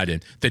at God.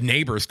 And the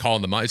neighbors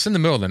calling them. It's in the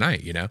middle of the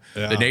night, you know.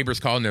 Yeah. The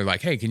neighbors calling. They're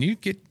like, "Hey, can you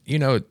get, you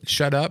know,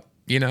 shut up?"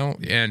 You know,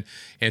 and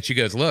she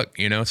goes, "Look,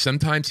 you know,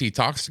 sometimes he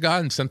talks to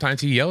God and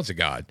sometimes he yells at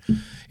God."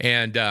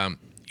 And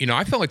you know,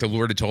 I felt like the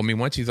Lord had told me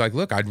once, he's like,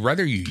 look, I'd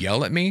rather you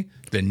yell at me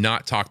than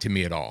not talk to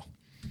me at all.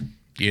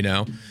 You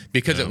know,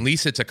 because at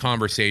least it's a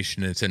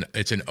conversation. It's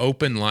an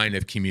open line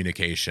of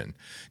communication.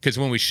 Because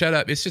when we shut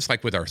up, it's just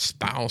like with our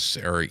spouse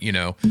or, you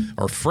know,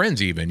 or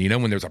friends even, you know,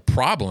 when there's a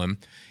problem,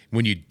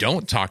 when you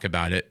don't talk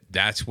about it,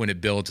 that's when it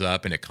builds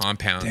up and it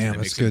compounds and it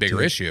makes a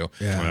bigger issue.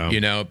 Yeah.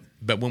 You know,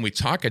 but when we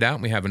talk it out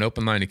and we have an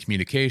open line of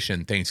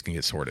communication, things can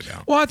get sorted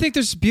out. Well, I think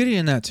there's beauty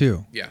in that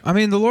too. Yeah. I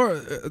mean, the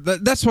Lord,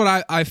 that's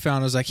what I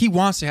found is like, he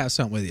wants to have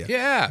something with you.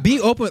 Yeah.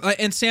 Be open.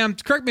 And Sam,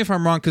 correct me if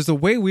I'm wrong, because the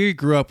way we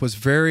grew up was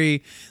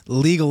very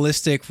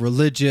legalistic,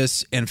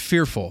 religious, and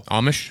fearful.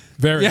 Amish?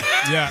 Very.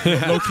 Yeah.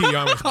 Low-key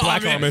Amish.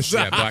 Black Amish.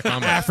 Yeah, black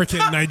Amish. African,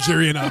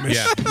 Nigerian Amish.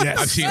 Yeah. Yes.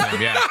 I've seen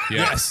them. Yeah.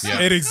 Yes.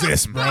 Yeah. It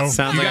exists, bro.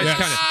 Sounds you like guys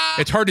kind of.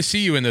 It's hard to see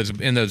you in those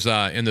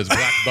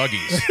black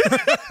buggies.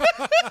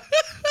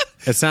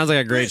 It sounds like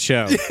a great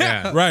show.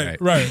 Yeah. Right.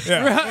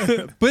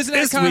 Yeah. But isn't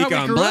that This kind of week how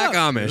we on grew Black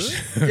up?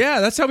 Amish.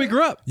 Yeah, that's how we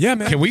grew up. Yeah,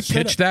 man. Can we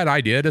pitch that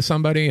idea to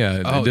somebody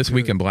this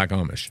week in Black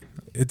Amish?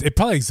 It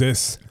probably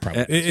exists.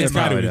 Probably. It's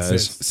got to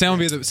exist. Sam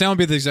will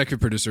be the executive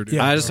producer. Dude.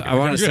 Yeah, I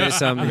want to say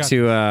something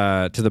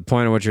to the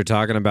point of what you're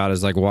talking about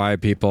is like why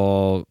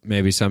people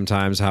maybe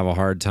sometimes have a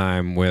hard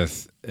time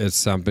with it's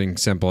something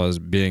simple as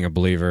being a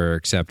believer,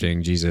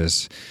 accepting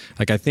Jesus.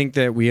 Like I think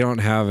that we don't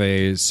have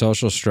a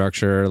social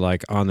structure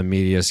like on the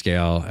media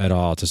scale at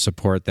all to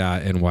support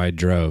that in wide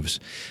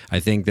droves. I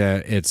think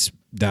that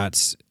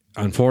that's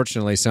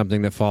unfortunately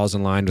something that falls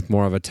in line with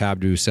more of a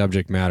taboo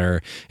subject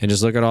matter. And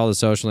just look at all the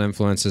social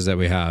influences that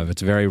we have.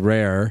 It's very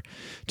rare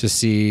to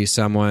see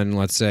someone,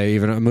 let's say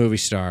even a movie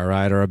star,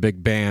 right, or a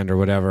big band or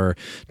whatever,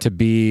 to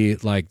be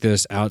like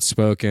this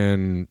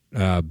outspoken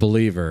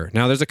believer.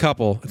 Now there's a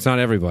couple, it's not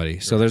everybody.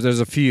 So there's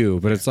a few,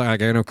 but it's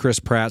like, I know Chris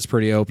Pratt's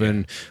pretty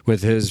open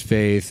with his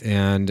faith,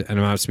 and I'm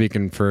not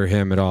speaking for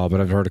him at all,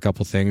 but I've heard a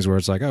couple things where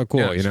it's like, oh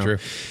cool, True.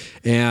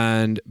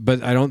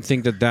 But I don't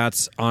think that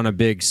that's on a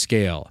big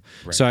scale.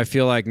 Right. So I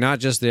feel like not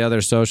just the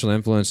other social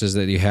influences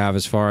that you have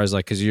as far as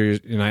like, because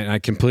I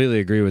completely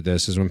agree with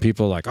this, is when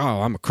people are like,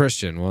 oh, I'm a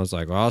Christian. Well, it's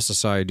like, well, I also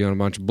saw you doing a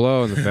bunch of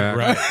blow in the back.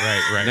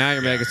 right. Now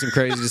you're making some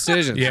crazy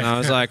decisions. And I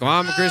was like, well,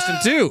 I'm a Christian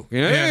too.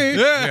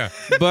 Yeah.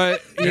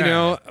 But, but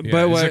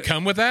does it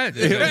come with that?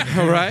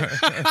 Right.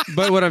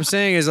 But what I'm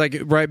saying is like,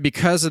 right,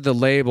 because of the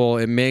label,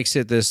 it makes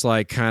it this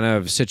like kind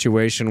of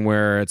situation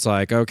where it's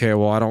like, okay,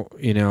 well,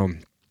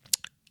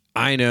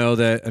 I know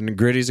that, and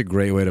gritty's a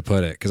great way to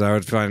put it, because I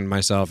would find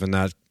myself in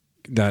that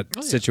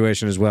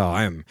situation as well.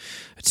 I am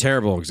a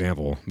terrible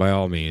example by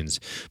all means,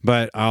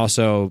 but I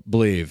also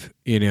believe,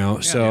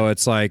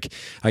 it's like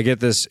I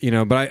get this,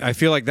 but I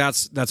feel like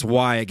that's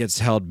why it gets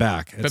held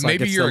back. It's but like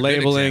maybe it's you're the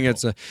labeling.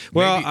 It's a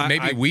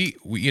maybe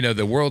we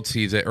the world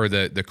sees it, or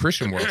the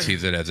Christian world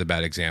sees it as a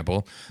bad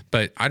example,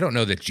 but I don't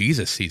know that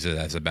Jesus sees it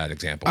as a bad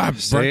example. I'm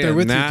right there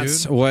with you,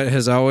 that's what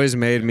has always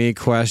made me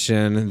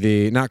question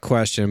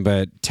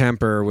but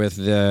temper with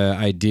the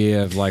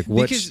idea of like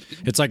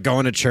it's like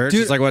going to church.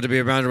 Dude, it's like to be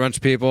around a bunch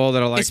of people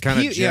that are like kind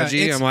of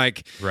judgy. Yeah, I'm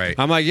like,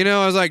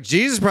 I was like,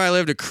 Jesus probably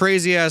lived a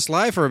crazy ass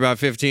life for about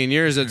 15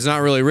 years. It's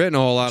not really written a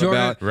whole lot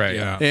about. Right.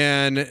 Yeah.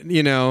 And,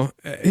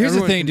 here's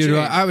the thing, dude.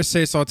 I would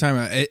say this all the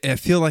time. I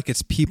feel like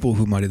it's people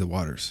who muddy the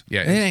waters.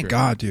 Yeah. It ain't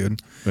God,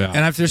 dude. Yeah.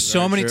 And there's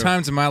so many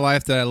times in my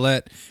life that I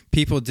let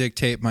people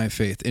dictate my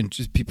faith, and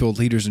just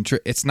leaders in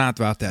church. It's not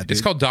about that, dude.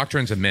 It's called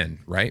doctrines of men,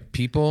 right?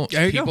 People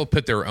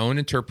put their own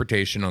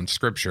interpretation on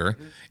Scripture,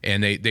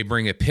 and they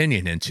bring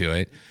opinion into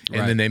it,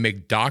 and then they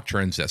make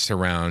doctrines that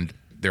surround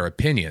their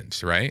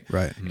opinions, right?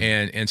 Right.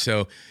 And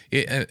so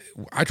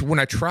when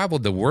I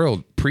traveled the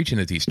world preaching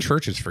at these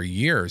churches for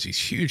years, these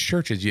huge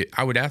churches,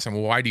 I would ask them,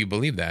 well, why do you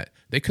believe that?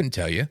 They couldn't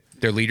tell you.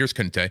 Their leaders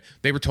couldn't tell you.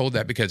 They were told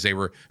that because they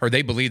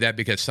believed that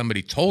because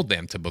somebody told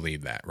them to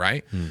believe that,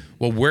 right?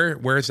 Well,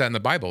 where is that in the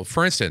Bible?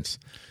 For instance,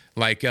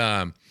 like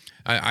I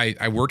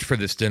worked for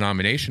this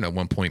denomination at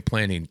one point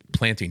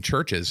planting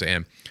churches,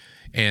 and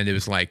it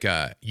was like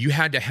you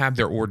had to have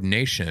their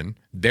ordination,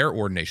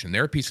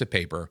 their piece of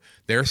paper,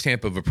 their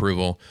stamp of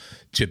approval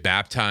to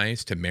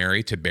baptize, to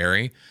marry, to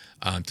bury,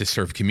 to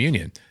serve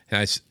communion.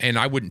 And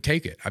I wouldn't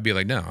take it. I'd be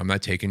like, no, I'm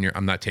not taking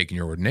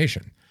your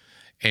ordination.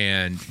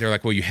 And they're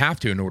like, well, you have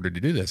to in order to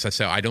do this. I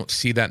said, I don't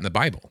see that in the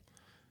Bible.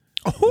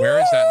 Where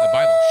is that in the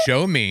Bible?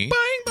 Show me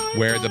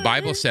where the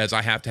Bible says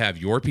I have to have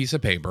your piece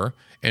of paper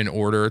in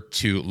order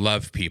to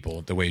love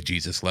people the way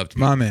Jesus loved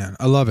people. My man,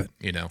 I love it.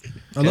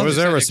 What was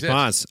their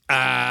response?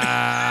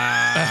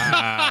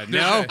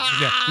 No.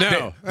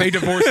 They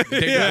divorced me.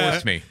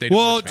 Just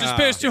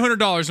pay us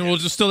 $200 and we'll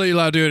just still let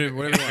you do it.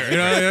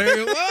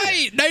 Whatever.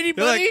 Wait, 90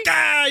 money?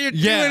 You're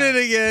doing it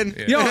again.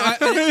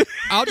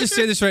 I'll just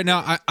say this right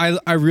now.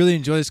 I really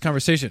enjoy this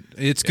conversation.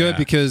 It's good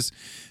because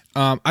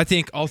I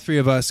think all three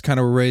of us kind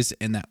of were raised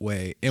in that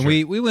way, and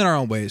we went our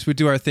own ways. We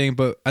do our thing,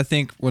 but I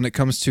think when it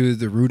comes to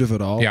the root of it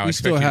all, I we expect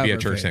still you have to be at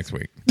church next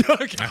week.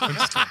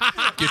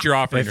 Get your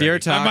offerings if you're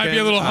ready. talking, I might be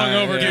a little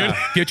hungover, dude.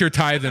 Get your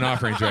tithe and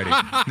offerings ready.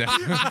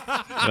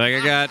 Like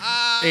I got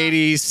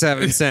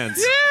 87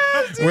 cents.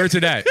 Where's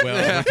it at? Well,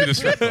 I went to the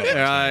strip club.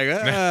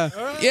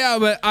 Yeah,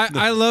 but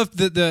I love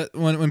the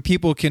when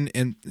people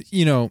can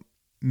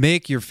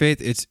make your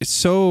faith. It's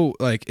so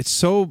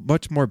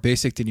much more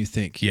basic than you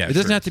think. Yeah, it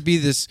doesn't have to be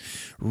this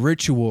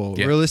ritual,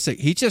 realistic.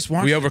 He just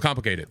wants. We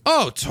overcomplicate it.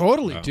 Oh,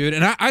 totally, dude.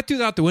 And I threw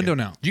that out the window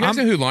now. Do you guys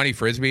know who Lonnie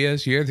Frisbee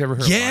is? You guys ever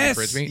heard of Lonnie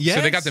Frisbee? Yes.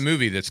 So they got the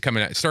movie that's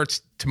coming out. It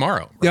starts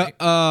tomorrow. Right?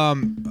 Yeah.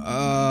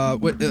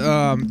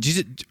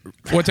 Jesus.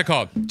 What's it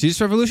called? Jesus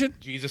Revolution.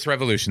 Jesus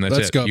Revolution. That's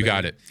Let's it. go. You baby.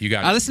 got it. You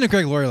got it. I listen to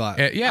Greg Laurie a lot.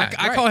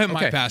 I call him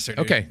my pastor.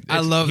 Dude. Okay. I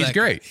love that. He's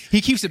great.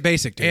 He keeps it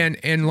basic, dude.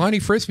 And Lonnie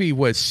Frisbee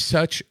was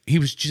he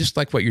was just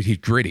like what he's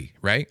gritty,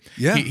 right?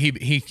 Yeah.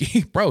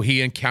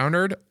 He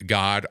encountered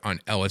God on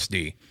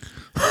LSD.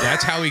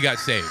 That's how he got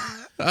saved.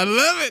 I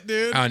love it,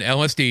 dude. On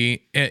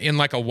LSD in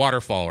like a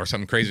waterfall or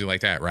something crazy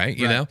like that, right?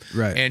 You know?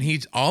 Right.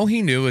 And all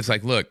he knew is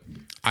like, look,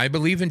 I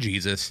believe in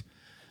Jesus.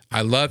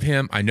 I love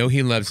him. I know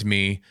he loves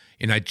me.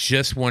 And I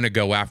just want to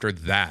go after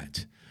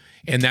that.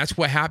 And that's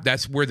what happened.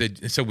 That's where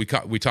we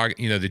talk,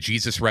 the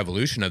Jesus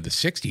Revolution of the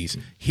 60s.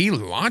 He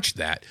launched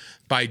that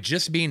by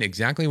just being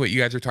exactly what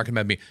you guys are talking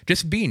about,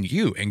 just being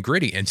you and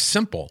gritty and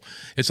simple.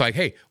 It's like,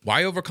 hey,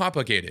 why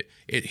overcomplicate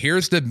it?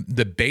 Here's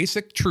the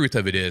basic truth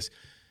of it is,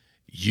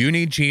 you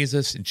need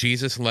Jesus.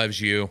 Jesus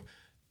loves you.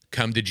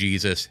 Come to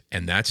Jesus.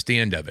 And that's the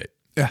end of it.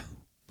 Yeah.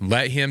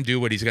 Let him do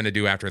what he's going to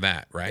do after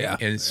that, right? Yeah.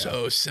 And it's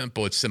so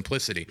simple. It's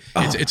simplicity.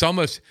 It's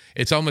almost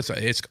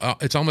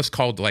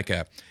called like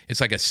a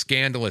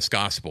scandalous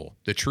gospel.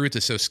 The truth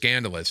is so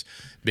scandalous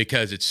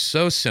because it's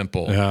so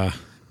simple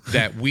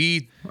that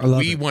we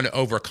want to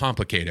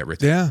overcomplicate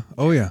everything. Yeah.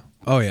 Oh yeah.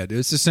 Oh yeah, dude.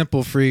 It's a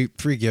simple free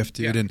gift,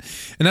 dude. Yeah. And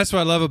that's what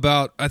I love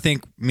about, I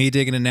think, me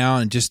digging in now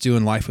and just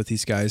doing life with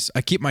these guys.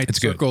 I keep my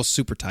circle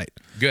super tight.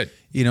 Good.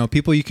 You know,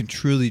 people you can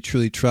truly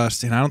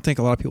trust, and I don't think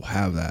a lot of people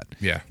have that.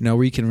 Yeah. You know,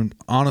 where you can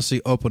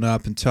honestly open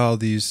up and tell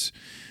these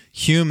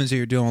humans that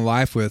you're doing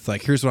life with,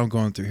 like, here's what I'm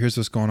going through, here's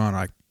what's going on.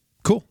 Like,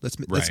 cool,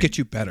 let's get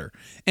you better.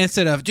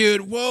 Instead of,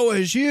 dude, woe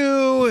is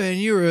you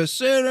and you're a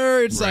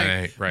sinner. It's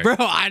like, bro,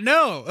 I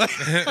know.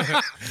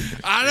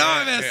 I know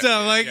I messed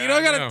up. Like, you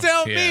don't got to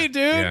tell me, dude.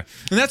 Yeah.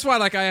 And that's why,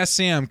 like, I asked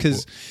Sam,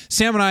 because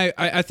Sam and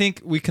I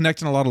think we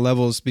connect on a lot of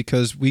levels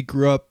because we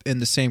grew up in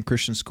the same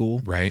Christian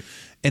school. Right.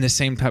 In the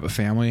same type of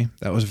family.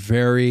 That was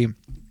we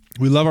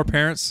love our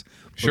parents.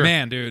 Sure. But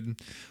man,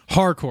 dude,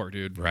 hardcore,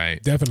 dude.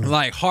 Right. Definitely.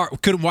 Like,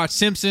 couldn't watch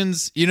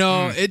Simpsons, you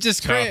know, it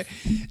just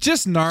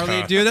just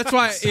gnarly, dude. That's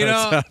why, you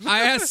know,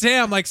 I asked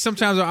Sam, like,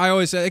 sometimes I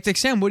always say, like,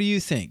 Sam, what do you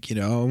think? You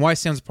know, and why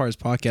Sam's a part of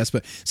his podcast.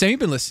 But Sam, you've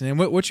been listening.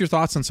 What's your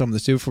thoughts on some of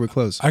this, dude, before we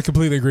close? I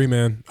completely agree,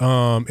 man.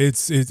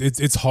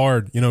 It's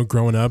hard, you know,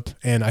 growing up.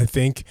 And I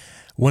think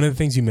one of the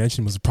things you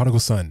mentioned was the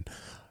prodigal son.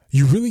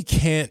 You really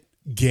can't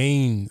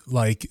gain,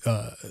 like,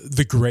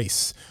 the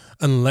grace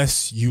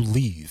unless you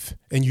leave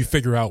and you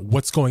figure out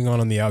what's going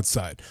on the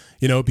outside,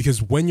 you know,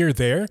 because when you're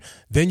there,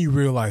 then you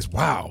realize,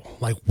 wow,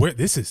 like, where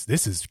this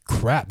is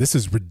crap. This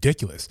is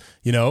ridiculous,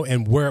 you know,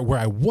 and where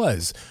I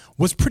was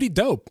pretty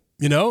dope,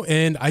 you know,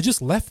 and I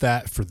just left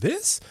that for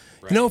this,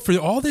 you know, for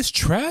all this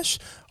trash,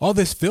 all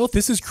this filth.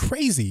 This is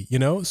crazy, you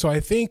know? So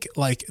I think,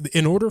 like,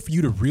 in order for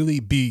you to really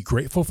be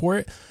grateful for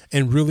it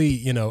and really,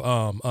 you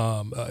know,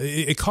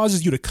 it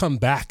causes you to come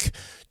back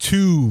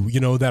to, you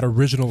know, that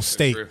original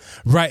state,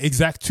 right?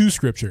 Exact to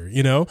scripture,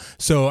 you know?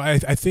 So I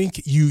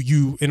think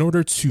you in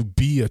order to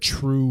be a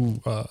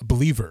true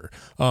believer,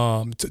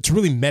 to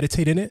really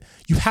meditate in it,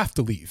 you have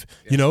to leave,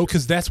 you know,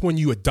 because that's when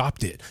you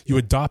adopt it. You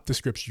adopt the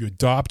scripture, you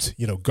adopt,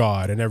 you know,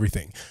 God and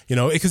everything, you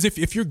know, because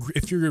if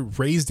you're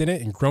raised in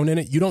it and grown in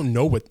it, you don't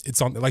know what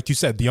it's on. Like you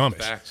said, the Amish.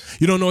 Facts.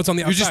 You don't know what's on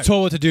the outside. You're just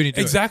told what to do and you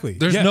do exactly. it.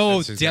 There's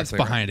no depth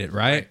behind it,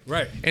 right?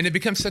 Right. And it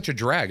becomes such a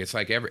drag. It's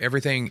like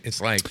everything. It's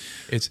like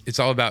it's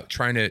all about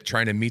trying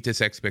to meet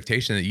this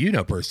expectation that, you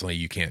know, personally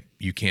you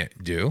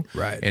can't do.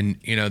 Right. And,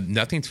 you know,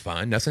 nothing's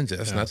fun. Nothing's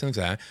this. Nothing's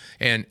that.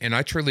 And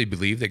I truly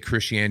believe that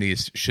Christianity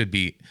should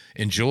be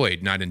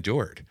enjoyed, not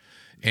endured.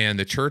 And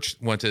the church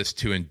wants us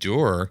to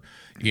endure,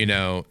 you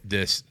know,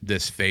 this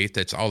faith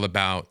that's all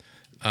about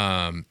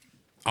kind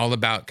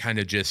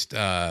of just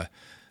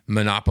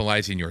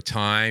monopolizing your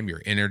time,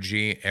 your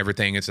energy.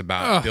 Everything is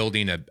about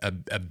building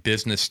a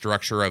business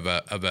structure of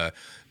a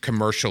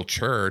commercial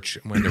church,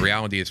 when the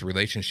reality is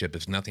relationship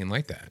is nothing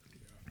like that.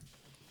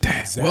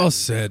 Exactly. Well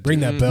said. Bring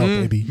that bell,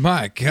 baby.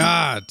 My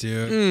God,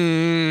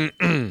 dude.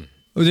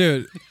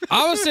 Dude,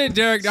 I would say,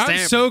 Derrick, I'm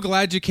so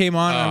glad you came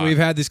on and we've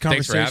had these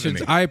conversations. Thanks for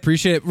having me. I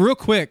appreciate it. Real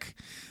quick.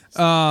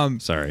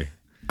 Sorry.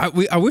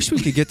 I wish we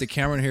could get the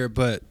camera in here,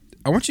 but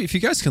I want you, if you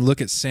guys can look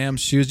at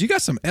Sam's shoes. You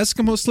got some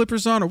Eskimo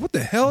slippers on, or what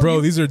the hell?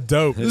 Bro, these are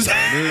dope. I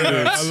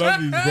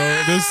love these,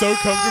 bro. They're so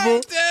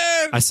comfortable.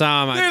 I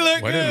saw them. They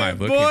look What good, am I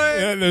looking boy. at?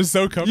 Yeah, they're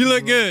so comfortable. You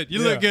look good. You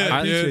look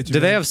good, dude. Do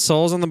they have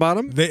soles on the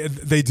bottom?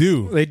 They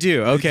do. They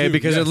do. Okay, do,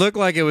 because yes. it looked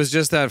like it was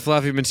just that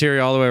fluffy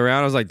material all the way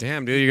around. I was like,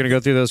 damn, dude, you're going to go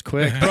through those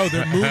quick. Bro,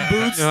 they're moon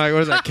boots. You're like,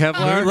 what is that,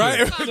 Kevlar?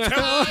 Right?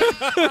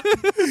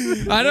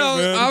 I know.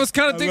 man. I was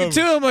kind of thinking love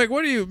too. I'm like,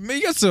 what are you?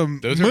 You got some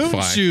Those are moon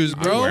fly. shoes,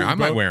 bro. I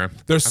might wear them.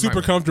 They're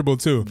super comfortable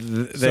too.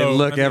 They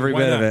look every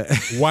bit of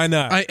it. Why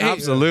not?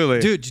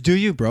 Absolutely. Dude, do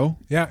you, bro?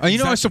 Yeah, You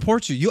know I exactly.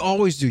 support you. You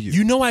always do you.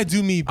 You know I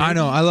do me, baby. I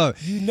know. I love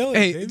it. You know it,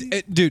 Hey,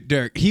 baby. dude,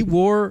 Derrick, he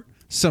wore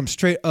some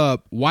straight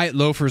up white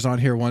loafers on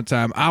here one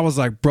time. I was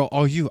like, bro,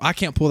 I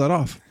can't pull that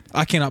off.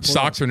 I cannot pull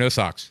Socks or no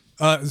socks?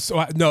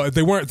 No,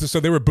 they weren't.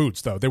 So they were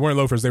boots though. They weren't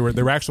loafers. They were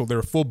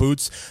full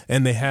boots,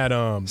 and they had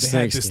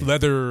this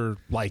leather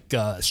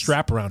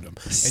strap around them.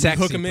 And Sexy,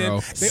 you hook them bro.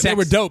 in. They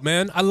were dope,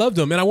 man. I loved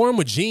them, and I wore them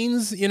with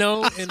jeans, you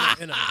know, and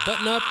a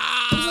button up.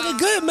 I was looking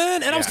good,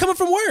 man, and I was coming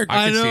from work.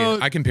 I can know. see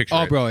it. I can picture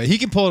Oh, it. bro, he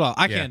can pull it off.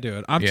 I can't do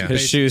it. I'm too Yeah. His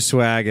basic. shoe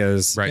swag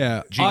is Right.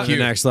 Yeah. on the GQ.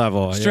 next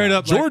level. Straight yeah.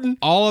 up, like, Jordan.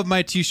 all of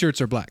my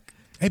T-shirts are black.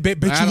 Hey,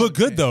 but you look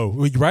good though,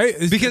 right?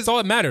 Because that's all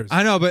that matters.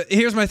 I know, but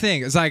here's my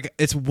thing. It's like,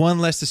 it's one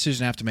less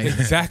decision I have to make.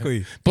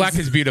 Exactly. Black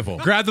is beautiful.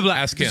 Grab the black.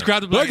 Ask Just him.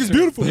 grab the black. Black is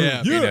beautiful.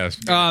 Yeah. He knows.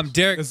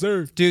 Derrick, Yes,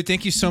 sir. dude,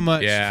 thank you so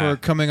much for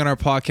coming on our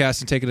podcast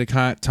and taking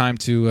the time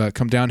to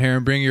come down here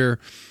and bring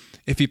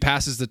if he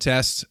passes the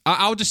test.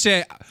 I'll just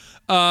say,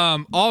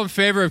 all in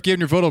favor of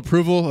giving your vote of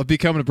approval of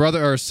becoming a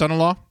brother or a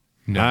son-in-law?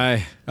 No.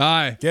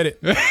 Aye. Get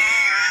it.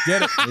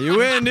 Get it. You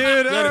win,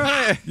 dude. All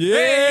right.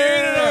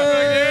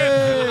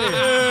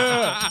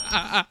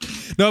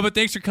 No, but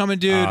thanks for coming,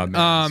 dude.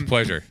 Man, it's a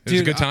pleasure. It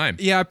was a good time.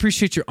 Yeah, I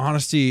appreciate your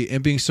honesty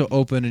and being so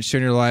open and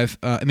sharing your life.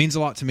 It means a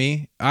lot to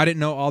me. I didn't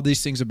know all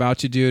these things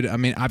about you, dude. I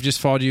mean, I've just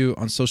followed you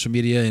on social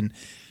media, and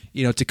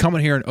to come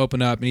in here and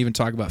open up and even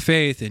talk about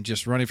faith and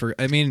just running for.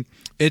 I mean,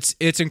 it's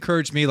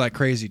encouraged me like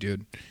crazy,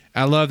 dude.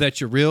 I love that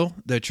you're real,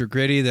 that you're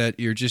gritty, that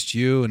you're just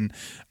you, and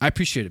I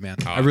appreciate it, man.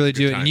 I really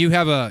do. time. And you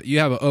have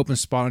an open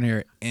spot on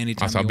here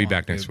anytime. Also, I'll be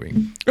back next week.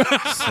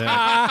 Let's go.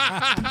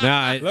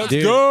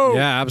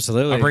 Yeah,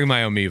 absolutely. I'll bring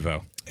my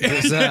Omevo.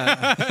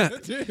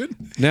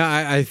 No,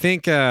 I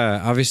think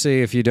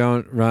obviously if you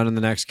don't run in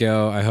the next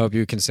go, I hope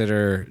you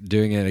consider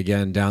doing it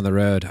again down the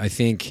road.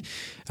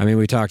 I mean,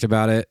 we talked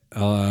about it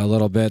a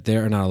little bit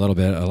there, not a little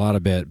bit, a lot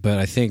of bit, but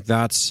I think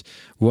that's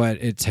what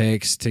it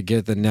takes to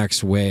get the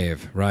next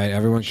wave, right?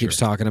 Everyone keeps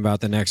talking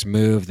about the next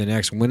move,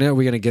 when are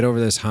we going to get over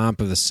this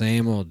hump of the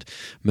same old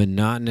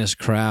monotonous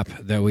crap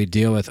that we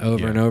deal with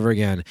over and over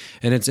again?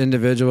 And it's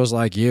individuals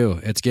like you.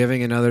 It's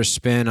giving another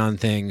spin on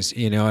things,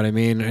 you know what I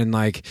mean? And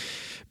like,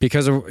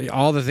 because of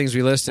all the things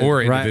we listed.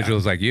 Or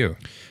individuals like you.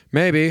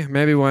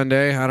 Maybe one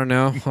day. I don't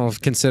know. I'll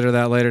consider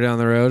that later down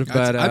the road.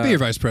 But I'd be your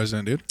vice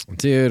president,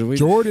 dude.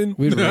 We'd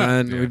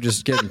run. Yeah. We'd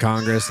just get in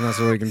Congress, and that's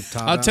what we can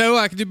talk about. I'll tell you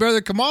what, I can do better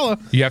than Kamala.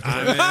 You have to.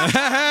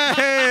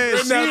 Hey,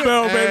 Ring that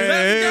bell,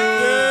 baby.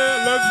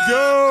 Let's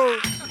go.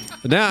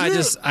 No,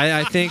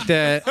 I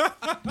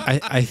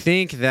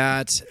think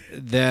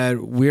that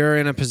we're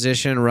in a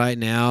position right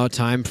now,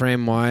 time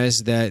frame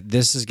wise, that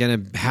this is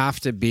going to have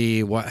to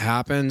be what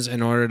happens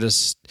in order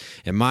to,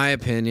 in my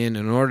opinion,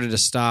 in order to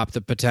stop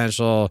the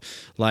potential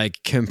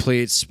like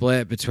complete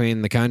split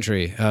between the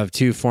country of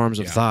two forms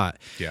of thought.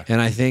 Yeah. And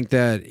I think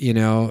that, you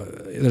know,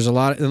 there's a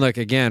lot, and look,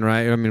 again,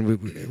 right? I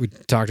mean, we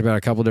talked about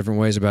a couple different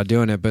ways about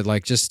doing it, but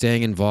like just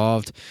staying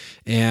involved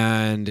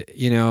and,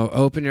 you know,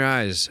 open your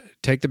eyes.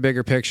 Take the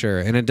bigger picture.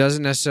 And it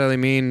doesn't necessarily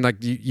mean like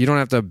you don't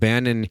have to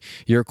abandon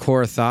your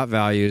core thought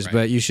values,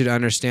 but you should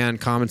understand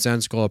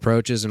commonsensical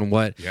approaches and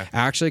what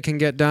actually can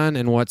get done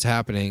and what's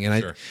happening.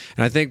 And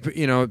I think,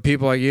 you know,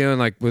 people like you and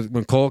like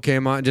when Cole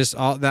came on, just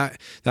all that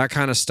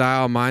kind of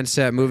style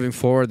mindset moving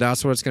forward,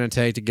 that's what it's going to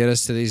take to get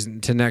us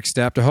to next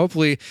step, to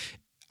hopefully,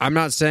 I'm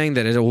not saying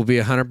that it will be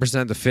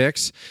 100% the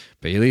fix,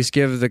 but you at least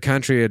give the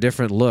country a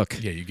different look.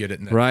 Yeah, you get it.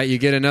 Right? You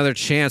get another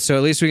chance. So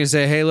at least we can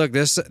say, hey, look,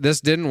 this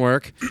didn't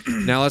work.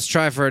 Now let's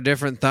try for a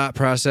different thought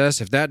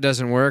process. If that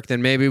doesn't work,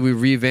 then maybe we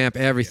revamp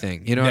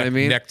everything. You know what I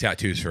mean? Neck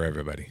tattoos for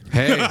everybody.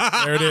 Hey,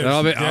 there it is.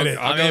 I'll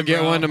go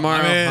get one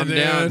tomorrow. I'm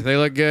down. They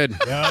look good.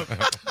 Yep.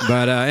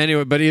 But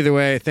anyway, either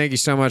way, thank you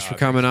so much for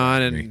coming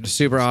on, and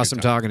super awesome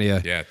talking to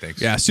you. Yeah,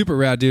 thanks. Yeah, super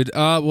rad, dude.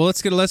 Well,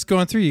 let's go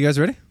on through. You guys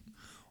ready?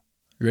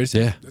 You ready,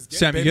 Sam? Yeah.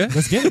 Sam, you good?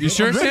 Let's get it. You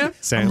sure, I'm ready.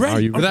 Sam? I'm ready. Are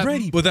you With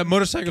ready? with that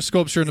motorcycle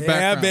sculpture in the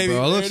background, baby.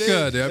 bro. It looks There it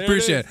good. is. I There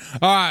appreciate it.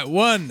 All right,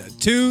 1,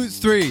 2,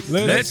 3.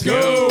 Let's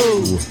go.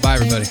 Bye,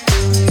 everybody.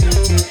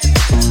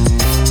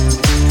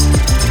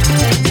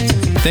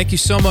 Thank you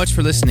so much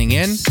for listening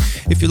in.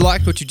 If you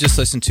liked what you just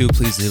listened to,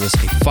 please leave us a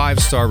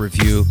 5-star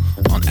review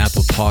on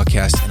Apple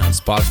Podcasts and on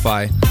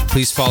Spotify.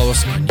 Please follow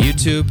us on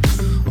YouTube,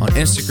 on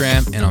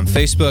Instagram, and on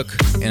Facebook.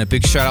 And a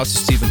big shout out to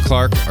Stephen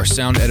Clark, our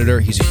sound editor.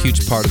 He's a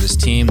huge part of this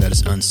team that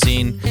is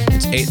unseen.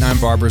 It's 89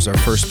 Barbers, our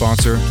first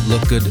sponsor.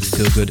 Look good,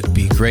 feel good,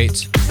 be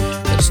great.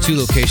 That's 2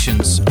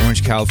 locations,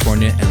 Orange,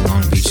 California, and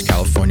Long Beach,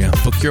 California.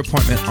 Book your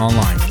appointment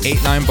online,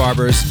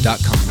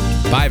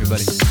 89barbers.com. Bye,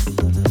 everybody.